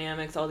these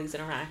dynamics, all these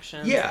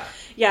interactions? Yeah.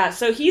 Yeah,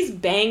 so he's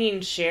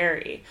banging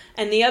Sherry,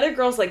 and the other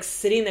girl's, like,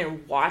 sitting there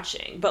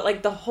watching, but,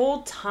 like, the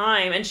whole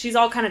time, and she's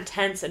all kind of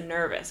tense and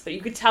nervous, but you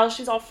could tell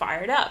she's all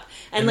fired up.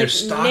 And like,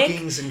 there's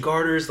stockings and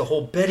garters, the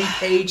whole Betty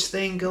Page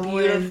thing going.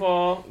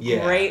 Beautiful,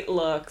 great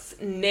looks.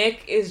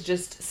 Nick is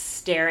just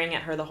staring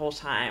at her the whole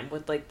time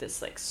with, like,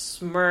 this, like,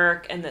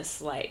 smirk and this,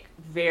 like,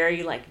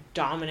 very, like,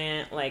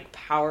 dominant, like,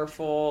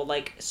 powerful,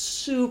 like,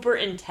 super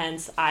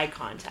intense eye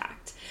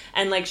contact.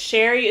 And, like,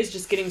 Sherry is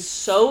just getting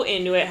so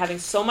into it, having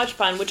so much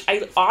fun, which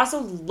I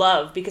also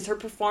love because her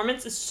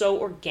performance is so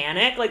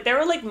organic. Like, there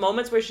were, like,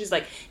 moments where she's,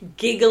 like,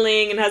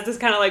 giggling and has this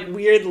kind of, like,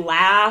 weird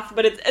laugh,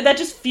 but that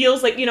just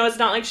feels like, you know, it's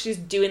not like she's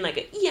doing, like,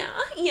 a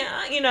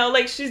yeah, you know,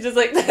 like, she's just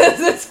like, this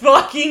is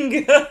fucking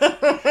good.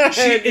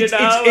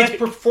 It's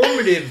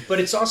performative, but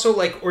it's also,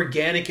 like,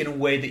 organic in a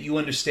way that you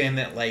understand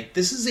that, like,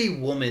 this is a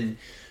woman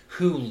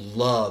who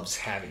loves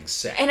having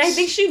sex. And I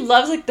think she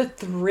loves, like, the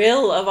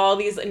thrill of all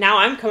these... Now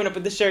I'm coming up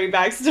with the Sherry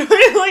backstory.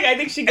 Like, I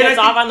think she gets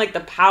off on, like,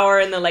 the power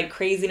and the, like,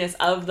 craziness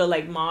of the,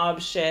 like,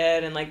 mob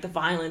shit and, like, the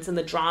violence and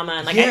the drama.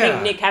 And, like, I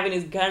think Nick having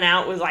his gun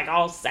out was, like,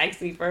 all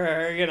sexy for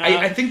her, you know?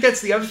 I think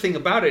that's the other thing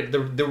about it.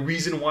 The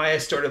reason why I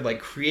started, like,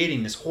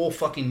 creating this whole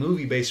fucking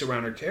movie based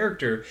around her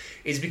character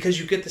is because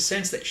you get the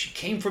sense that she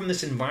came from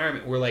this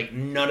environment where, like,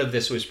 none of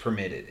this was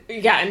permitted.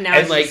 Yeah, and now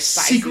and it's like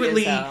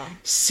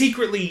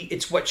secretly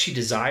it's what she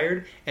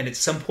desired, and at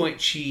some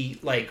point she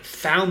like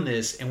found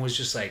this and was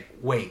just like,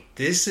 wait,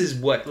 this is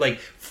what, like,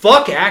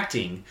 fuck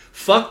acting,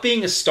 fuck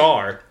being a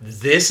star,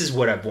 this is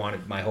what I've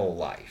wanted my whole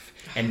life,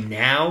 and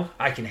now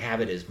I can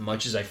have it as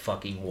much as I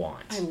fucking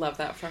want. I love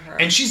that for her.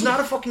 And she's not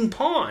a fucking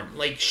pawn.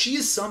 Like, she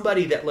is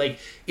somebody that, like,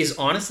 is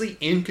honestly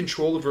in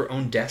control of her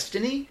own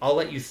destiny. I'll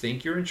let you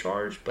think you're in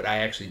charge, but I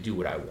actually do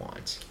what I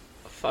want.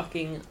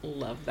 Fucking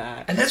love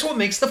that. And that's what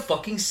makes the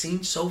fucking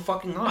scene so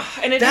fucking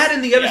awesome. And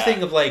and the other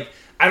thing of, like,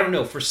 I don't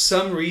know, for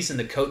some reason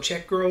the coat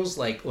check girls,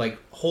 like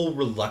whole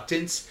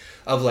reluctance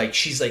of, like,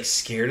 she's, like,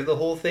 scared of the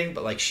whole thing,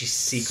 but, like, she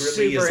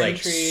secretly super is, like,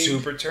 intrigued.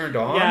 super turned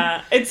on.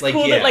 Yeah, it's like,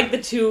 cool that, like,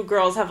 the two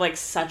girls have, like,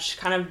 such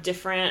kind of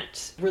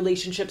different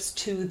relationships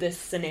to this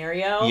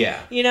scenario. Yeah.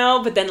 You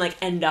know, but then, like,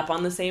 end up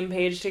on the same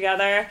page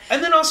together.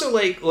 And then also,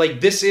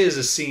 like this is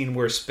a scene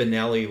where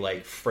Spinelli,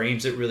 like,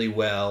 frames it really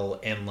well,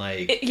 and,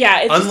 like... It's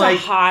just a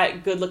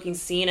hot, good-looking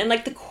scene, and,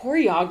 like, the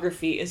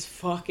choreography is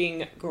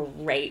fucking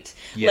great.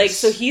 Yes. Like,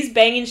 so he's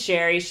banging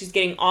Sherry, she's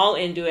getting all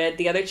into it,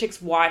 the other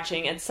chick's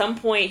watching, at some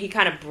point he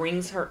kind of brings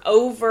her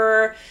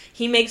over,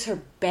 he makes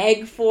her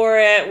beg for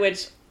it,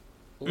 which,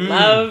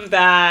 love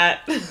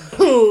that.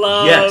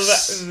 Love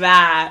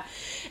that.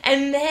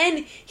 And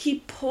then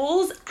he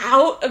pulls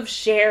out of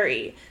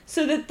Sherry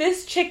so that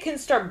this chick can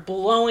start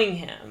blowing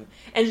him.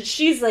 And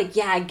she's like,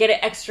 yeah, get it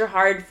extra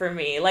hard for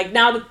me. Like,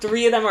 now the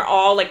three of them are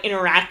all, like,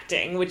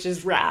 interacting, which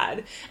is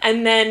rad.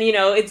 And then, you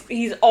know,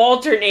 he's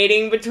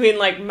alternating between,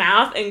 like,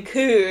 mouth and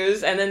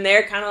coos, and then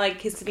they're kind of, like,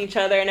 kissing each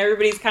other, and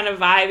everybody's kind of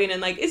vibing,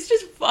 and, like, it's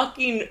just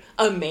fucking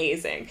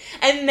amazing.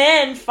 And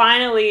then,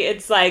 finally,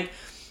 it's like,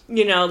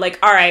 you know, like,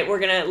 all right, we're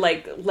gonna,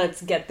 like,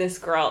 let's get this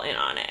girl in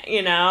on it,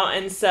 you know?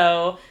 And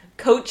so...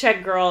 Coat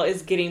check girl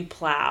is getting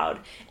plowed,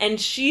 and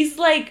she's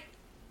like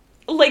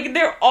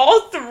they're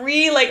all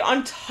three, like,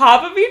 on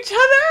top of each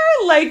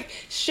other. Like,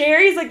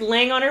 Sherry's, like,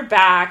 laying on her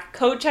back,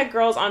 coat check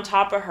girl's on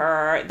top of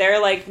her,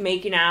 they're, like,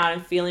 making out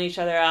and feeling each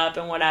other up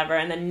and whatever,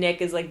 and then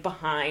Nick is, like,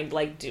 behind,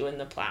 like, doing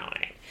the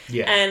plowing.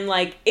 Yeah. And,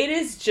 like, it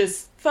is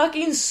just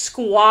fucking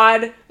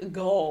squad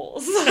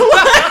goals. Like,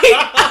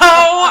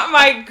 oh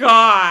my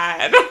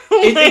god.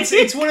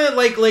 It's one of,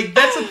 like,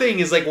 that's the thing,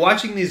 is, like,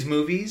 watching these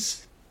movies...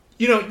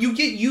 You know, you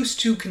get used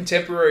to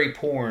contemporary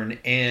porn,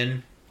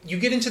 and you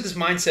get into this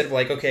mindset of,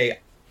 like, okay,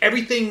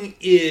 everything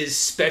is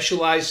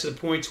specialized to the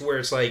point to where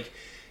it's like,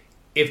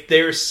 if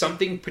there's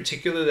something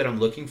particular that I'm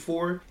looking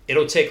for,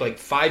 it'll take, like,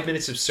 5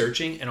 minutes of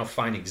searching, and I'll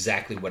find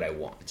exactly what I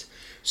want.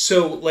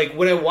 So, like,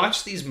 when I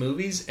watch these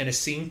movies, and a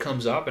scene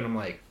comes up, and I'm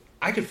like,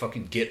 I could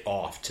fucking get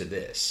off to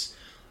this.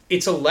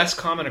 It's a less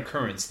common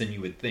occurrence than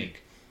you would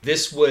think.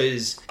 This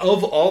was,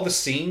 of all the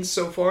scenes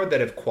so far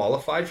that have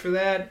qualified for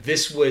that,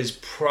 this was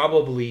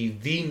probably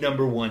the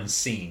number one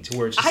scene, to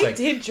where it's just I like,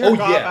 did jerk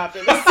off yeah. after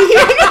the scene.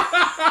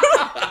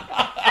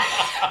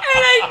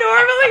 And I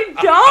normally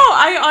don't.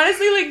 I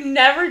honestly, like,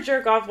 never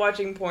jerk off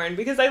watching porn,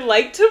 because I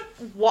like to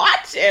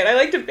watch it. I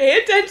like to pay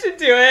attention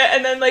to it,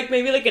 and then, like,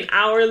 maybe, like, an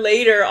hour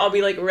later, I'll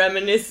be, like,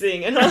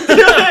 reminiscing, and I'll do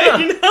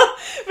it, you know?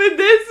 But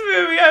this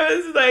movie, I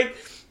was, like...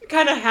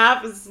 kind of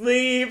half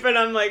asleep, and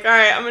I'm like, all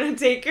right, I'm gonna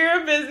take care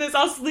of business,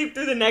 I'll sleep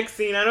through the next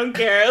scene, I don't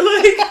care.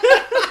 Like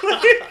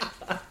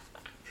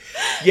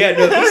yeah,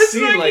 no, this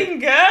scene, like,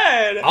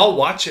 good. I'll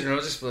watch it and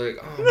I'll just be like,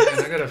 oh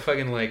man, I gotta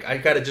fucking, like, I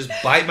gotta just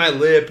bite my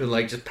lip and,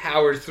 like, just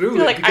power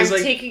through it. Like, because, I'm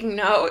like, taking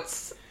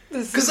notes.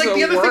 Because, like,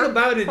 the other thing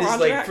about it is,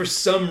 like, for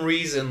some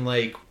reason,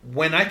 like,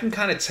 when I can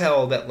kind of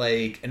tell that,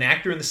 like, an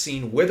actor in the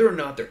scene, whether or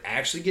not they're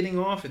actually getting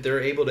off, if they're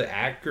able to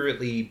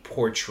accurately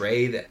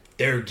portray that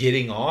they're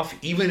getting off,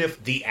 even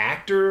if the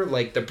actor,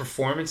 like, the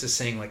performance is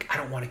saying, like, I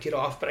don't want to get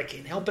off, but I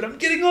can't help it, I'm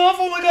getting off,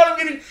 oh my god, I'm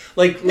getting...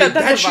 Like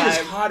that shit is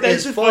hot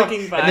as fuck,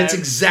 and that's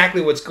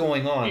exactly what's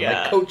going on.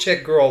 Yeah. Like, coat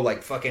check girl,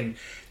 like, fucking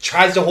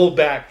tries to hold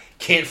back,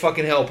 can't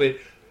fucking help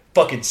it,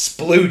 fucking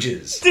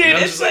splooges. Dude,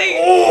 it's just like,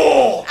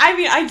 oh! I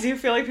mean, I do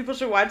feel like people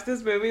should watch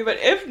this movie, but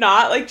if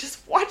not, like,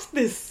 just watch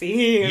this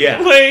scene. Yeah.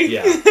 Like,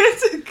 yeah.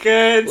 It's a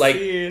good like,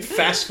 scene.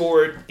 Fast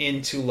forward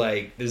into,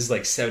 like, this is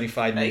like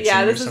 75 minutes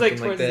yeah, in this or is like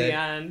something towards that. the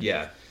end.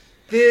 Yeah.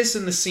 This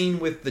and the scene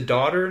with the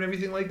daughter and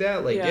everything like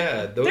that, like,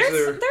 there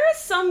is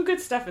some good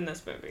stuff in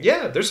this movie.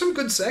 Yeah, there's some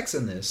good sex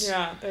in this.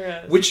 Yeah,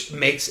 there is. Which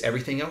makes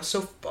everything else so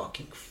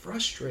fucking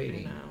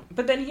frustrating. I know.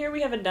 But then here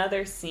we have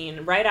another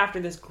scene, right after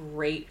this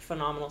great,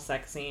 phenomenal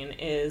sex scene,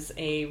 is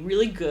a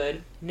really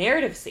good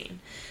narrative scene.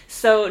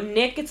 So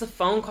Nick gets a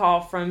phone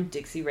call from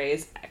Dixie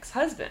Ray's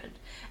ex-husband.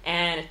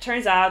 And it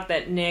turns out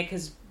that Nick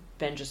has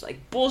been just like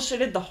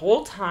bullshitted the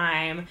whole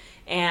time,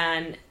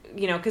 and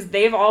you know, because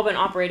they've all been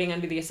operating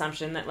under the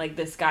assumption that like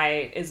this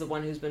guy is the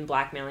one who's been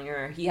blackmailing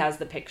her, he has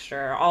the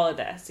picture, all of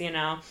this, you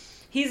know.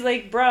 He's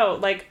like, bro,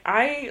 like,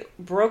 I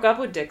broke up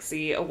with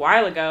Dixie a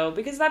while ago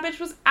because that bitch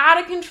was out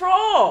of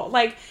control.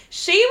 Like,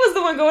 she was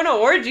the one going to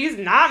orgies,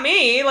 not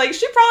me. Like,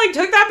 she probably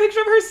took that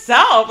picture of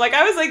herself. Like,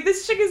 I was like,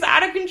 this chick is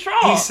out of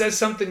control. He says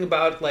something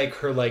about, like,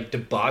 her, like,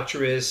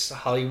 debaucherous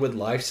Hollywood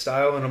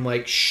lifestyle, and I'm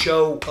like,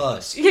 show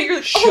us. Yeah, you're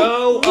like,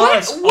 show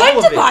us what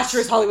all of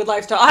debaucherous Hollywood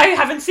lifestyle? I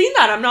haven't seen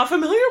that. I'm not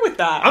familiar with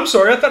that. I'm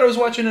sorry, I thought I was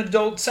watching an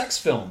adult sex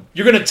film.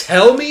 You're gonna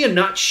tell me and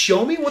not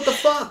show me? What the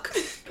fuck?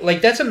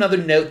 Like, that's another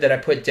note that I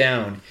put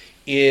down,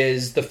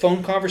 is the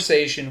phone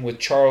conversation with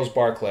Charles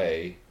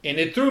Barkley. And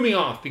it threw me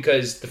off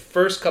because the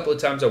first couple of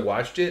times I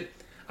watched it,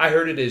 I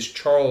heard it as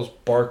Charles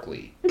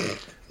Barkley.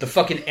 The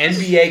fucking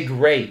NBA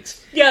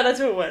great. Yeah, that's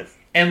what it was.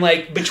 And,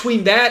 like,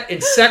 between that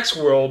and Sex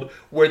World,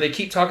 where they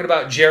keep talking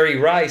about Jerry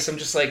Rice, I'm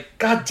just like,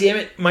 God damn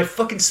it, my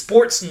fucking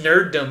sports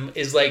nerddom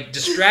is, like,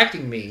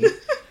 distracting me.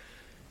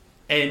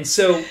 And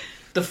so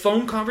the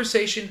phone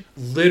conversation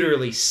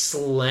literally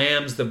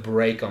slams the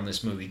brake on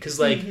this movie. Because,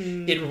 like,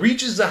 it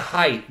reaches a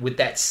height with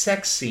that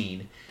sex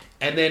scene.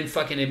 And then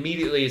fucking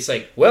immediately it's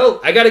like,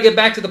 well, I got to get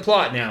back to the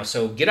plot now.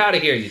 So get out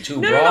of here, you two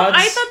broads. No,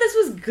 I thought this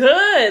was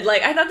good.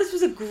 Like, I thought this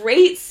was a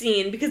great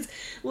scene. Because,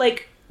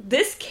 like,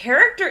 this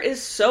character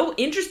is so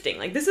interesting.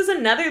 Like, this is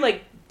another,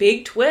 like,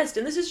 big twist.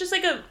 And this is just,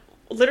 like,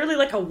 literally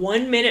like a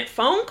 1-minute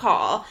phone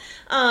call.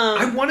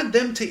 I wanted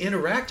them to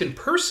interact in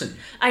person.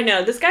 I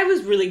know. This guy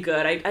was really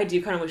good. I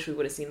do kind of wish we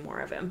would have seen more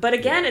of him. But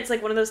again, it's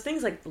like one of those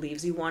things like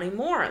leaves you wanting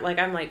more. Like,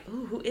 I'm like,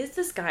 ooh, who is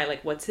this guy?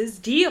 Like, what's his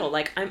deal?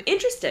 Like, I'm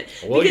interested.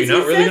 Well, because you're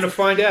not really going to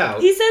find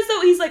out. He says,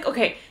 though, he's like,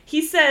 okay,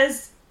 he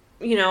says,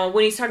 you know,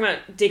 when he's talking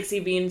about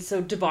Dixie being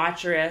so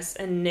debaucherous,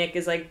 and Nick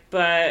is like,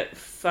 but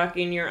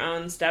fucking your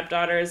own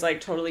stepdaughter is like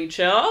totally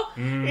chill,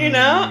 you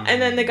know?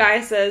 And then the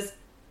guy says,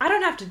 I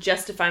don't have to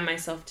justify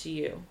myself to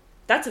you.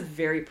 That's a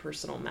very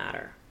personal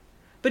matter.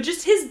 But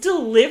just his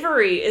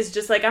delivery is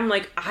just like, I'm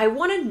like, I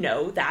want to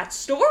know that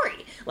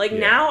story. Like,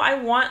 now I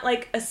want,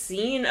 like, a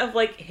scene of,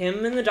 like,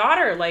 him and the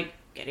daughter, like,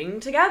 getting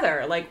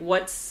together. Like,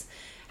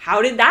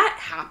 how did that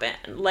happen?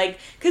 Like,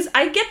 because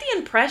I get the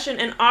impression,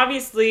 and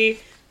obviously,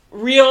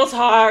 real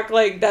talk,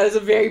 like, that is a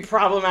very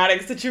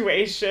problematic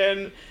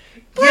situation.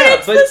 But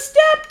it's the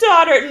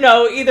stepdaughter.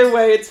 No, either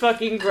way, it's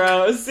fucking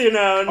gross, you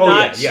know.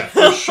 Yeah,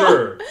 for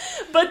sure.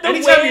 But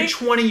anytime you're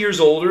 20 years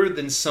older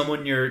than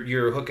someone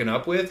you're hooking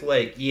up with,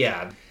 like,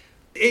 yeah,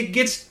 it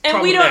gets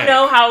and we don't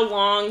know how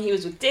long he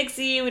was with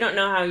Dixie. We don't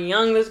know how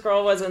young this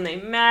girl was when they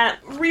met.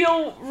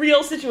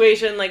 Real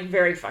situation, like,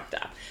 very fucked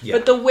up. Yeah.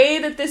 But the way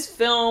that this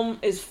film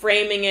is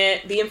framing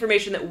it, the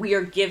information that we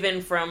are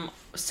given from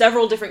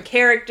several different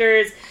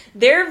characters,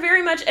 they're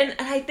very much, and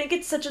I think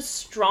it's such a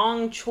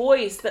strong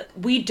choice that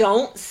we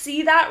don't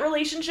see that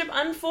relationship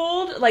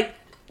unfold. Like,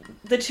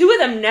 the two of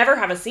them never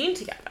have a scene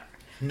together.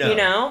 No. You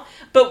know?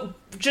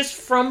 But just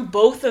from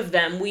both of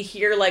them, we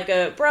hear like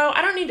bro,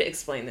 I don't need to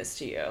explain this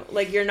to you.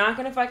 Like, you're not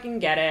gonna fucking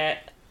get it.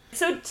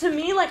 So to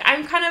me, like,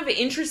 I'm kind of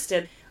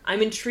interested.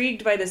 I'm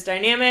intrigued by this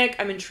dynamic.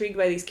 I'm intrigued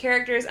by these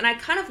characters. And I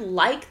kind of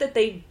like that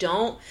they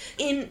don't...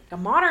 In a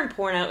modern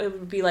porno, it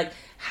would be like,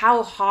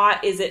 how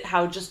hot is it?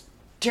 How just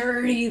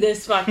dirty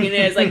this fucking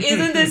is? Like,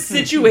 isn't this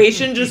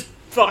situation just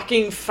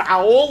fucking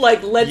foul?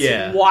 Like,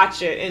 let's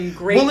watch it in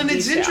great detail. Well, and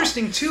it's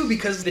interesting, too,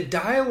 because the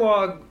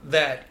dialogue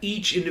that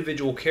each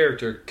individual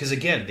character... Because,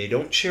 again, they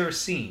don't share a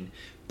scene.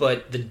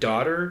 But the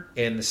daughter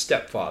and the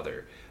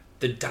stepfather,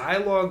 the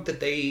dialogue that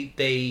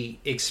they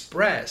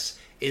express...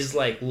 is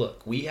like,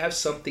 look, we have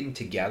something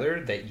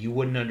together that you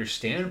wouldn't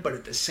understand, but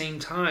at the same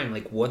time,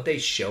 like, what they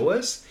show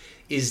us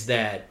is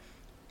that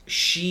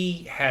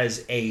she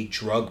has a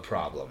drug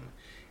problem.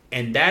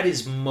 And that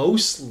is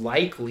most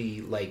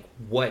likely, like,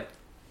 what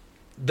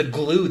the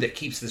glue that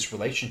keeps this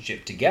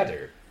relationship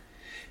together.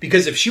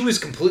 Because if she was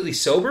completely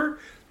sober,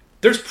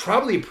 there's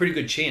probably a pretty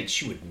good chance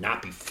she would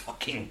not be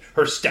fucking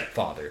her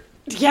stepfather.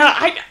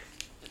 Yeah,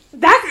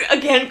 that,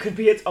 again, could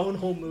be its own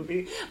whole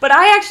movie. But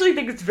I actually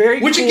think it's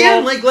very Which, cool.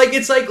 again, like,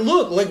 it's like,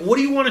 look, like, what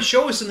do you want to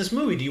show us in this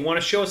movie? Do you want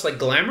to show us, like,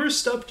 glamorous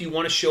stuff? Do you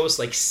want to show us,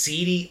 like,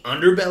 seedy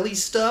underbelly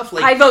stuff?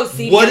 Like, I vote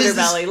seedy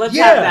underbelly. Let's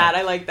have that.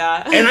 I like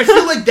that. And I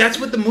feel like that's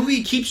what the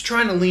movie keeps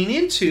trying to lean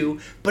into,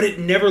 but it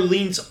never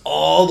leans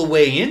all the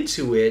way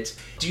into it.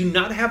 Do you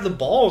not have the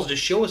balls to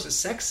show us a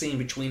sex scene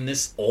between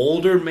this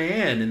older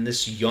man and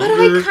this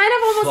younger,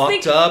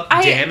 fucked up,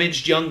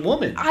 damaged young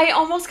woman? I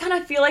almost kind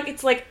of feel like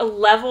it's like a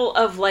level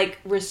of like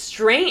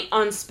restraint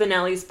on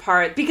Spinelli's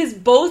part, because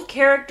both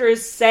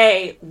characters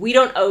say, we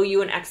don't owe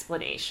you an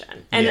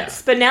explanation. And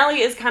Spinelli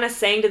is kind of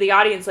saying to the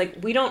audience, like,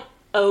 we don't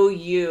owe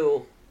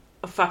you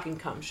a fucking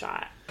cum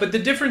shot. But the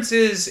difference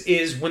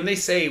is when they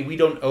say we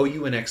don't owe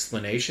you an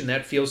explanation,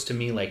 that feels to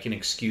me like an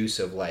excuse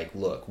of like,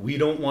 look, we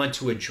don't want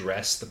to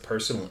address the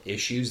personal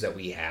issues that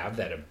we have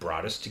that have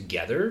brought us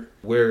together.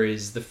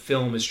 Whereas the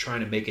film is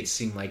trying to make it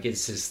seem like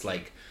it's this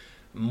like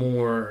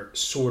more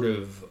sort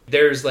of,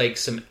 there's like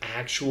some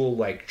actual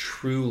like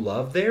true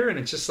love there, and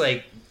it's just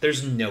like,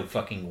 there's no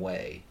fucking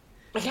way.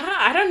 Yeah,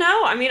 I don't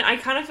know. I mean, I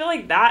kind of feel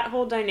like that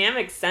whole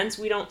dynamic, since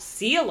we don't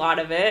see a lot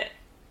of it,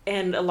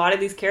 and a lot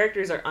of these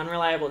characters are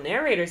unreliable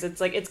narrators,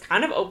 it's like, it's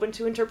kind of open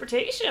to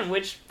interpretation,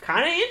 which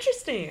kind of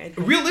interesting, I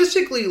think.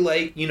 Realistically,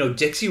 like, you know,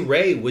 Dixie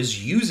Ray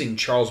was using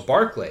Charles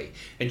Barkley,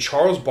 and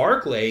Charles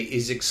Barkley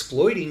is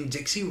exploiting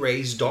Dixie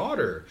Ray's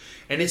daughter.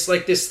 And it's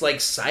like this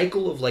like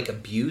cycle of like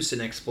abuse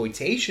and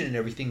exploitation and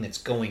everything that's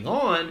going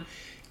on.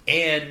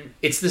 And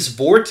it's this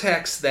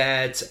vortex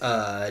that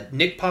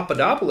Nick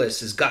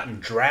Papadopoulos has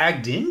gotten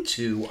dragged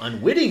into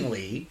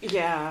unwittingly.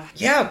 Yeah.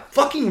 Yeah,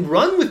 fucking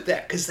run with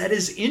that, because that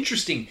is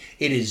interesting.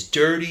 It is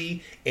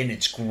dirty, and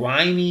it's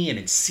grimy, and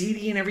it's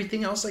seedy, and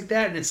everything else like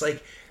that. And it's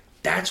like,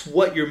 that's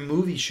what your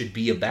movie should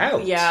be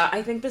about. Yeah,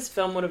 I think this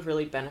film would have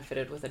really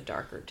benefited with a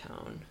darker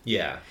tone.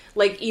 Yeah.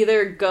 Like,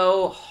 either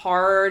go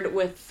hard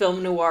with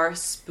film noir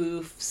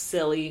spoof,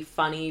 silly,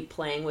 funny,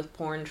 playing with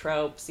porn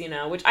tropes, you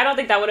know, which I don't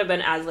think that would have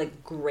been as,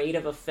 like, great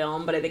of a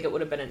film, but I think it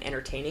would have been an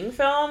entertaining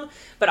film.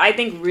 But I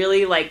think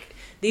really, like,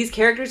 these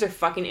characters are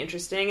fucking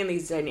interesting and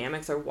these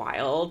dynamics are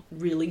wild.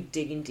 Really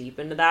digging deep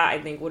into that,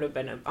 I think, would have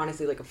been,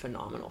 honestly, like, a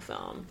phenomenal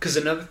film. Because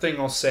another thing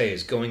I'll say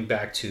is, going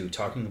back to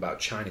talking about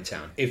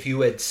Chinatown, if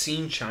you had seen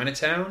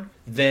Chinatown,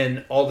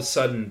 then all of a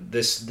sudden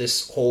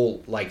this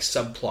whole like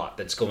subplot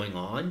that's going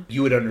on,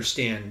 you would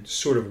understand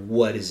sort of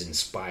what is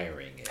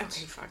inspiring it.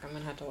 Okay, fuck, I'm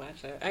gonna have to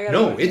watch it.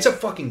 It's a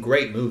fucking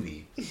great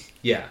movie.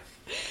 Yeah.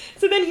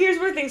 So then here's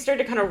where things start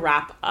to kind of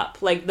wrap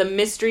up. Like, the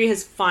mystery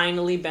has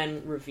finally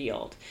been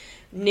revealed.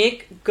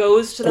 Nick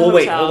goes to the hotel.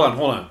 Wait, hold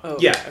on. Oh,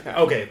 yeah,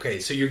 okay.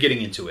 So you're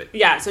getting into it.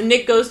 Yeah, so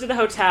Nick goes to the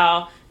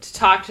hotel to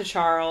talk to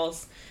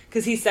Charles,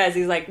 because he says,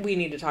 he's like, we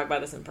need to talk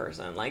about this in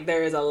person. Like,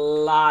 there is a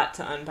lot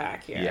to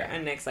unpack here. Yeah.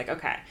 And Nick's like,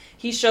 okay.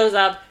 He shows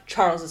up,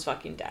 Charles is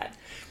fucking dead.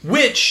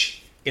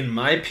 Which, in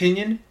my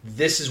opinion,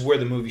 this is where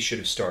the movie should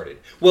have started.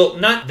 Well,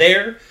 not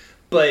there,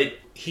 but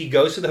he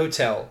goes to the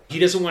hotel. He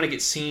doesn't want to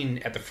get seen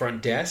at the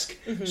front desk,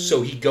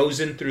 so he goes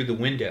in through the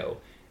window,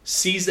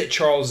 sees that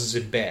Charles is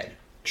in bed,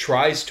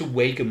 tries to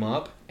wake him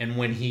up, and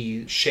when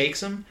he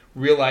shakes him,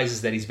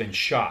 realizes that he's been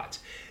shot.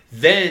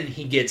 Then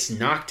he gets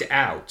knocked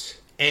out,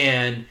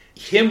 and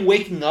him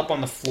waking up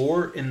on the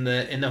floor in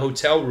the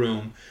hotel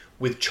room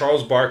with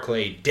Charles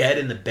Barkley dead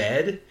in the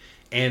bed,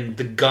 and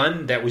the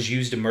gun that was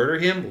used to murder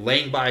him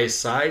laying by his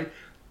side,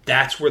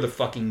 that's where the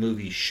fucking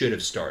movie should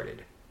have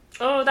started.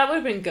 Oh, that would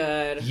have been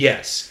good.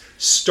 Yes.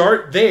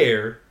 Start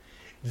there,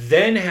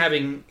 then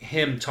having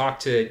him talk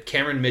to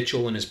Cameron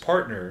Mitchell and his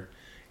partner,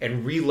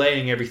 and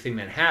relaying everything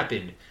that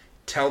happened,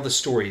 tell the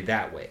story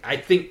that way. I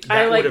think that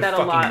I like would have that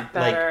fucking, a lot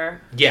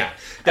better. Like, yeah,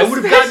 that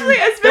would have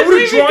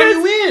drawn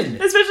you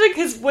in. Especially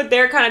because what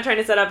they're kind of trying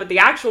to set up at the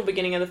actual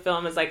beginning of the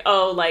film is like,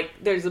 oh, like,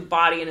 there's a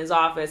body in his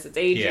office, it's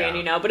Adrian,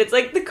 you know, but it's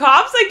like, the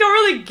cops, like, don't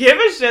really give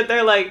a shit.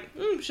 They're like,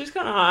 she's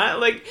kind of hot.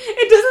 Like,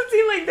 it doesn't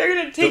seem like they're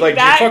gonna take like,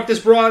 that. Did you fuck this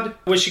broad?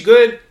 Was she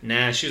good?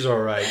 Nah, she's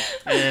alright.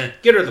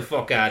 Get her the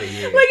fuck out of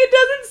here. Like, it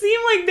doesn't seem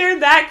like they're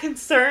that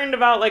concerned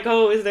about, like,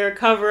 oh, is there a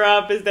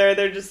cover-up?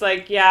 They're just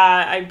like,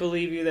 yeah, I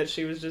believe you that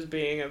she was just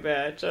being a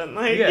bitch. And,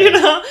 like, you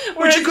know?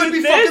 Which he could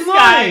be fucking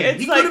lying.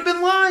 He could have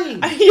been lying.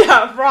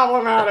 Yeah,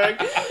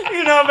 problematic.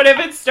 You know, but if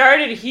it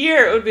started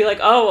here, it would be like,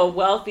 oh, a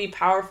wealthy,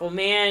 powerful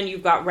man,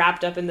 you've got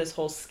wrapped up in this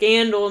whole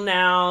scandal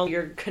now,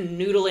 you're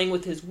canoodling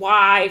with his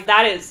wife.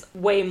 That is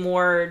way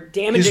more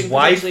damaging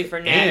potentially for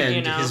Nick, and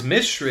you know? His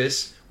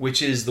mistress,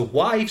 which is the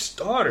wife's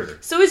daughter.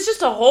 So it's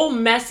just a whole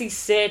messy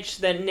sitch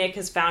that Nick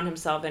has found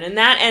himself in. And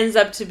that ends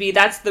up to be,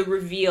 that's the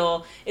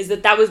reveal, is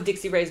that was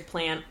Dixie Ray's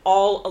plan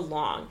all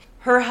along.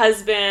 Her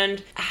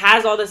husband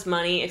has all this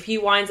money. If he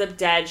winds up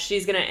dead,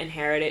 she's going to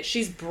inherit it.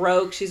 She's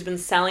broke. She's been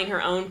selling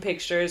her own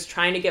pictures,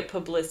 trying to get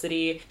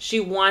publicity. She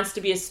wants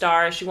to be a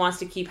star. She wants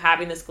to keep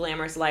having this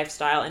glamorous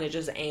lifestyle, and it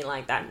just ain't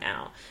like that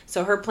now.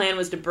 So her plan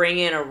was to bring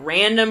in a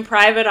random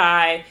private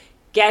eye,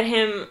 get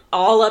him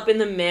all up in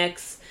the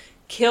mix,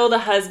 kill the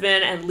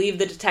husband, and leave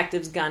the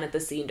detective's gun at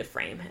the scene to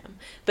frame him.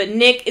 But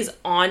Nick is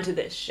onto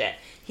this shit.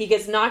 He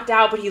gets knocked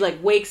out, but he,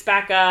 like, wakes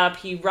back up.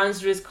 He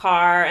runs to his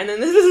car. And then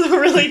this is a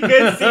really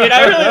good scene.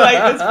 I really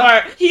like this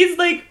part. He's,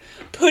 like,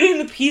 putting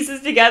the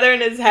pieces together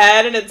in his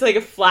head, and it's, like,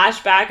 a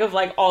flashback of,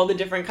 like, all the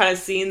different kind of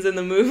scenes in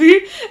the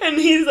movie. And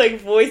he's, like,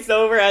 voiced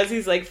over as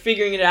he's, like,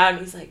 figuring it out. And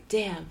he's like,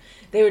 damn,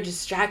 they were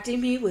distracting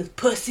me with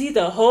pussy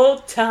the whole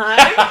time.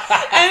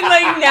 And,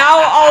 like,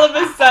 now all of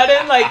a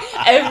sudden, like,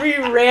 every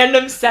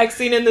random sex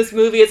scene in this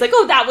movie is like,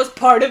 oh, that was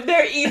part of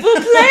their evil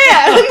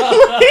plan.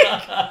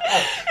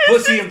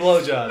 Pussy and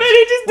blowjobs. But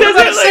he just what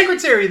doesn't, about a like,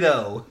 secretary,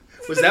 though?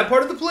 Was that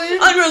part of the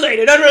plan?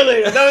 Unrelated. That was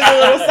a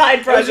little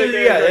side project.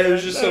 It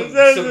was just some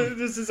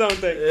just his own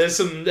thing.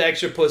 Some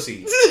extra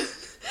pussy. It's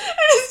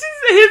just,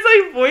 his,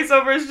 like,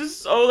 voiceover is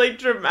just so, like,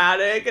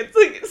 dramatic.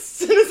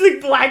 It's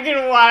like black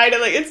and white,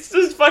 and, like, it's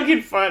just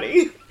fucking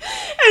funny.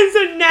 And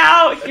so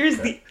now, here's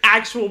the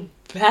actual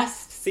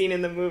best scene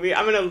in the movie.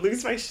 I'm gonna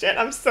lose my shit.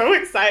 I'm so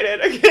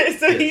excited. Okay,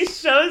 so he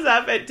shows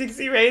up at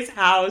Dixie Ray's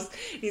house.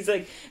 He's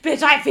like,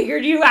 bitch, I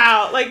figured you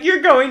out. Like,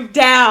 you're going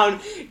down.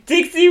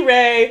 Dixie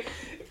Ray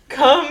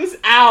comes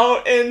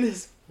out in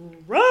this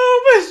robe.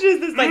 She has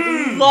this, like,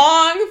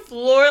 long,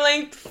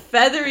 floor-length,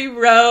 feathery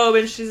robe,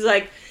 and she's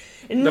like,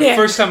 Nick. The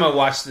first time I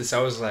watched this,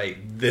 I was like,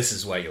 this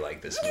is why you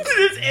like this movie.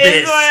 This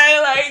is why I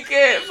like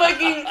it.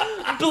 Fucking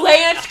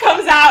Blanche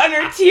comes out in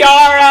her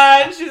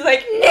tiara, and she's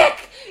like,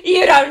 Nick,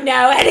 you don't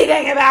know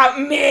anything about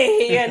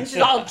me. And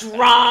she's all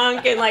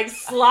drunk and, like,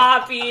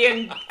 sloppy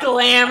and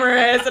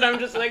glamorous, and I'm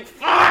just like,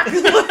 fuck. Like,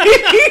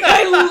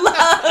 I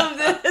love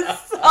this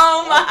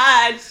so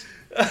much.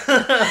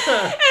 And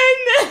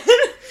then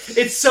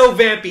it's so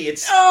vampy.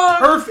 It's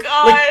perfect.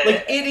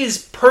 Like it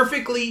is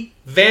perfectly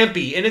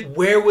vampy. And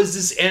where was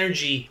this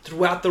energy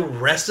throughout the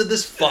rest of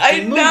this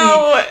fucking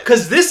movie?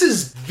 Because this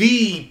is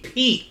the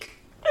peak.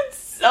 It's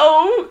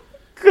so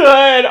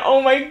good.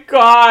 Oh my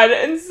god.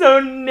 And so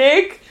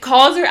Nick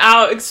calls her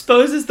out,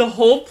 exposes the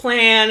whole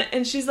plan,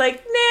 and she's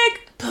like,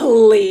 Nick,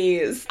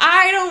 please.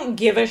 I don't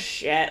give a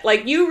shit.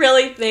 Like, you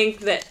really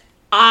think that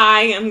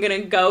I am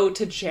gonna go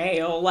to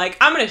jail. Like,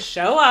 I'm gonna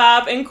show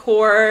up in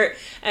court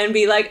and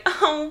be like,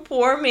 oh,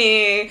 poor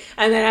me.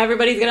 And then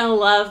everybody's gonna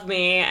love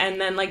me. And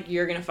then, like,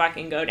 you're gonna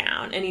fucking go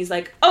down. And he's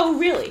like, oh,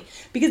 really?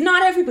 Because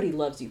not everybody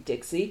loves you,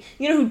 Dixie.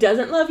 You know who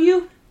doesn't love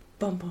you?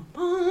 Bum, bum,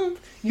 bum.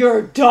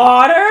 Your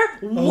daughter?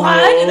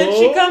 What? Oh. And then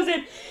she comes in,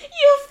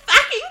 you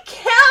fucking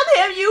killed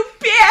him, you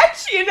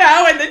bitch, you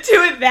know, and the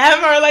two of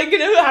them are, like,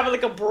 gonna have,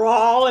 like, a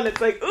brawl, and it's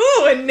like,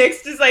 ooh, and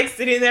Nick's just, like,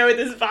 sitting there with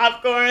his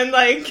popcorn,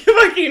 like,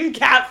 fucking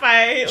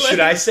catfight. Like,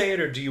 should I say it,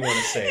 or do you want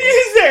to say it?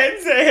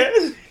 You say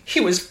it. He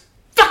was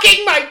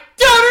fucking my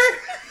daughter!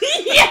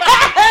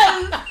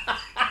 Yes!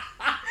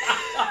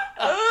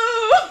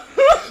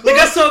 Like,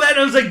 I saw that, and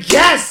I was like,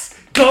 yes!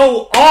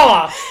 Go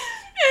off!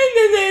 And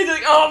then they're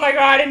like, oh my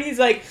god, and he's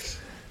like,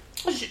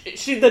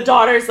 the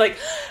daughter's like,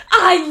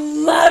 I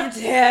loved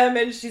him.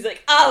 And she's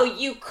like, oh,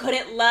 you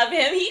couldn't love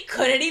him? He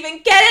couldn't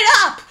even get it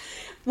up.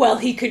 Well,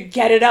 he could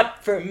get it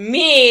up for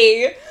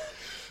me.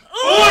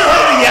 What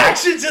a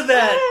reaction to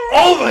that?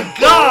 Oh my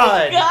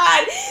god! Oh my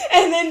god!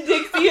 And then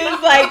Dixie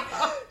is like,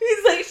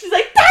 she's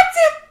like, that's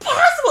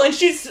impossible! And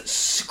she's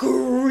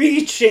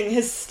screeching,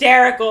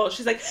 hysterical.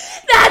 She's like,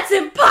 that's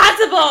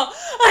impossible!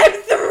 I'm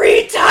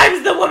 3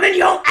 times the woman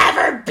you'll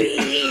ever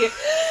be!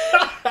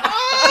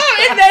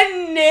 And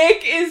then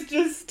Nick is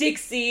just,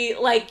 Dixie,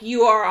 like,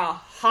 you are a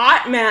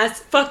hot mess.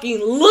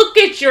 Fucking look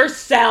at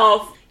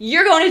yourself.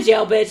 You're going to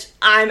jail, bitch.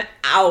 I'm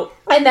out.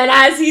 And then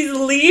as he's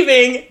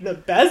leaving, the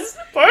best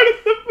part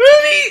of the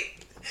movie,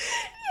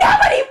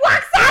 nobody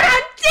walks out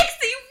on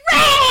Dixie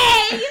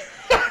Ray!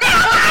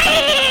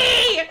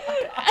 Nobody!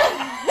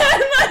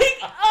 I'm like,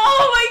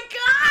 oh my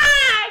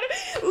god!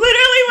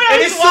 Literally when I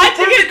was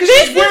watching it,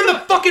 she's wearing the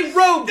fucking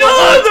robe. The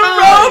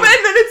robe,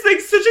 and then it's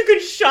like such a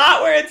good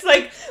shot where it's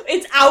like,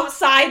 it's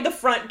outside the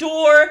front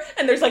door,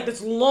 and there's like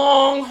this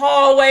long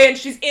hallway, and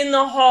she's in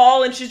the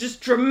hall, and she's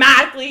just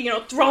dramatically, you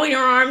know, throwing her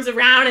arms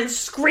around and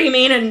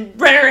screaming and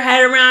running her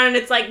head around, and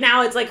it's like,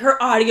 now it's like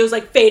her audio's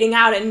like fading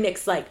out, and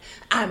Nick's like,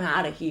 I'm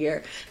out of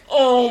here.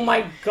 Oh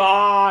my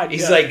god.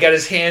 He's like got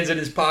his hands in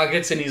his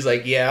pockets, and he's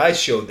like, yeah, I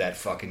showed that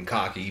fucking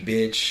cocky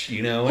bitch,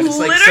 you know? And it's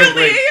like, so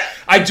great.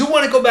 I do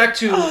want to go back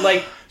to,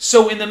 like,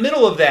 so in the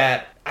middle of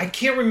that, I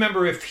can't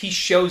remember if he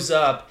shows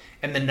up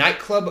and the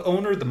nightclub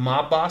owner, the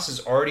mob boss, is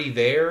already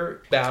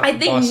there. I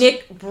think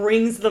Nick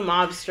brings the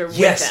mobster with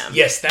him.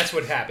 Yes, that's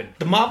what happened.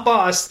 The mob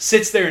boss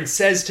sits there and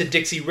says to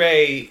Dixie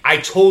Ray, I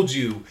told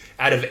you,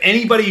 out of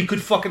anybody you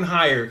could fucking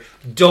hire,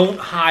 don't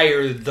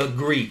hire the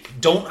Greek.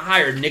 Don't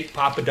hire Nick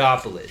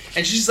Papadopoulos.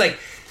 And she's like,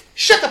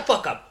 shut the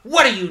fuck up.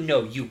 What do you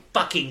know, you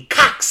fucking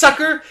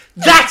cocksucker?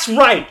 That's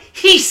right.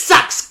 He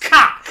sucks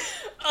cock.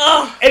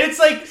 Oh, and it's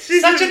like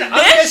such an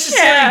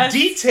unnecessary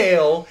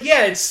detail.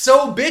 Yeah, it's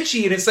so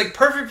bitchy, and it's like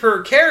perfect for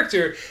her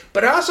character.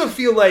 But I also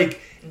feel like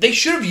they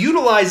should have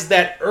utilized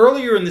that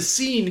earlier in the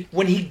scene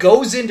when he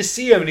goes in to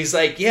see him, and he's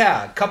like,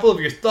 yeah, a couple of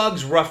your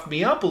thugs roughed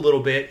me up a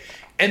little bit.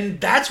 And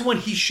that's when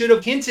he should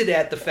have hinted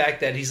at the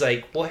fact that he's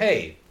like, well,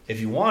 hey, if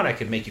you want, I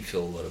could make you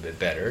feel a little bit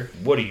better.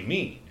 What do you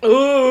mean?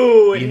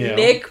 Ooh, you know?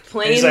 Nick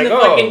playing like, the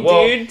fucking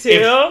dude,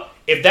 too?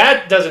 If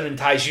that doesn't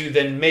entice you,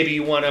 then maybe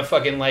you want to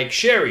fucking, like,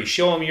 Sherry,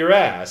 show him your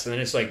ass. And then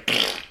it's like,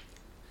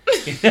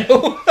 you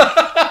know?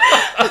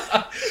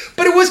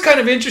 But it was kind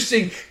of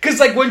interesting, because,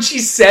 like, when she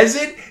says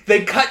it,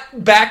 they cut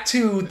back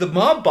to the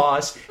mob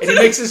boss, and he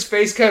makes his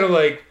face kind of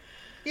like,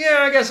 yeah,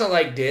 I guess I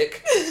like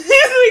dick. He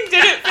like,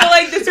 didn't feel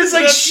like this was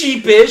like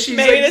sheepish. He's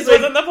maybe like, this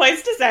wasn't the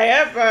place to say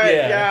it, but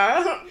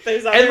yeah.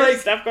 There's other like,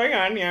 stuff going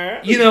on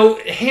here. You know,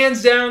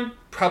 hands down,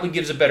 probably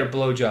gives a better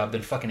blowjob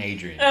than fucking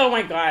Adrian. Oh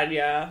my god,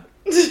 yeah.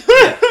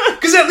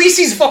 Because at least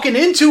he's fucking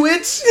into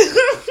it.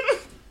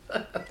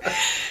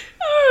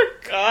 Oh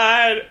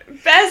god.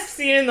 Best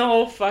scene in the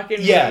whole fucking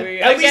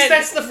movie. At least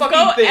that's the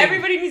fucking thing.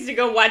 Everybody needs to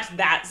go watch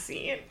that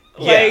scene.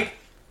 Yeah. Like,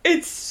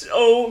 It's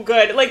so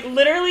good. Like,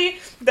 literally,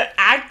 the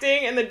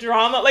acting and the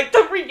drama, like,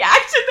 the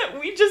reaction that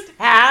we just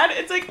had,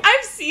 it's like,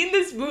 I've seen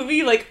this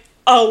movie, like,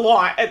 a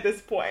lot at this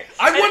point.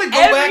 I want to go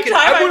back and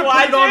I want to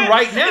put it on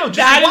right now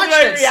just to watch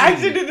that scene. That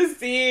is my reaction to the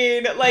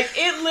scene. Like,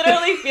 it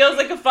literally feels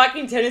like a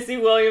fucking Tennessee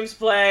Williams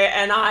play,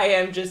 and I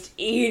am just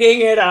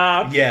eating it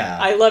up. Yeah.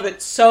 I love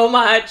it so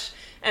much,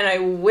 and I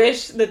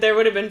wish that there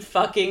would have been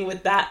fucking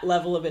with that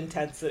level of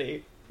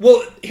intensity.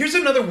 Well, here's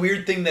another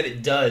weird thing that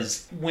it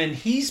does. When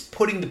he's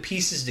putting the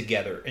pieces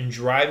together and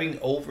driving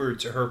over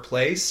to her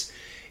place,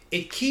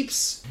 it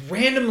keeps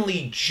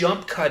randomly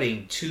jump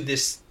cutting to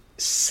this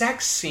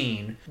sex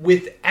scene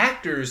with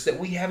actors that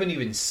we haven't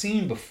even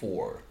seen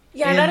before.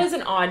 Yeah, and that is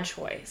an odd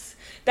choice.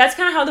 That's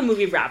kind of how the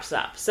movie wraps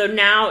up. So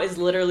now is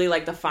literally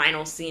like the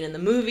final scene in the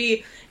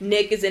movie.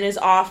 Nick is in his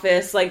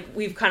office. Like,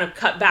 we've kind of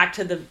cut back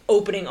to the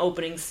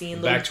opening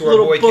scene. Back to our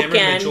boy Cameron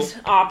Mitchell.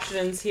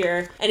 Options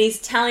here. And he's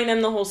telling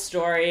them the whole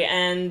story.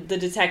 And the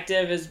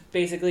detective is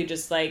basically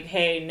just like,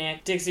 hey,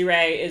 Nick, Dixie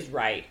Ray is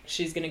right.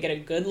 She's going to get a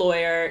good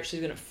lawyer. She's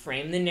going to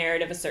frame the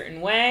narrative a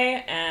certain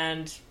way.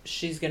 And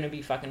she's going to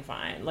be fucking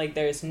fine. Like,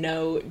 there's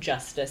no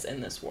justice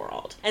in this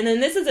world. And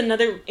then this is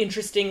another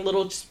interesting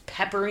little just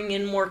peppering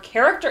in more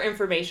character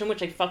information,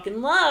 which I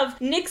fucking love.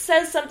 Nick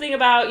says something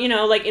about, you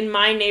know, like, in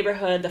my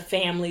neighborhood, the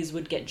families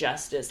would get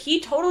justice. He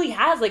totally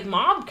has, like,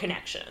 mob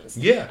connections.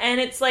 Yeah. And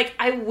it's like,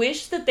 I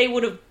wish that they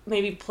would have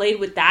maybe played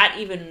with that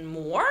even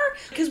more.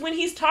 Because when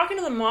he's talking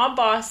to the mob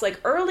boss, like,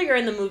 earlier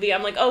in the movie,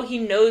 I'm like, oh, he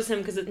knows him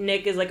because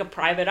Nick is, like, a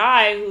private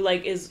eye who,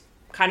 like, is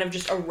kind of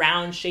just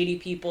around shady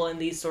people in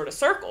these sort of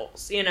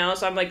circles, you know?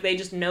 So I'm like, they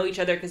just know each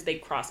other because they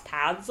cross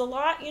paths a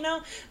lot, you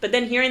know? But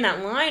then hearing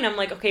that line, I'm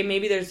like, okay,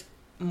 maybe there's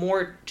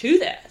more to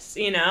this,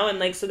 you know? And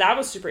like, so that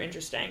was super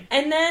interesting.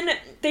 And then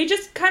they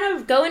just kind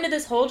of go into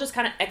this whole just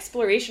kind of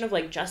exploration of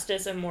like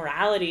justice and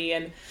morality.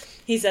 And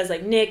he says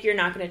like, Nick, you're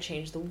not going to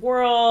change the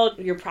world.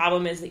 Your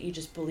problem is that you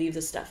just believe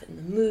the stuff in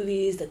the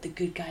movies, that the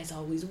good guys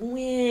always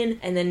win.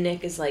 And then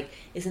Nick is like,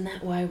 isn't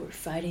that why we're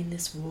fighting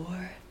this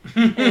war?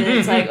 And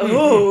it's like,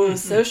 oh,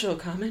 social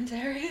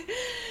commentary.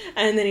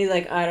 And then he's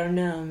like, I don't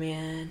know,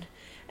 man.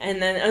 And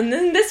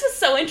then this was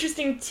so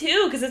interesting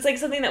too, because it's like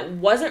something that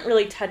wasn't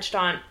really touched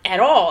on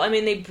at all. I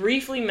mean, they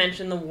briefly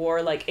mentioned the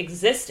war like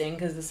existing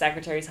because the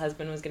secretary's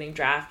husband was getting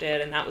drafted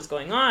and that was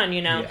going on,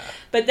 you know. Yeah.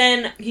 But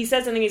then he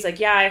said something. He's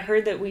like, "Yeah, I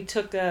heard that we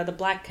took the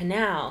Black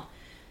Canal.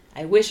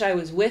 I wish I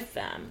was with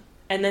them."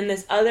 And then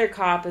this other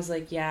cop is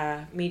like,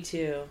 "Yeah, me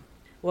too."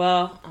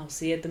 Well, I'll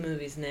see you at the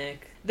movies,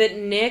 Nick. That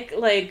Nick,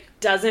 like,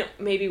 doesn't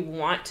maybe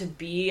want to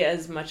be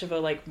as much of a,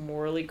 like,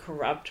 morally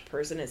corrupt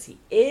person as he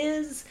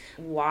is.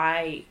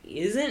 Why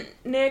isn't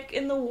Nick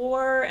in the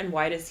war? And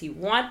why does he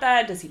want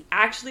that? Does he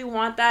actually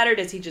want that? Or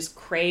does he just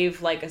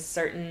crave, like, a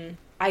certain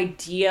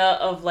idea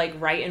of, like,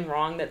 right and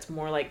wrong that's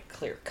more, like,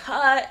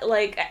 clear-cut?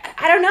 Like,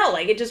 I don't know.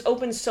 Like, it just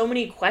opens so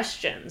many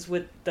questions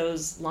with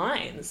those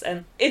lines.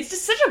 And it's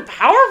just such a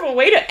powerful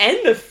way to end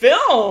the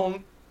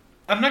film.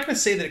 I'm not going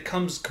to say that it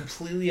comes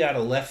completely out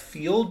of left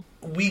field.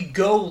 We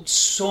go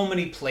so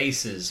many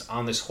places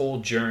on this whole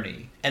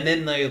journey. And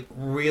then they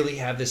really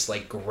have this,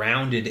 like,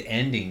 grounded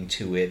ending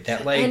to it.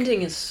 That, like,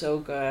 ending is so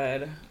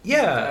good.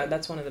 Yeah. Oh God,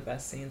 that's one of the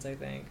best scenes, I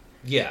think.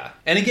 Yeah.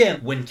 And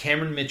again, when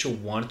Cameron Mitchell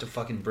wanted to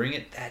fucking bring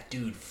it, that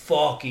dude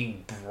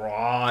fucking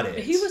brought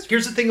it.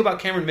 Here's the thing about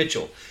Cameron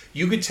Mitchell.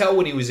 You could tell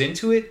when he was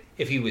into it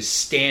if he was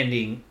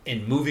standing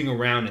and moving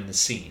around in the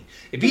scene.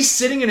 If he's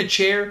sitting in a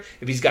chair,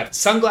 if he's got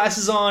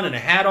sunglasses on and a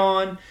hat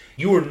on,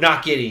 you are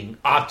not getting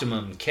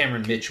optimum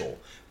Cameron Mitchell.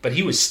 But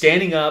he was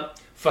standing up,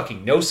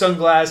 fucking no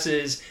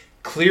sunglasses,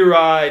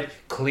 clear-eyed,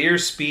 clear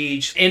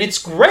speech, and it's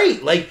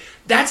great. Like,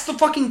 that's the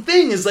fucking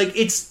thing, is like,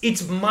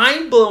 it's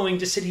mind-blowing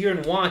to sit here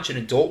and watch an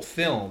adult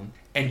film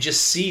and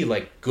just see,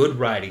 like, good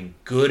writing,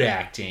 good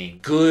acting,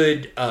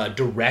 good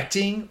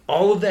directing,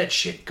 all of that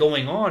shit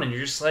going on, and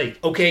you're just like,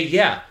 okay,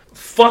 yeah,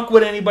 fuck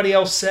what anybody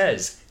else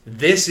says.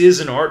 This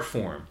is an art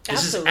form.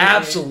 This is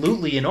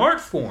absolutely an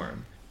art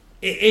form.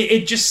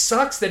 It just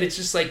sucks that it's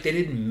just like they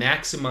didn't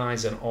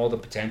maximize on all the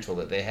potential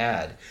that they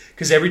had.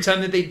 Because every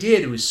time that they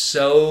did, it was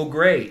so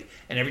great.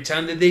 And every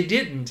time that they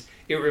didn't,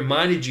 it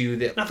reminded you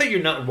that, not that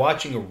you're not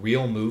watching a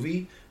real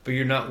movie, but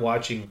you're not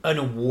watching an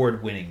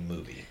award-winning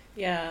movie.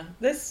 Yeah,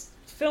 this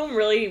film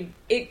really,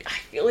 I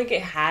feel like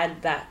it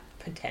had that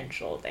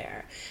potential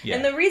there. Yeah.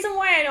 And the reason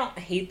why I don't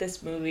hate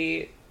this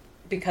movie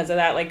because of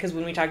that, like, because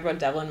when we talked about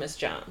Devil and Miss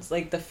Jones,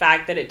 like, the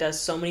fact that it does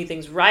so many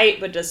things right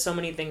but does so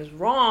many things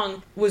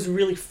wrong was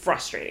really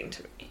frustrating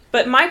to me.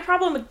 But my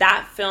problem with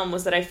that film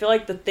was that I feel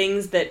like the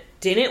things that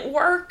didn't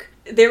work,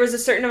 there was a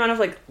certain amount of,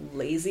 like,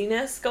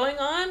 laziness going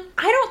on.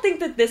 I don't think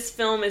that this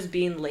film is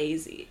being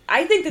lazy.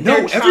 I think that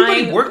they're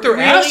trying worked their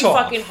really ass off.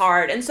 fucking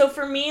hard. And so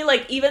for me,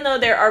 like, even though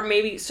there are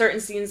maybe certain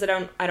scenes that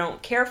I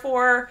don't care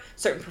for,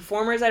 certain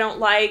performers I don't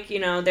like, you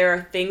know, there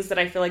are things that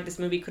I feel like this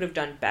movie could have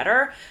done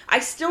better, I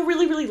still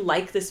really, really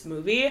like this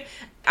movie.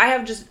 I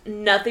have just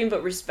nothing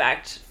but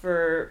respect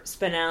for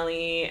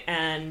Spinelli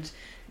and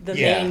the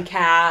Yeah. main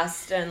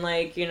cast and,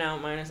 like, you know,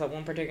 minus that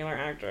one particular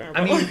actor.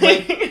 I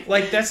mean,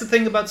 like that's the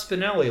thing about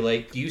Spinelli.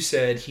 Like you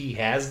said, he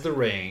has the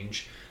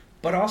range,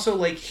 but also,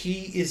 like,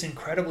 he is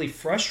incredibly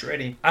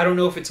frustrating. I don't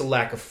know if it's a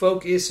lack of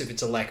focus, if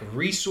it's a lack of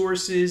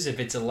resources, if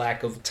it's a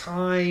lack of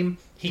time.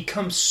 He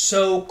comes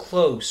so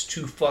close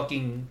to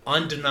fucking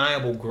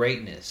undeniable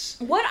greatness.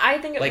 What I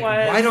think it Like,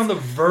 was... right on the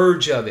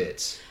verge of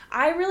it.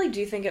 I really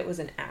do think it was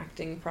an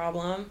acting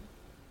problem.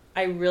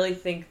 I really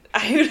think...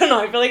 I don't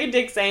know, I feel like a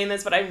dick saying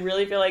this, but I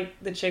really feel like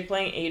the chick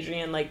playing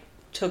Adrian, like,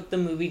 took the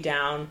movie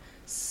down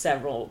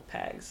several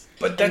pegs.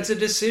 But that's a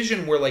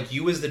decision where, like,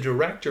 you as the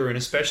director, and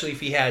especially if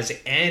he has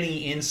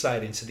any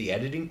insight into the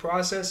editing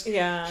process,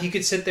 Yeah. he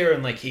could sit there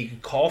and, like, he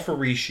could call for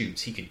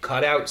reshoots. He could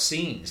cut out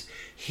scenes.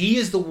 He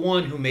is the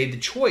one who made the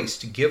choice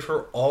to give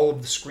her all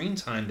of the screen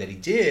time that he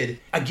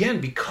did.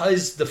 Again,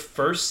 because the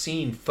first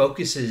scene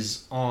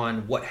focuses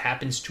on what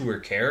happens to her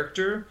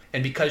character,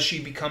 and because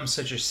she becomes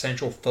such a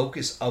central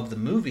focus of the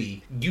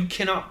movie, you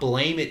cannot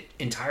blame it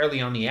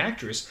entirely on the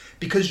actress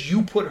because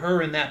you put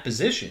her in that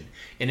position.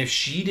 And if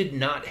she did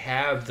not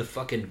have the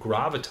fucking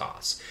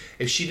gravitas,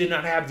 if she did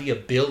not have the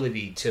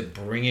ability to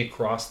bring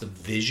across the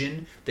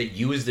vision that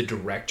you as the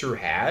director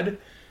had,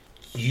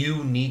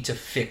 you need to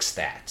fix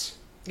that.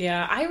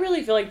 Yeah, I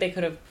really feel like they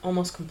could have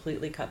almost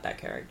completely cut that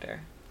character.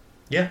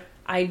 Yeah.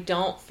 I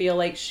don't feel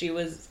like she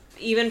was,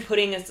 even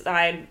putting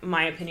aside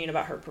my opinion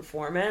about her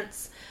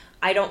performance,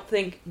 I don't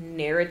think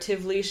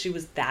narratively she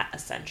was that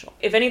essential.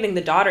 If anything,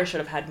 the daughter should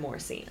have had more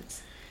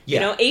scenes. Yeah.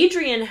 You know,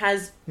 Adrian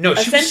has No, she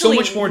was so essentially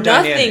much more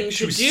nothing dynamic. She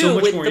to was do so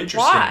much with more the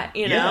interesting. plot,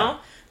 you know? Yeah.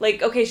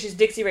 Like, okay, she's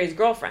Dixie Ray's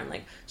girlfriend.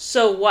 Like,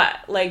 so what?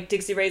 Like,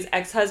 Dixie Ray's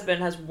ex-husband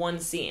has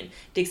one scene.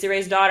 Dixie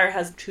Ray's daughter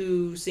has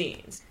 2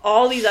 scenes.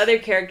 All these other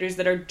characters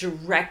that are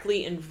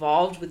directly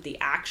involved with the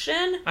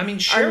action I mean, are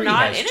Sherry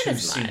not has in it 2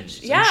 as much.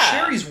 scenes. Yeah. And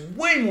Sherry's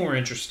way more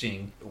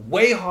interesting,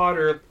 way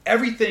hotter.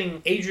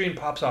 Everything, Adrian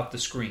pops off the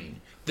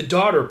screen. The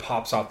daughter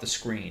pops off the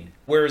screen.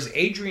 Whereas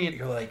Adrian,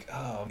 you're like,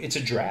 oh, it's a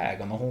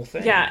drag on the whole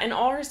thing. Yeah, and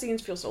all her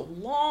scenes feel so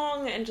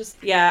long and just...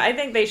 Yeah, I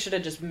think they should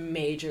have just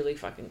majorly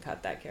fucking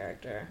cut that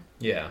character.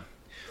 Yeah.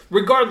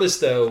 Regardless,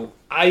 though,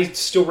 I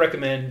still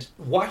recommend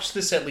watch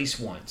this at least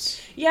once.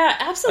 Yeah,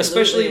 absolutely.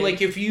 Especially,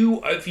 like, if you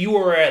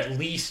are at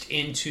least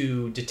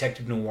into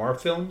detective noir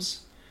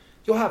films,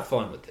 you'll have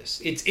fun with this.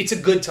 It's a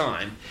good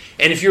time.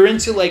 And if you're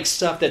into, like,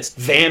 stuff that's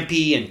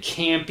vampy and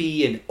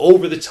campy and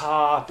over the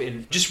top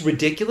and just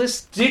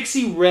ridiculous,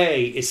 Dixie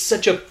Ray is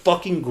such a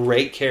fucking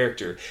great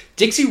character.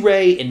 Dixie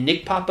Ray and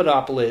Nick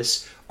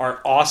Papadopoulos are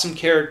awesome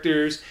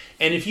characters.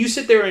 And if you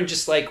sit there and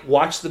just, like,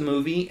 watch the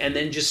movie and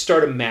then just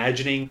start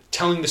imagining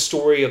telling the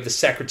story of the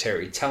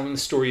secretary, telling the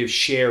story of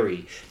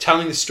Sherry,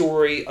 telling the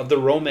story of the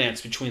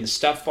romance between the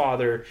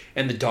stepfather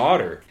and the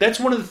daughter, that's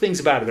one of the things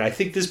about it. I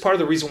think this is part of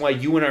the reason why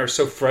you and I are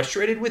so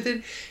frustrated with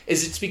it,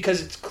 is it's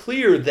because it's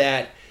clear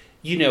that,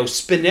 you know,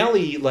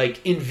 Spinelli,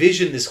 like,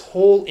 envisioned this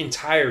whole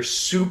entire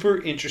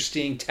super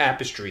interesting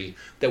tapestry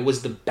that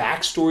was the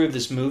backstory of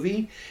this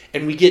movie,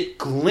 and we get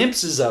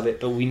glimpses of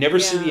it, but we never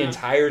see the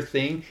entire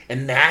thing,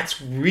 and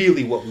that's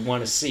really what we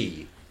want to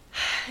see.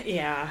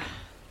 Yeah.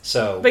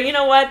 So, But you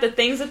know what? The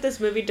things that this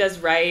movie does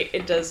right,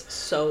 it does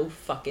so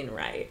fucking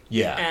right.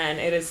 yeah. And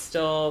it is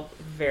still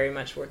very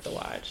much worth the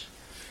watch.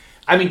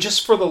 I mean,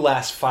 just for the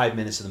last 5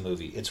 minutes of the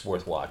movie, it's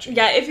worth watching.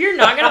 Yeah, if you're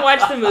not gonna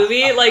watch the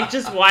movie, like,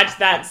 just watch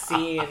that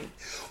scene.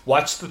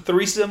 Watch the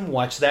threesome,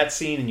 watch that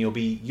scene, and you'll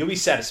be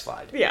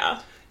satisfied. Yeah.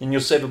 And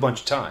you'll save a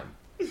bunch of time.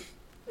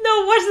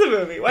 No, watch the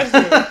movie. Watch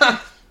the movie.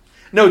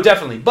 No,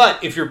 definitely.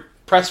 But if you're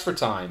pressed for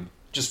time,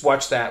 just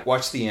watch that,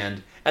 watch the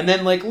end. And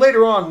then, like,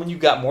 later on, when you've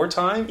got more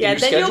time Yeah, in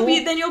your schedule...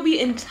 you'll be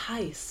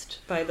enticed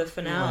by the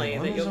finale.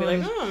 Right, that you'll be let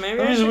like, me- oh,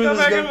 maybe I should go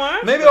back and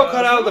watch Maybe I'll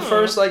cut this. out the Oh.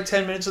 first, like,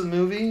 10 minutes of the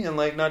movie and,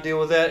 like, not deal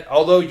with that.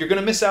 Although, you're going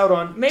to miss out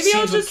on Maybe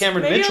scenes with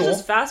Cameron Mitchell. I'll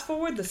just fast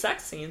forward the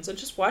sex scenes and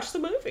just watch the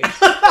movie.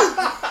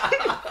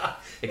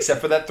 Except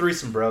for that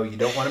threesome, bro. You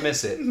don't want to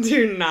miss it.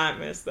 Do not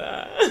miss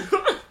that.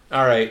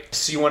 All right.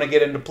 So you want to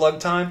get into plug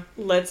time?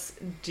 Let's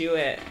do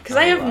it. Because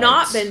I have Alright.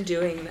 not been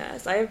doing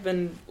this. I have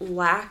been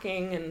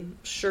lacking and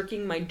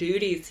shirking my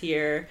duties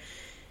here.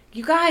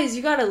 You guys,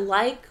 you gotta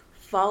like,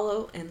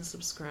 follow, and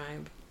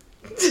subscribe.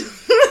 I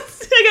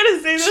gotta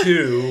say this.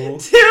 2.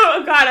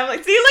 Oh god, I'm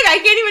like, see, look, I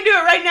can't even do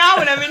it right now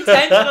when I'm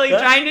intentionally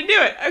trying to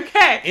do it.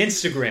 Okay.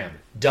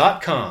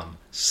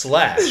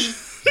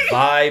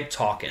 Instagram.com/vibe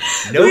talking.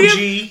 No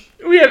G.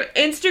 We have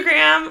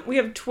Instagram, we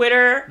have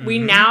Twitter, we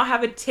Mm-hmm. now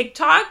have a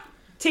TikTok.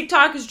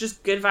 TikTok is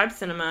just Good Vibe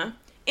Cinema.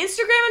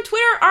 Instagram and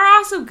Twitter are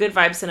also Good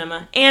Vibe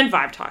Cinema and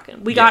Vibe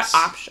Talking. We got Yes.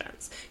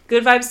 options.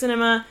 Good Vibe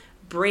Cinema,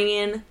 bring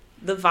in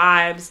the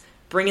vibes,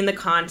 bring in the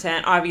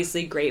content.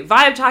 Obviously, great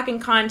Vibe Talking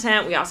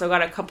content. We also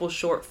got a couple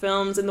short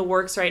films in the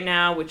works right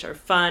now, which are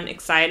fun,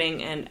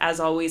 exciting, and as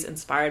always,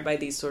 inspired by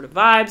these sort of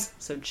vibes.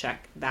 So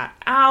check that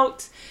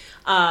out.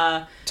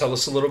 Tell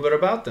us a little bit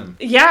about them.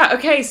 Yeah,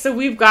 okay, so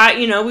we got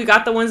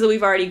the ones that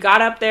we've already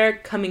got up there.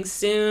 Coming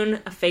soon,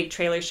 a fake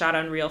trailer shot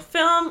on real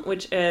film,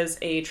 which is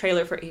a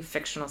trailer for a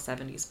fictional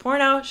 70s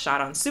porno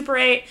shot on Super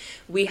 8.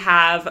 We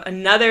have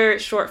another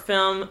short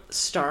film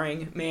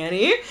starring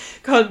Manny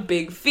called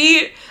Big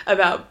Feet,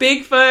 about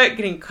Bigfoot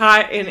getting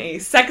caught in a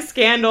sex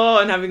scandal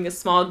and having a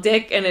small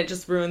dick, and it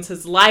just ruins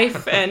his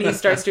life, and he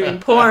starts doing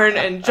porn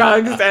and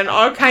drugs and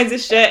all kinds of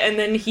shit, and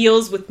then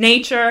heals with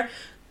nature.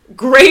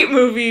 Great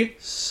movie,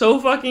 so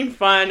fucking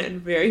fun and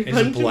very fun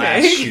to make. It's a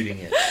blast shooting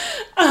it.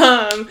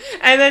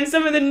 And then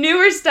some of the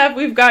newer stuff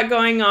we've got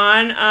going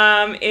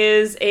on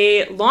is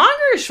a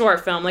longer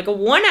short film, like a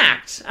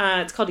one-act.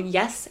 It's called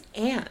Yes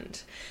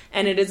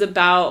and it is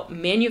about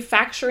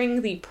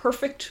manufacturing the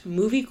perfect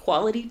movie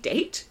quality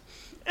date,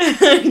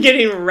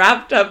 getting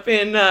wrapped up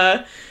in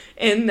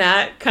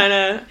that kind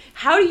of,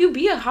 how do you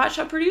be a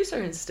hotshot producer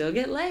and still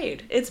get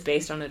laid? It's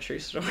based on a true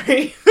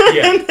story.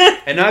 Yeah,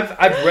 and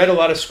I've read a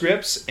lot of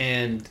scripts,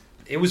 and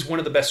it was one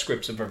of the best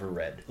scripts I've ever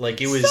read.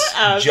 Like, it was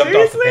jumped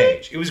off the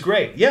page. It was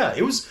great. Yeah,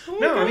 it was. Oh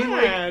no, God. I mean,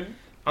 like,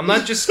 I'm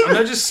not just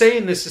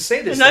saying this to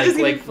say this. You're not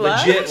like, just like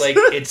legit, like,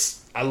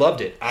 it's. I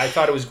loved it. I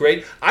thought it was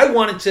great. I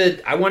wanted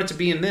to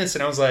be in this,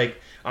 and I was like,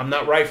 I'm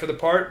not right for the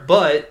part,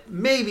 but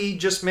maybe,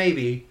 just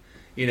maybe,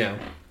 Damn.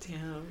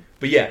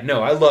 But yeah,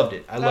 no, I loved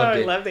it. I loved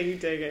it. I love that you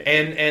dig it.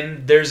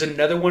 And there's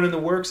another one in the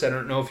works. I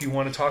don't know if you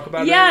want to talk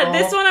about it at all.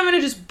 Yeah, this one I'm going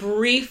to just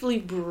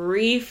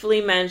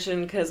briefly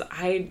mention because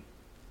it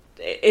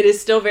is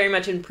still very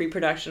much in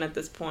pre-production at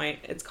this point.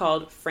 It's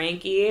called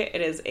Frankie. It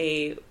is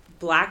a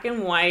black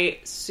and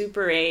white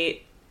Super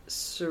 8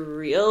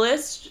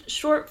 surrealist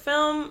short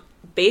film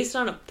based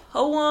on a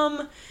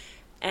poem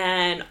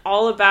and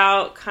all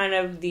about kind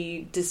of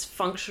the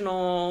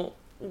dysfunctional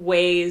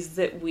ways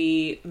that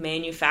we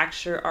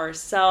manufacture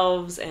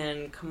ourselves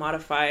and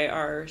commodify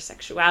our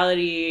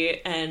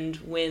sexuality, and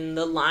when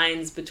the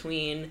lines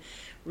between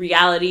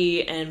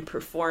reality and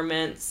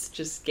performance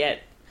just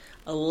get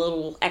a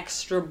little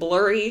extra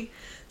blurry.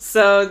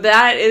 So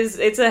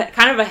it's a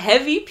kind of a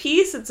heavy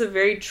piece. It's a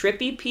very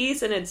trippy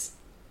piece, and it's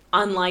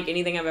unlike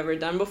anything I've ever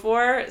done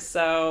before.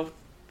 So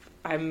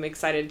I'm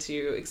excited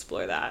to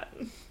explore that.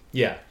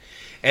 Yeah.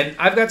 And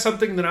I've got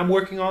something that I'm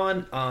working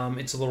on.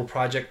 It's a little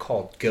project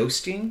called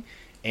Ghosting.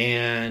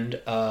 And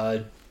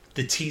the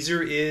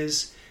teaser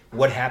is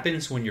what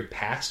happens when your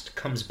past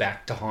comes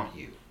back to haunt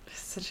you.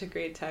 Such a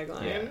great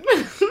tagline.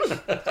 Yeah.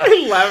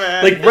 I love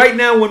it. Like right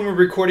now when we're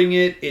recording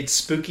it, it's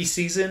spooky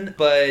season.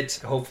 But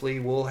hopefully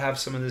we'll have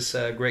some of this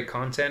great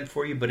content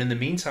for you. But in the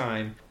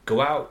meantime, go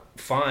out,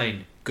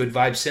 find Good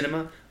Vibe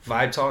Cinema,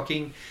 Vibe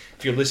Talking.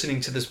 If you're listening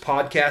to this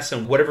podcast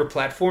on whatever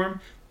platform,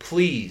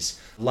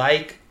 please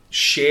like,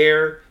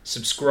 share,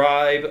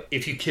 subscribe.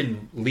 If you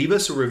can leave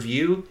us a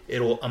review,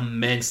 it'll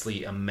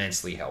immensely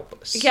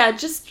help us. Yeah,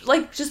 just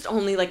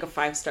only like a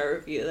 5-star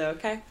review though,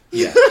 okay?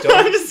 Yeah.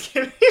 I'm just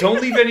kidding.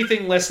 Don't leave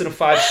anything less than a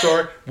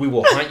 5-star. We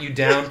will hunt you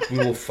down. We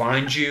will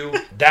find you.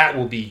 That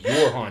will be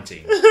your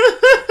haunting.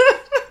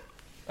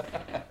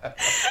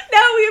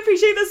 No, we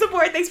appreciate the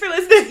support. Thanks for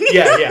listening.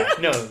 Yeah.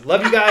 No,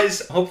 love you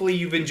guys. Hopefully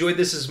you've enjoyed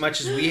this as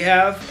much as we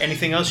have.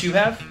 Anything else you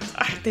have?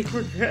 I think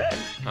we're good.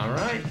 All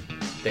right.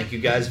 Thank you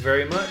guys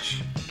very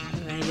much.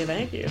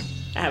 Thank you.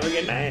 Have a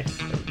good night.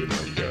 Have a good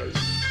night,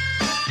 guys.